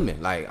working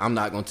women. Like, I'm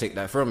not gonna take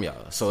that from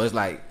y'all. So it's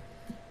like,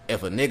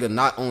 if a nigga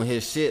not on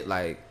his shit,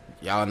 like,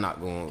 y'all not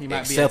gonna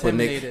accept a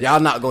nigga. Y'all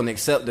not gonna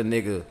accept the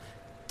nigga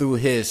through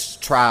his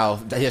trying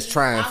phase.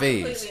 I'm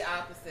completely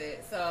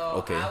opposite.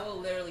 So I will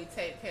literally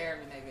take care of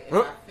a nigga if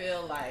I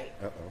feel like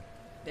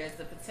there's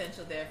the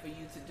potential there for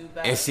you to do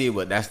better. And see,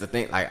 but that's the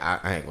thing. Like,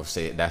 I ain't gonna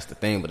say it, that's the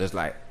thing, but it's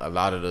like a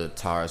lot of the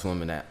Taurus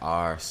women that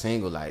are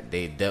single, like,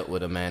 they dealt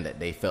with a man that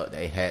they felt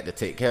they had to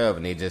take care of,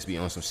 and they just be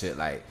on some shit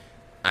like,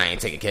 I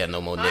ain't taking care of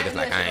no more niggas.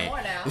 Like, I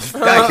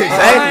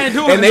ain't.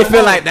 And they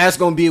feel like that's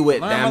gonna be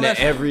with damn near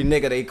every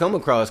nigga they come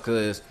across,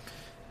 cause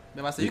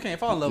I said you can't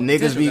fall in love with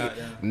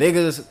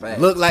niggas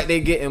look like they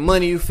getting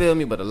money, you feel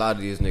me? But a lot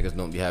of these niggas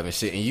don't be having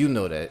shit, and you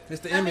know that.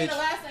 It's the image. The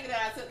last nigga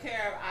that I took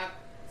care of,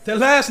 the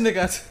last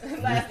nigga I took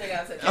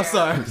care I'm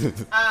sorry.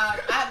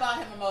 I bought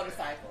him a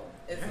motorcycle.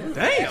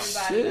 Damn.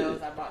 Everybody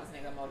knows I bought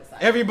this nigga a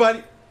motorcycle.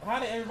 Everybody? How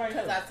did everybody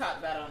know? Because I talked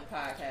about it on the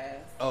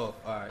podcast. Oh,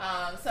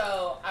 alright.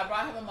 So I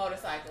brought him a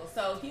motorcycle.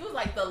 So he was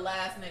like the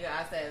last nigga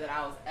I said that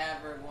I was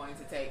ever going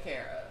to take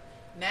care of.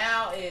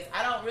 Now is,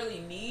 I don't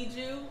really need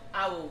you.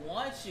 I will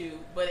want you.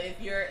 But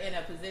if you're in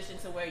a position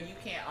to where you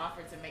can't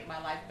offer to make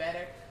my life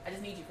better, I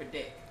just need you for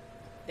dick.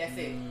 That's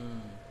it.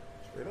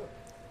 Straight up.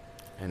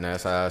 And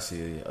that's how I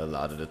see a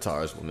lot of the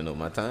Taurus women on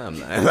my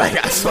timeline.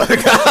 Like, I swear to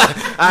God,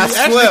 I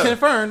swear. Actually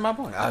confirmed my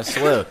point. I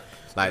swear.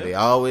 Like, they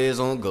always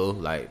on go.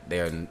 Like,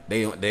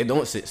 they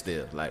don't sit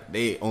still. Like,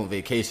 they on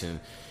vacation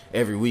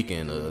every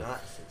weekend or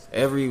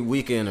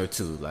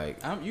two.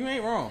 Like, you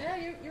ain't wrong. Yeah,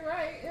 you're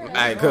right.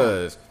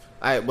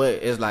 Yeah, but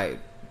it's like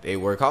they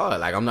work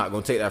hard. Like, I'm not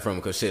gonna take that from them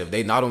because shit, if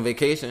they not on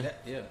vacation,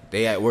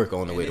 they at work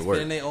on the way to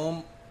work. And they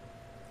own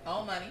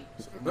money.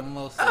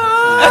 Most How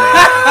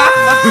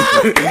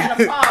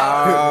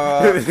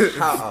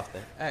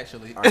often?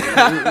 Actually,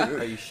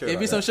 are you sure? It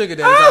be some sugar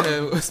daddies out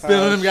here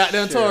spilling them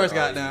goddamn Taurus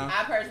goddamn.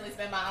 I personally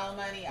spend my own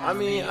money. I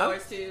mean,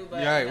 yours too.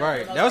 But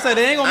right. That was say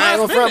they ain't gonna mind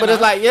spending. Front, but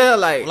it's like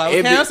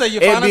we can't say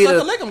you find us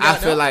to lick them. I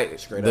feel like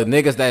the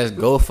niggas that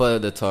go for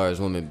the Taurus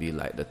women be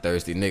like the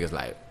thirsty niggas.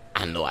 Like,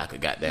 I know I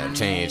could goddamn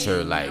change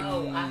her. Like,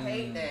 no, I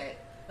hate that.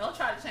 Don't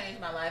try to change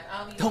my life. I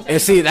don't need to change.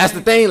 And see, that's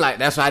the thing. Like,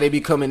 that's why they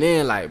be coming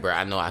in. Like, bro,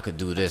 I know I could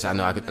do this. I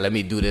know I could. Let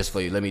me do this for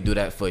you. Let me do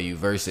that for you.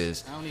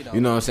 Versus, you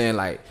know what I'm saying?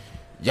 Like,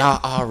 y'all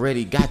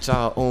already got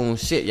y'all own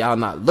shit. Y'all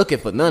not looking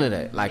for none of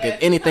that. Like, if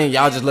anything,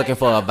 y'all just looking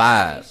for a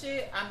vibe.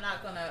 Shit, I'm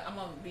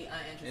gonna be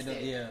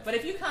uninterested. But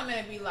if you come in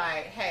and be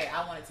like, hey,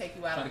 I want to take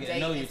you out on a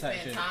date and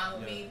spend time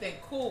with me, then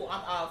cool,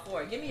 I'm all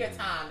for it. Give me your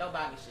time. Don't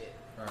buy me shit.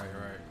 Right.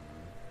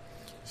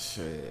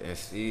 Shit, and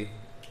see,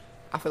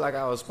 I feel like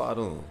I was spot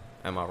on.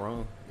 Am I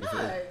wrong? No,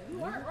 you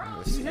weren't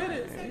wrong. You hit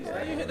it.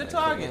 You hit the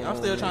target. I'm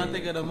still trying to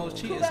think of the most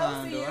cheating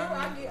sign, though.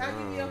 I give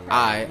you a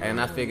Alright,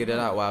 and I figured it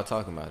out while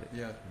talking about it.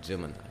 Yeah.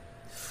 Gemini.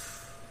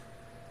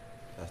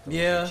 That's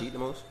the one cheat the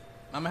most?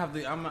 I'm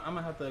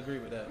gonna have to agree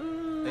with that.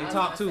 They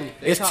top two.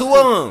 It's two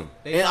of them.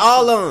 And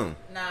all of them.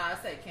 Nah, I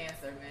said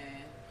Cancer, man.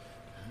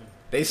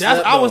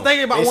 I was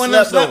thinking about one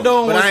that slept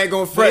on, but I ain't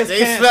gonna front.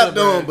 They slept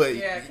on, but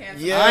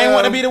Cancer. I ain't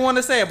want to be the one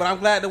to say it, but I'm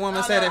glad the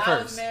woman said it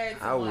first.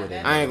 I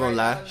wouldn't. I ain't gonna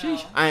lie.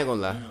 I ain't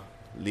gonna lie.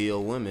 Leo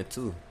women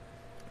too.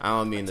 I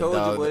don't mean the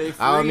dog.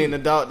 I don't mean the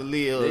dog to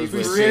Leo.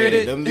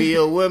 Them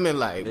Leo women,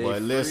 like, boy,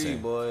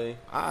 listen, boy.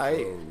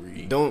 Alright,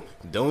 don't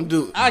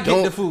do. I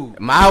get the food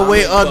my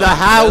way or the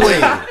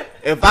highway.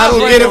 If I don't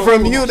get it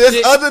from you,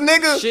 this other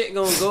nigga, shit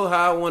gonna go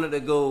how I wanted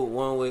to go,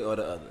 one way or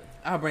the other.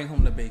 I'll bring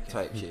home the bacon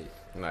type shit.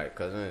 Like,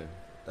 cousin,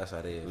 that's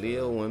how they is.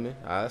 Leo women,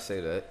 I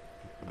say that.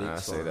 I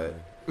say that.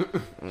 I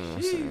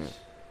ain't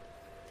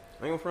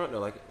gonna front though.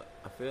 Like,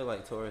 I feel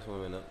like Taurus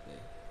women up there.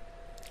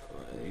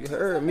 You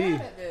heard me.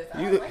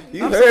 You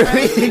heard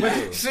me.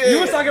 Shit.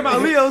 You was talking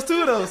about Leos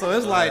too, though, so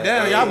it's like,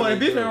 damn, y'all boy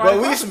beefing right.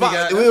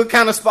 But we were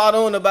kind of spot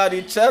on about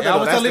each other. Yeah, I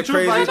was that's the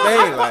crazy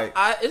thing. Like,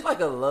 it's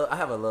like I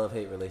have a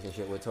love-hate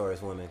relationship with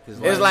Taurus women.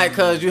 It's like,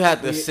 cause you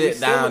have to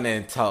sit down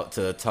and talk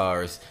to a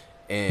Taurus,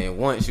 and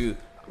once you,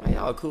 man,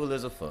 y'all cool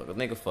as a fuck. A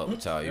nigga fuck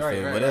with y'all, you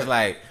feel me? But it's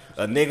like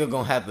a nigga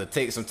gonna have to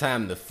take some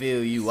time to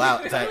feel you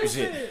out type of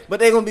shit. But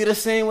they gonna be the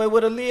same way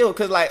with a Leo,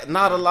 cause like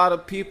not a lot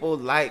of people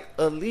like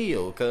a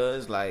Leo,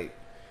 cause like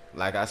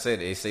I said,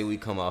 they say we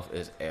come off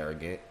as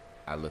arrogant.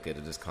 I look at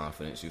it as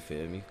confidence, you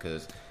feel me?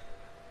 Cause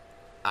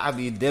I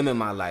be dimming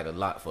my light a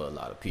lot for a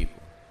lot of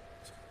people.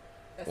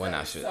 when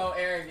I should. So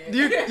arrogant.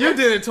 You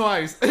did it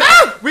twice.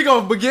 We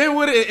gonna begin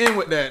with it and end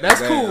with that.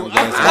 That's cool.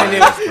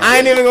 I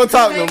ain't even gonna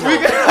talk no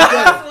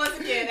more. Once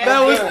again,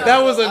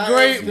 That was a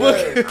great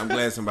book. I'm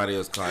glad somebody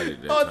else caught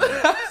it.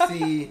 That time.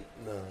 See,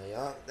 no,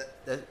 y'all,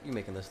 you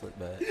making us look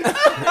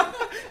bad.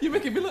 You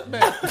making me look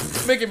bad.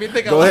 Making me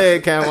think. Go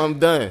ahead, Cam. I'm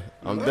done.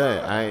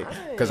 I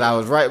ain't, cause I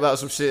was right about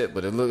some shit,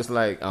 but it looks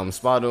like I'm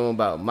spot on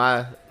about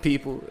my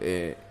people,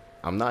 and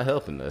I'm not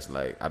helping us.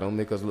 Like I don't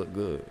make us look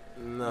good.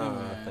 No,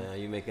 fam,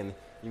 you making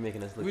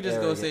us look. We just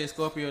arrogant. gonna say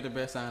Scorpio the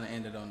best sign and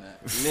end it on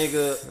that.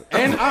 Nigga.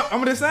 And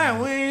I'm just saying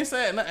we ain't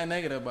said nothing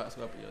negative about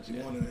Scorpios. You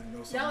yet. want to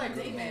know something Y'all are good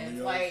about demons.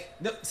 Leos? Like,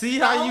 See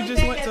how you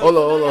just went to. Hold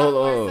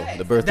on.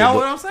 The birthday. That's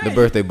what I'm saying. The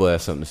birthday boy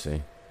has something to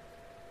say.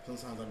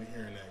 Sometimes I be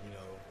hearing that,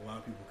 a lot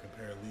of people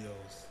compare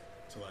Leos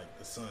to like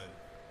the sun.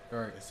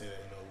 Right. They say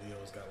that,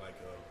 Leos got like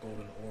a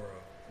golden aura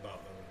about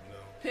them,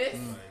 piss.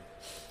 Like,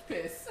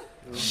 Piss.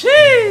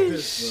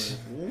 piss,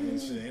 but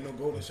shit, ain't no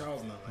golden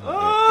showers, nothing like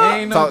that.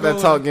 Ain't no Talk that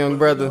golden- talk, young But,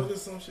 brother.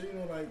 there's some shit,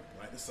 like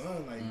the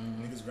sun, like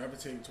niggas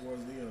gravitate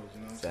towards Leos,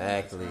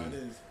 Exactly. That's how it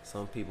is.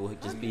 Some people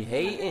just be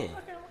hating.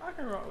 I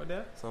can rock with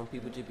that. Some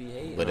people just be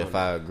hating. But if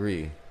I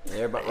agree,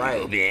 everybody,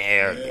 right,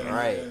 Yeah,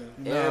 right.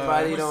 yeah.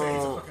 Everybody I would say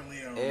he's a don't. fucking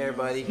Leo,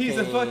 Everybody He's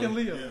a can't- fucking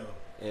Leo.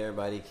 Yeah.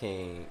 Everybody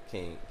can't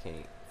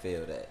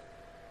feel that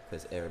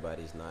because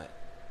everybody's not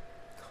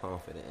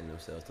confident in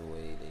themselves the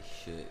way they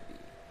should be.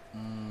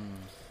 I'm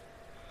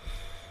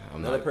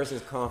Another not.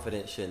 person's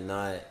confidence should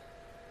not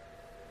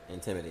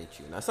intimidate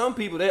you. Now, some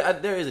people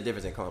there is a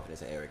difference in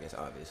confidence and arrogance,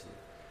 obviously,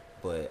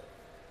 but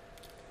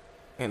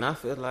And I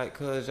feel like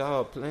cause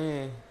y'all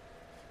playing.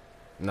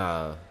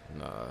 Nah.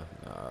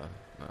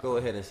 go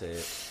ahead and say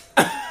it.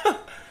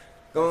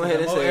 Go ahead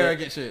and More say it.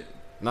 arrogant shit.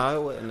 Nah,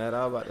 it wasn't that.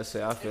 I was about to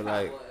say I feel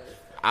like Was.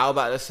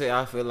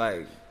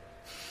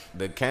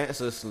 the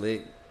cancer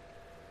slick,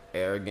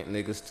 arrogant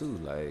niggas too.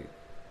 Like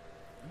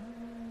I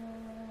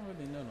don't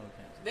really know no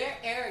cancer. They're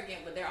arrogant,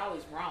 but they're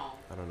always wrong.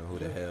 I don't know who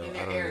the hell. And I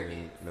they're don't arrogant.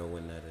 even know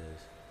when that is.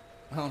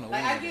 I don't know.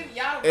 Like, what I it give is.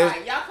 y'all It's-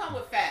 right. Y'all come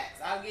with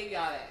facts. I'll give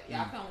y'all that.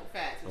 Y'all come with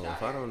facts. Oh, Y'all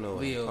if I don't know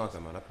what Leos. you're talking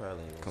about, I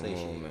probably ain't come gonna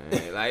say on,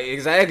 shit. man. Like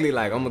exactly.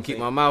 Like I'm gonna keep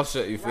my mouth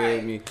shut. You feel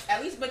Right. me?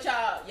 At least, but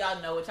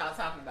y'all know what y'all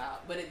talking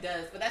about. But it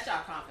does. But that's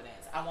y'all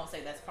confidence. I won't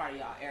say that's part of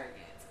y'all arrogance.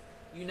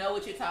 You know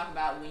what you're talking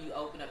about when you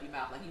open up your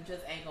mouth. Like, you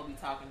just ain't gonna be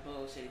talking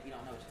bullshit if you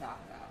don't know what you're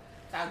talking about.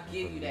 So I'll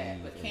give you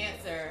that. But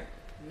Cancer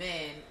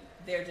men,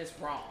 they're just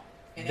wrong.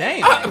 And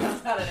Damn. everything that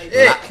comes out of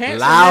their mouth. Cancer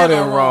Loud men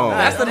and are wrong.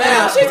 That's the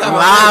name.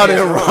 Loud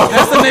and wrong.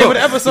 That's the name of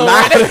the episode.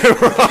 Right?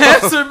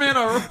 Cancer men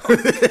are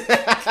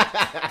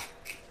wrong.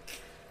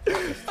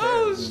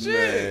 Oh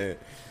shit.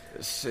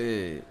 Man,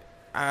 shit.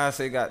 I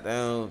say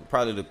goddamn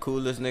probably the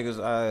coolest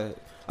niggas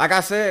like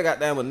I said,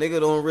 goddamn, a nigga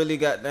don't really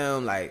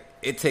goddamn like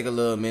it take a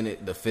little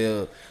minute to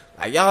feel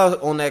like y'all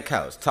on that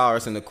couch,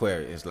 Taurus and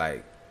Aquarius,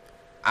 like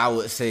I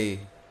would say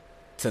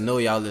to know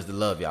y'all is to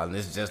love y'all, and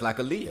it's just like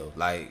a Leo.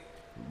 Like,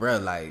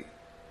 bruh, like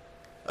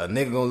a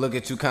nigga gonna look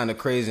at you kinda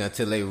crazy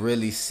until they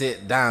really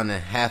sit down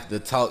and have to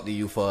talk to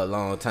you for a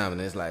long time,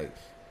 and it's like,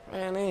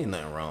 man, there ain't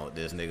nothing wrong with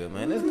this nigga,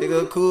 man. This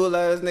nigga a cool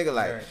ass nigga,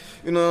 like, Right.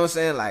 you know what I'm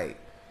saying? Like,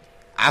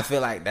 I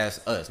feel like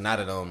that's us. Now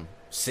that I'm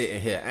sitting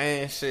here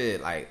and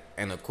shit, like,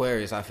 and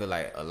Aquarius, I feel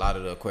like a lot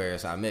of the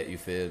Aquarius I met, you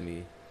feel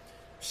me?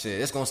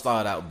 Shit, it's gonna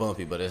start out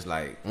bumpy, but it's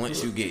like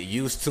once you get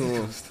used to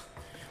them,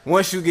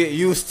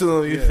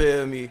 you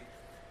feel me?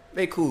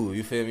 They cool,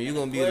 you feel me? You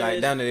gonna be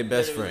like down to their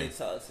best Literally friend.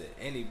 talk to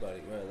anybody,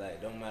 bro.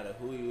 Like, don't matter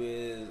who you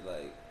is.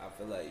 Like, I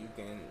feel like you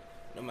can,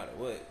 no matter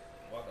what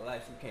walk of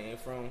life you came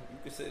from, you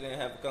can sit there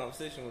and have a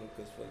conversation with them.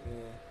 Cause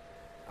fucking,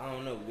 I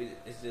don't know.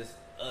 It's just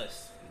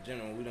us in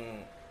general.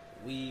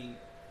 We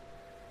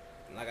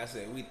like I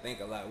said, we think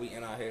a lot. We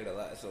in our head a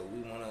lot, so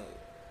we wanna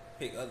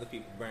pick other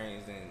people's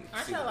brains and.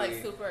 Aren't see y'all what like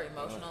they- super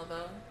emotional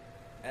though?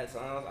 At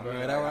times, I Bro,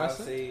 mean, that like, what I I'll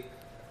said? say,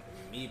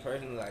 me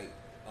personally, like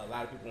a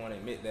lot of people want to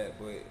admit that,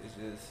 but it's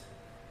just.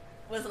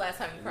 When's the last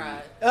time you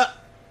cried?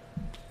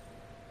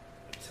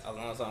 A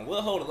long time.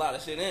 We'll hold a lot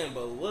of shit in,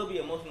 but we'll be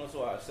emotional to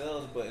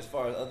ourselves. But as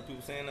far as other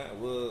people saying that,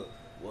 we'll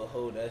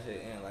hold that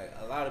shit in. Like,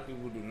 a lot of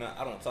people do not.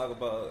 I don't talk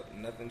about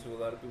nothing to a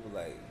lot of people.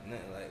 Like,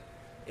 nothing. Like,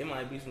 it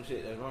might be some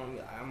shit that's wrong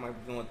with me. I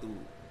might be going through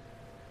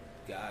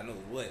God knows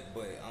what,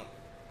 but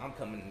I'm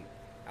coming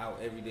out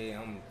every day.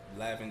 I'm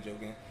laughing,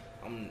 joking.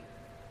 I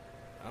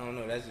don't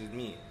know. That's just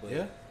me. But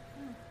Yeah.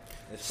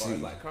 as far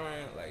as like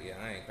crying, like, yeah,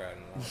 I ain't cried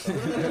in a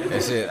long time.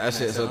 That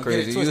shit so Don't get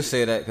it crazy. You twisted.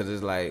 say that because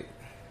it's like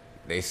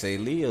they say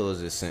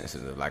Leos is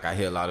sensitive. Like I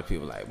hear a lot of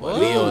people like, well,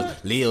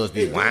 What? Leos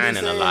be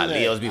whining a lot.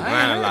 Leos be I ain't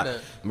whining a heard lot,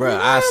 that. bro.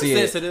 I see it.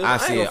 sensitive. I I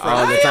see ain't it gonna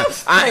all the front.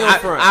 time. I ain't gonna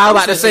front. I was I'm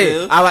about to say.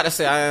 sensitive. I was about to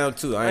say I am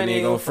too. I ain't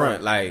even gonna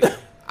front. Like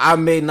I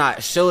may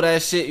not show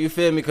that shit. You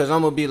feel me? Because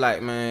I'm gonna be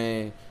like,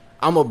 man,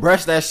 I'm gonna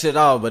brush that shit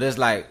off. But it's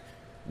like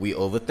we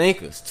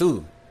overthinkers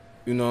too.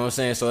 You know what I'm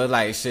saying? So it's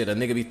like shit. A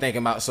nigga be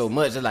thinking about so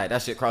much. It's like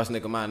that shit cross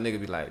nigga mind. Nigga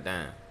be like,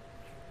 damn,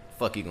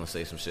 fuck, he gonna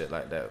say some shit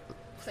like that.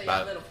 So y'all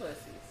About- little pussies.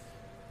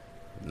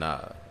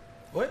 Nah.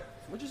 What?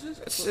 What is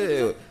this?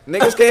 Shit,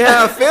 niggas can't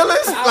have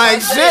feelings. Like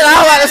shit, I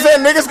was about to say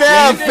niggas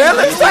can't have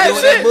feelings type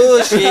shit.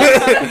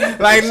 Bullshit.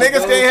 Like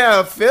niggas can't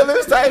have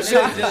feelings type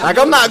shit. Like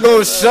I'm not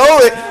gonna show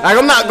it. Like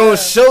I'm not gonna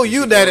show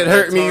you that it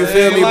hurt me. You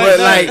feel me? But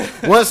like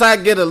once I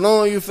get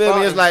alone, you feel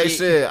me? It's like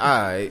shit. All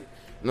right, you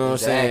know what I'm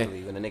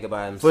saying? When a nigga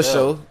by himself. For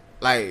sure.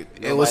 Like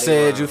it was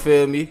said, you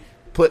feel me?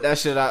 Put that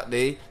shit out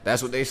there.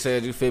 That's what they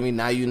said, you feel me?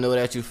 Now you know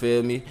that, you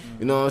feel me?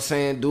 You know what I'm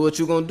saying? Do what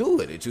you gonna do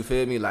with it, you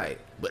feel me? Like,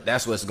 but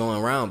that's what's going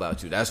around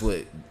about you. That's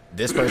what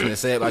this person has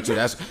said about you.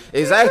 That's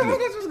exactly.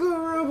 That's what's going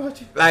around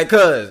about you. Like,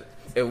 cause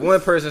if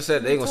one person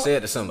said, they gonna say it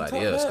to somebody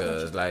else.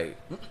 Cause like,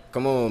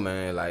 come on,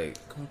 man. Like,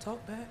 Come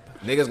talk back.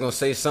 niggas gonna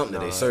say something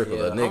to they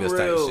circle of niggas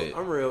type shit.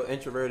 I'm real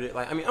introverted.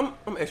 Like, I mean, I'm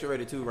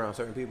extroverted too around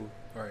certain people.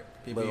 Right.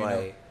 But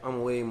like,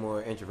 I'm way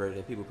more introverted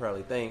than people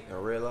probably think or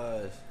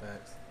realize.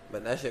 Facts.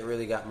 But that shit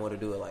really got more to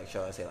do with, like,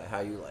 shall I say, like, how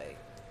you like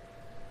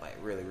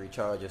really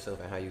recharge yourself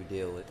and how you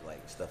deal with like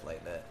stuff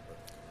like that.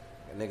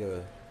 A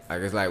nigga.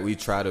 Like it's like we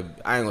try to.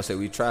 I ain't gonna say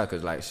we try,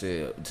 cause like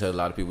shit. To a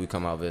lot of people, we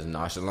come out as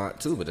nonchalant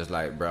too. But it's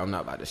like, bro, I'm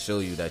not about to show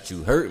you that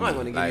you hurt me. I'm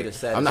not gonna give you the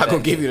satisfaction. I'm not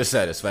gonna give you the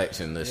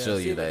satisfaction to show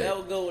you that. That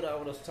would go with what I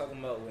was talking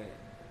about when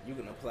you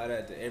can apply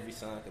that to every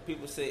sign. Cause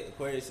people say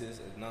Aquarius is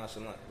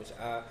nonchalant, which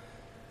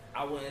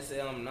I wouldn't say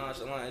I'm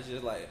nonchalant. It's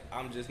just like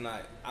I'm just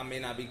not. I may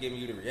not be giving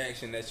you the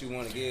reaction that you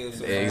want to give.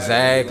 So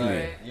Exactly.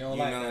 Like, You don't you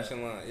like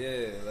nonchalant.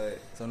 Yeah. Like.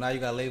 So now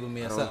you gotta label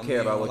me I as don't something. care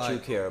you about don't what you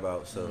like. care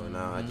about. So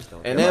now I just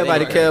don't. And care about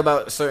everybody anything. care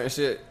about certain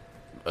shit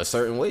a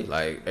certain way.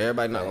 Like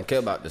everybody not gonna care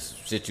about the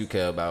shit you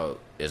care about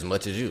as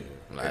much as you.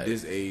 At Like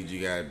this age,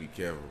 you gotta be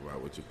careful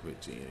about what you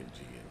put your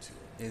energy into.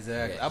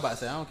 Exactly. I about to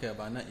say I don't care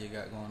about nothing you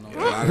got going on. A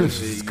lot of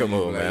shit. you come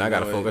on, like, man. I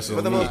gotta you know, focus For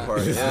on the me. most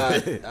part,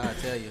 yeah. I'll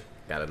tell you.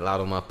 Got a lot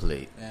on my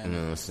plate. Yeah. You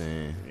know what I'm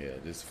saying? Yeah,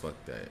 just fuck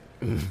that.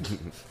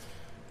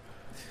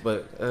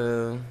 But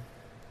I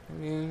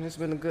mean, it's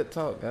been a good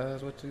talk,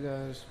 guys. What you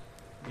guys?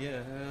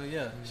 Yeah, hell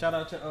yeah. Shout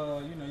out to you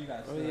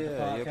got Oh the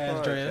yeah, your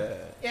podcast, Dreyah. podcast.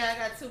 Yeah, I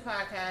got 2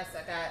 podcasts.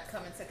 I got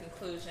Coming to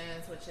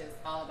Conclusions, which is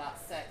all about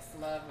sex,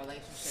 love,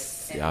 relationships.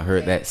 See, I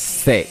heard that kinks.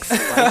 sex.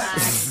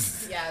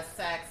 Yeah,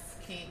 sex,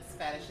 kinks,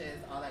 fetishes,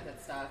 all that good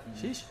stuff.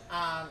 Sheesh.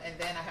 And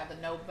then I have the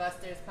No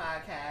Busters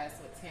podcast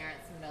with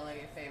Terrence Miller,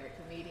 your favorite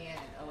comedian,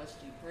 and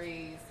OSG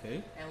Breeze.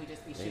 Okay. And we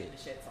just be shooting the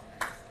shits on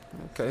that.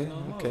 Okay.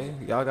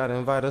 Y'all gotta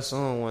invite us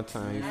on one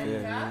time. You I feel me? You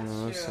know got what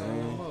I'm you.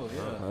 saying?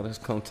 Yeah. Let's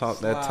come talk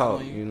that Slide talk.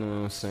 on you. You know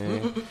what I'm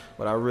saying?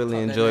 But I really Talk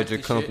that enjoyed your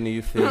nasty company.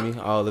 You feel me?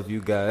 All of you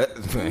guys.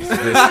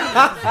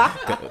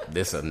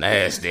 this a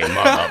nasty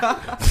mother.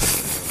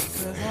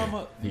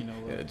 You know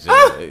what?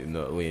 Yeah,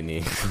 no, we ain't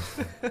need.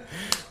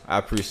 I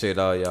appreciate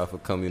all y'all for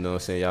coming. You know what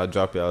I'm saying? Y'all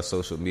drop y'all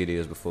social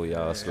medias before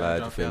y'all slide. You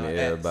drop feel me? y'all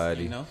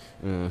Everybody. you know?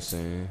 You know what I'm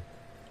saying?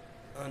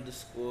 _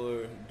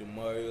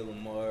 Demario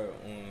Lamar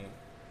on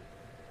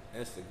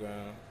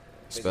Instagram.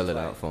 Spell it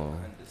out for him.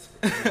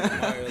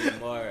 Demario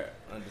Lamar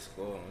 _ on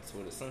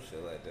Twitter, some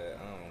shit like that. I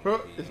don't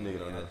know. This nigga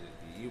don't know.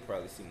 You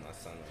probably see my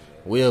son on there.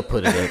 We'll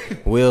put it in.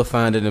 We'll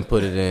find it and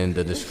put it in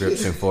the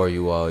description for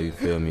you all. You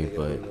feel me?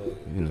 But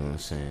you know what I'm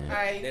saying. All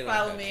right, you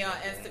follow me on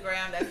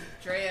Instagram. That's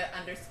Dreyah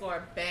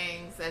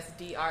 _bangs. That's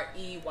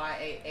DREYAH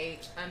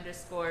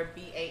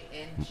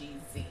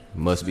 _BANGZ.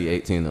 Must be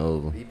 18 or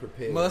over. Be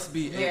prepared. Must be.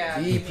 Yeah.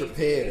 Be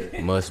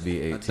prepared. Must be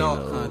 18 Adult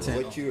or over.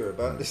 content. What you're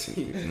about to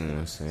see. You know what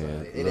I'm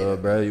saying? Little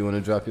bro, you want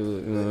to drop your,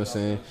 you know what I'm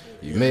saying?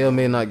 You may or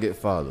may not get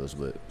followers,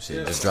 but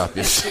shit, just drop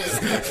your shit.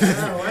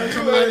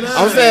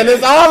 I'm saying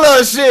it's all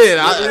of shit.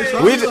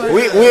 We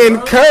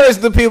encourage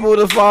the people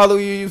to follow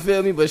you. You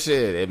feel me? But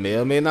shit, it may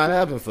or may not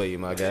happen for you,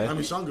 my guy. I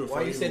mean, Sean good Why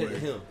for you send it to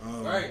anyway. him?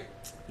 Right.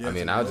 Yeah, I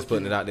mean, I was just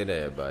putting it out there to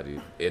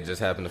everybody. It just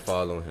happened to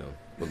fall on him.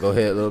 But go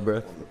ahead, little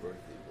bro.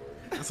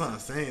 That's what I'm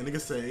saying. Niggas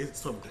say it's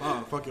 12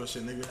 o'clock. Fuck your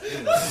shit, nigga.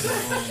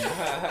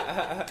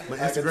 My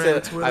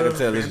Instagram, Twitter, I can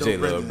tell it's Brendo J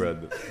little Brenden.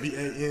 brother.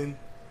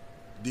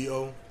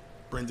 BANDO,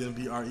 Brenden,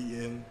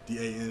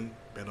 BRENDAN,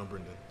 Bando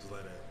Brenden. Just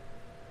like that.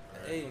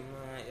 Hey man,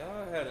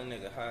 y'all had a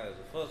nigga high as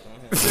a fuck on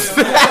him.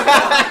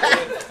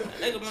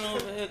 Nigga been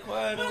over here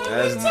quiet over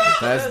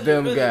That's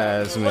them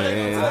guys,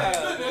 man.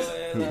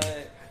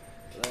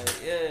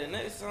 Yeah,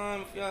 next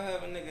time if y'all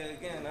have a nigga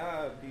again,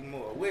 I'll be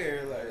more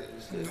aware. Like,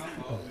 shit.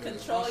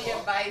 Control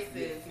your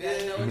vices. You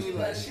gotta know what you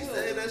want to She do.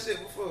 said that shit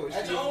before. She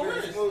At your own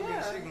risk. smoking.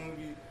 Yeah. She gonna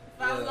be. If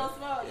I was gonna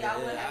smoke, y'all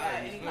wouldn't have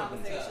had any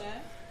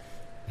conversation.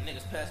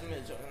 Niggas pass me a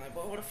joint like,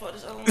 boy, what the fuck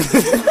this other one?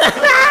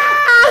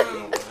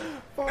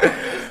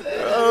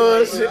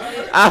 Oh shit!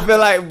 I feel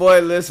like, boy,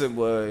 listen,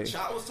 boy.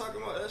 Chop was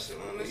talking about that shit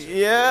on this shit.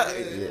 Yeah. Chop,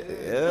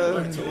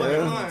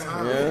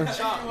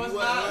 you wasn't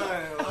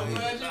lying.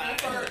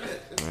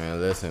 Man,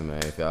 listen,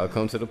 man. If y'all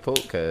come to the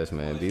podcast,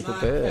 man, be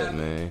prepared,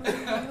 man,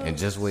 and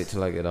just wait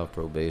till I get off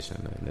probation,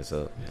 man. It's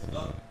up,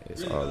 man.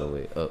 It's all the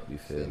way up. You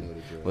feel me?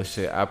 Well,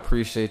 shit, I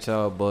appreciate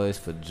y'all boys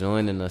for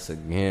joining us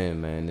again,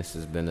 man. This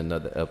has been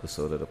another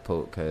episode of the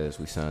podcast.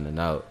 We signing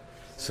out.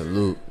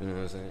 Salute. You know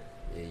what I'm saying?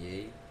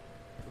 Yeah.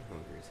 I'm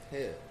hungry as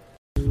hell.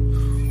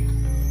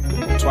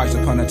 Twice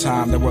upon a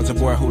time, there was a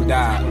boy who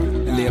died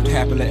and lived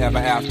happily ever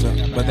after.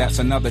 But that's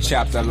another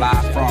chapter.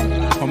 Live from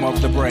home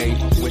of the brave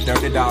with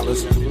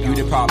 $30,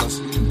 beauty parlors,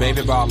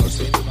 baby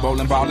ballers,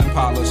 bowling ball and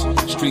parlors,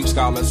 street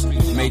scholars,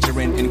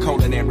 majoring in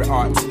culinary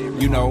arts.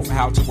 You know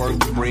how to work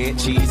bread,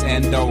 cheese,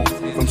 and dough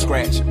from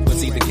scratch. But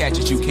see, the catch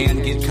is you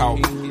can get caught.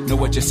 Know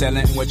what you're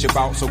selling, what you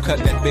bought, so cut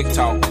that big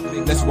talk.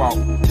 Let's walk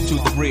to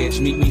the bridge,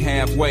 meet me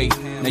halfway.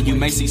 Now you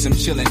may see some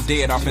chillin'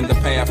 dead off in the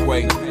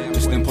pathway.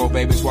 Just them poor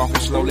babies walking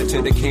slowly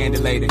to the candy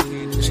lady.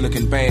 It's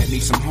looking bad,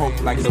 need some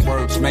hope like the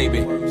words maybe.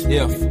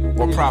 If,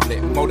 or probably,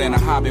 more than a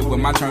hobby.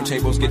 When my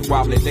turntables get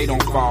wobbly, they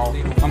don't fall.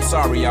 I'm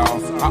sorry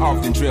y'all, I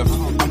often drift.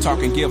 I'm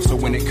talking gifts, so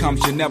when it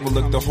comes you never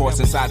look the horse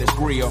inside his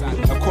grill.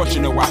 Of course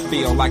you know I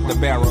feel like the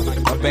bearer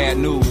of bad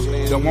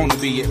news. Don't wanna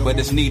be it, but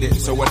it's needed,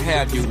 so what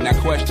have you? Now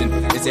question,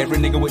 is every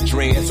nigga with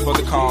dreads for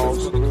the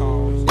cause?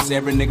 Is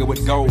every nigga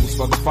with goals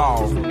for the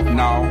fall?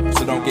 No,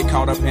 so don't get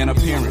caught up in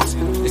appearance.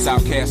 It's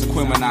Outcast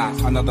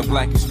Aquemini, another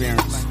black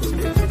experience.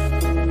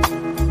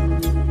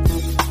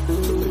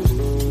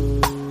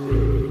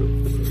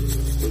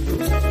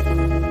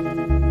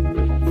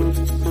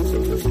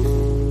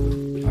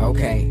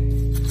 Okay,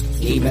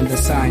 even the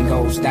sun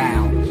goes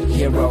down.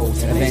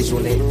 Heroes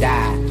eventually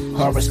die.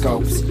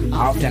 Horoscopes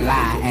often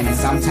lie, and it's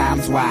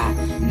sometimes why.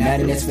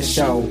 Nothing is for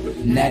show,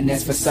 nothing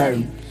is for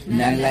certain.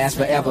 Nothing lasts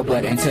forever,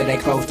 but until they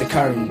close the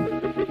curtain.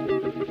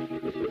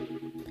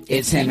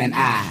 It's him and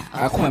I,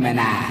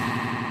 Aquemini.